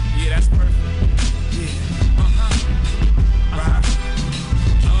 Yeah, that's perfect.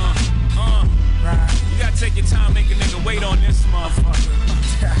 You gotta take your time, make a nigga wait on this motherfucker.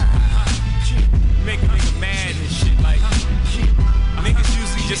 Make a nigga mad and shit like. Niggas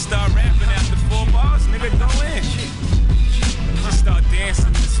usually just start rapping after 4 bars, nigga go in. Just start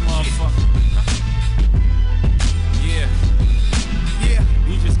dancing this motherfucker. Yeah.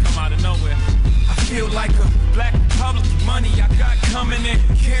 You just come out of nowhere. I feel like a black Republican, money I got coming in.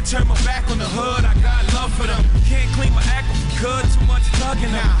 Can't turn my back on the hood, I got love for them. Can't clean my act good, too much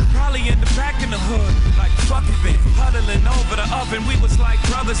thugging them. Probably in the back in the hood, like fuck it then. Huddling over the oven, we was like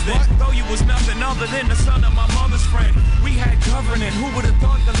brothers then. Though you was nothing other than the son of my mother's friend. We had governing, who would've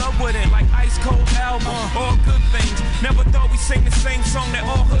thought the love would end? Like Ice Cold album, all good things. Never thought we sing the same song that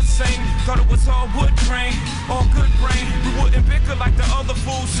all hoods sing. Thought it was all wood grain, all good brain. We wouldn't bicker like the other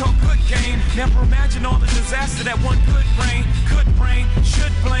fools, so good game. Never imagined all the disaster that one could bring. Could bring, should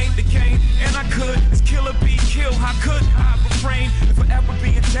blame the game. And I could, as killer be killed, how could I refrain? If I ever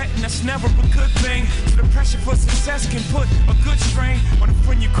be in debt, and that's never a good thing. So the pressure for success can put a good strain on a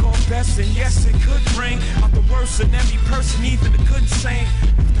friend you call best, and yes, it could bring out the worst in every person, even the good and sane.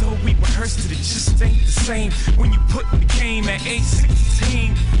 Though we rehearsed it, it just ain't the same. When you put the game at age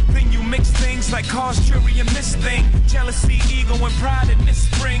 16, then you mix things like cars, jury, and this thing. Jealousy, ego, and pride, and this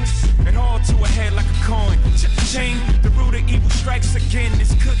brings it all to a head like a coin. Chain, the root of evil strikes again,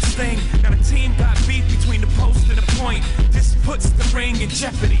 this could sting. Now the team got beef between the post and the point. This puts the ring in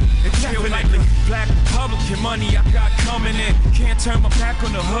jeopardy. It feel like the black Republican money I got coming in. Can't turn my back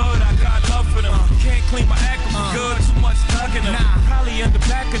on the hood, I got love for them. Can't clean my act for good, too much thugging them. Probably in the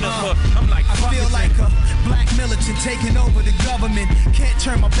back of the hood, I'm like, I feel like a black militant taking over the government. Can't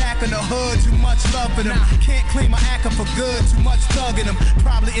turn my back on the hood, too much love for them. Can't clean my act up for good, too much thugging them.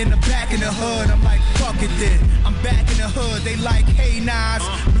 Probably in the back of the hood, I'm like, fuck it then. I'm back in the hood, they like, hey, Nas.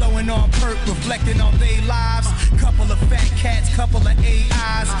 Blowing on perk, reflecting on their lives. Couple of fat cats, couple of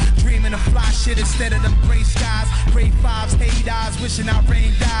AIs. Dreaming of fly shit instead of them gray skies. Grade 5s, hate eyes, wishing our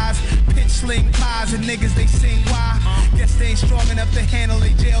rain dies. Pitch sling pies and niggas, they sing why. Guess they ain't strong enough to handle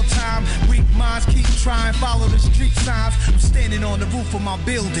their jail time. Weak minds keep trying, follow the street signs. I'm standing on the roof of my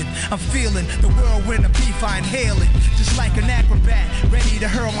building. I'm feeling the whirlwind of beef, I inhale it. Just like an acrobat, ready to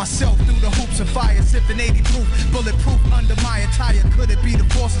hurl myself through the hoops of fire. Sipping 80 proof, bulletproof under my attire. Could it be the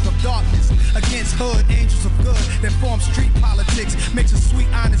forces of darkness against hood angels of good that form street politics? Makes a sweet,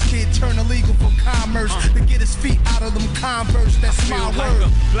 honest kid turn illegal from commerce to get his feet out of them Converse. That's my word. Like a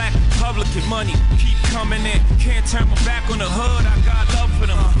black Republican, money keep coming in. Can't turn my back on the hood, I got love for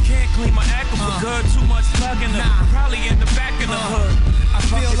them. Can't clean my act for good, too much thugging them. Probably in the back of the hood. I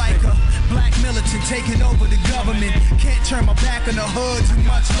feel like a black militant taking over the government. Can't turn my back on the hood, too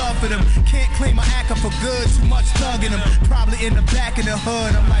much love for them. Can't clean my act up for good, too much thugging them. Probably in the back of the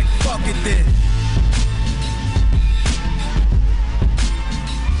hood, I'm like, fuck it then.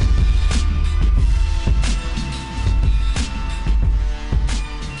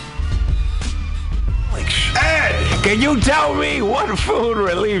 Ed, can you tell me what food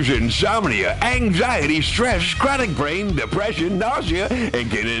relieves insomnia, anxiety, stress, chronic brain, depression, nausea,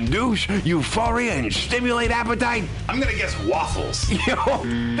 and can induce euphoria and stimulate appetite? I'm gonna guess waffles. Yo,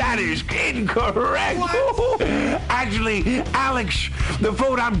 that is incorrect. Actually, Alex, the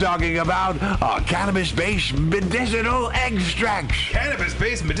food I'm talking about are cannabis-based medicinal extracts.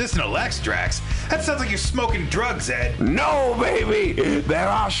 Cannabis-based medicinal extracts? That sounds like you're smoking drugs, Ed. No, baby. There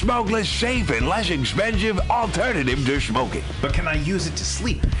are smokeless, safe, and less expensive alternatives alternative to smoking. But can I use it to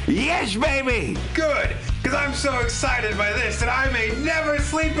sleep? Yes, baby! Good, because I'm so excited by this that I may never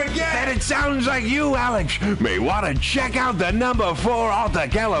sleep again. And it sounds like you, Alex, may want to check out the number 4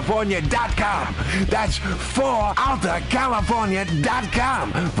 AltaCalifornia.com. That's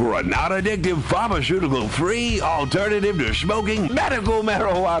 4AltaCalifornia.com for a non-addictive, pharmaceutical-free alternative to smoking medical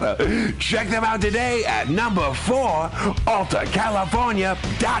marijuana. Check them out today at number 4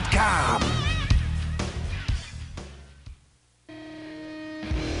 AltaCalifornia.com.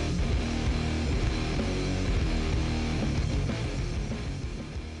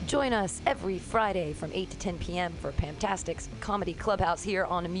 Join us every Friday from 8 to 10 p.m. for Pamtastic's Comedy Clubhouse here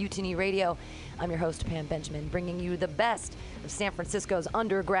on Mutiny Radio. I'm your host, Pam Benjamin, bringing you the best of San Francisco's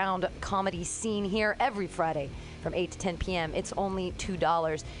underground comedy scene here every Friday from 8 to 10 p.m. It's only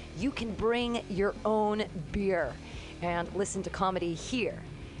 $2. You can bring your own beer and listen to comedy here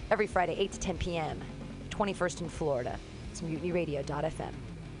every Friday, 8 to 10 p.m., 21st in Florida. It's MutinyRadio.fm.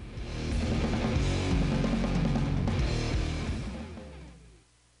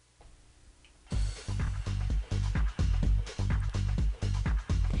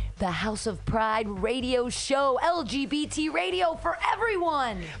 The House of Pride radio show, LGBT radio for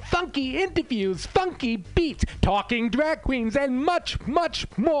everyone. Funky interviews, funky beats, talking drag queens, and much, much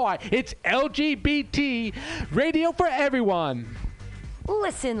more. It's LGBT radio for everyone.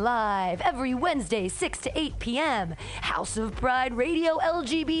 Listen live every Wednesday, 6 to 8 p.m. House of Pride Radio,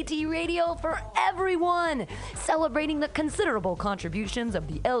 LGBT radio for everyone. Celebrating the considerable contributions of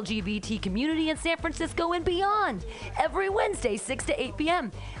the LGBT community in San Francisco and beyond. Every Wednesday, 6 to 8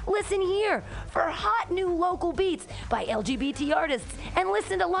 p.m. Listen here for hot new local beats by LGBT artists and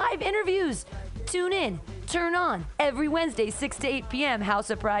listen to live interviews. Tune in, turn on, every Wednesday, 6 to 8 p.m.,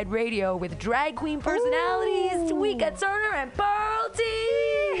 House of Pride Radio with drag queen personalities, Tweeka Turner and Pearl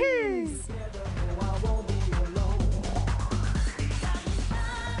Tees.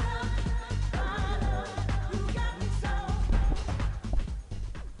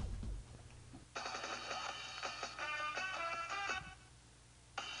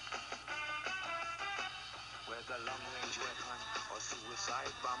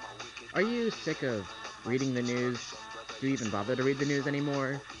 Are you sick of reading the news? Do you even bother to read the news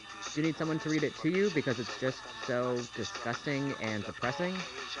anymore? Do you need someone to read it to you because it's just so disgusting and depressing?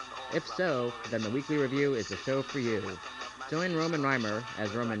 If so, then the Weekly Review is the show for you. Join Roman Reimer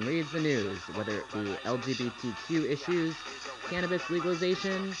as Roman reads the news, whether it be LGBTQ issues, cannabis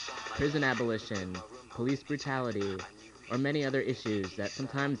legalization, prison abolition, police brutality, or many other issues that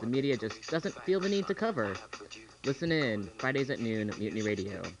sometimes the media just doesn't feel the need to cover. Listen in, Fridays at noon at Mutiny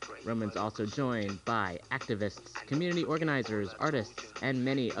Radio. Roman's also joined by activists, community organizers, artists, and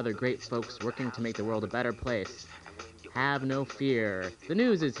many other great folks working to make the world a better place. Have no fear. The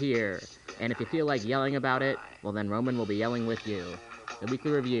news is here. And if you feel like yelling about it, well then Roman will be yelling with you. The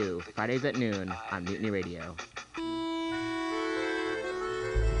Weekly Review, Fridays at noon on Mutiny Radio.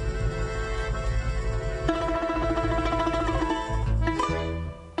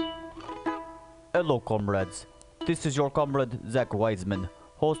 Hello, comrades. This is your comrade Zach Wiseman,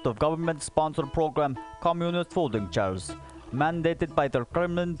 host of government-sponsored program Communist Folding Chairs, mandated by the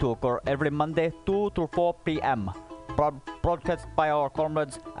Kremlin to occur every Monday 2 to 4 p.m. Broadcast by our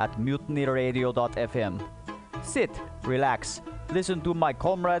comrades at MutinyRadio.fm. Sit, relax, listen to my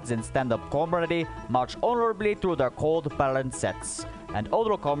comrades in stand-up comedy march honorably through their cold barren sets, and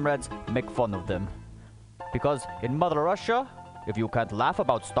other comrades make fun of them. Because in Mother Russia, if you can't laugh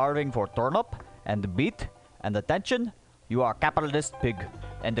about starving for turnip and beet and attention, you are a capitalist pig,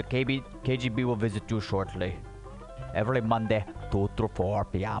 and the KGB will visit you shortly. Every Monday, 2 to 4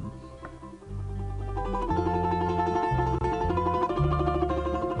 p.m.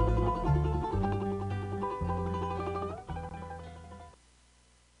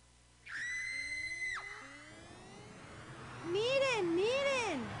 Miren,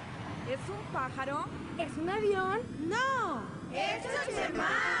 miren. ¿Es un pájaro? ¿Es un avión? No. ¡Es un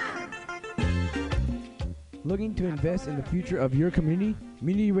chamán! Looking to invest in the future of your community?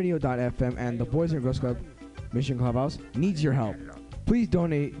 MutinyRadio.fm and the Boys and Girls Club Mission Clubhouse needs your help. Please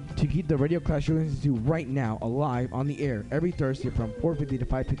donate to keep the radio class you're listening to right now alive on the air every Thursday from 4:50 to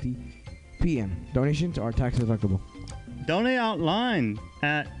 5:50 p.m. Donations are tax deductible. Donate online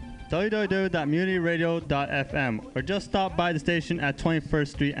at www.mutinyradio.fm or just stop by the station at 21st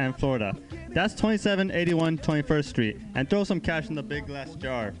Street and Florida. That's 2781 21st Street, and throw some cash in the big glass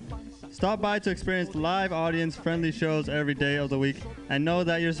jar. Stop by to experience live audience-friendly shows every day of the week and know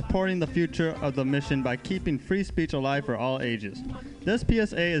that you're supporting the future of the mission by keeping free speech alive for all ages. This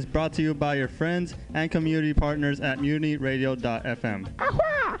PSA is brought to you by your friends and community partners at MutinyRadio.fm.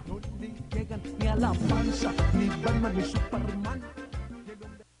 alabanza, ni Batman ni Superman.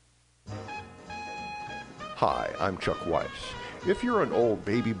 Hi, I'm Chuck Weiss. If you're an old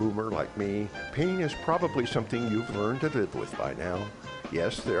baby boomer like me, pain is probably something you've learned to live with by now.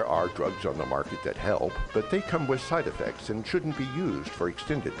 Yes, there are drugs on the market that help, but they come with side effects and shouldn't be used for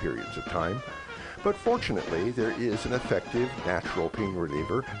extended periods of time. But fortunately, there is an effective natural pain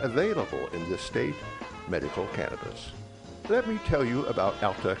reliever available in this state, medical cannabis. Let me tell you about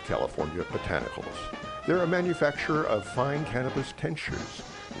Alta California Botanicals. They're a manufacturer of fine cannabis tinctures.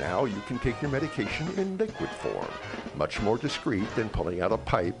 Now you can take your medication in liquid form, much more discreet than pulling out a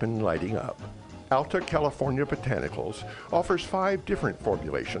pipe and lighting up. Alta California Botanicals offers 5 different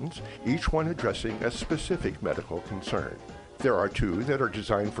formulations, each one addressing a specific medical concern. There are 2 that are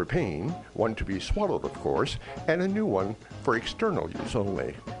designed for pain, one to be swallowed, of course, and a new one for external use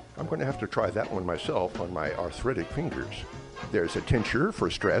only. I'm going to have to try that one myself on my arthritic fingers. There's a tincture for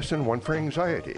stress and one for anxiety.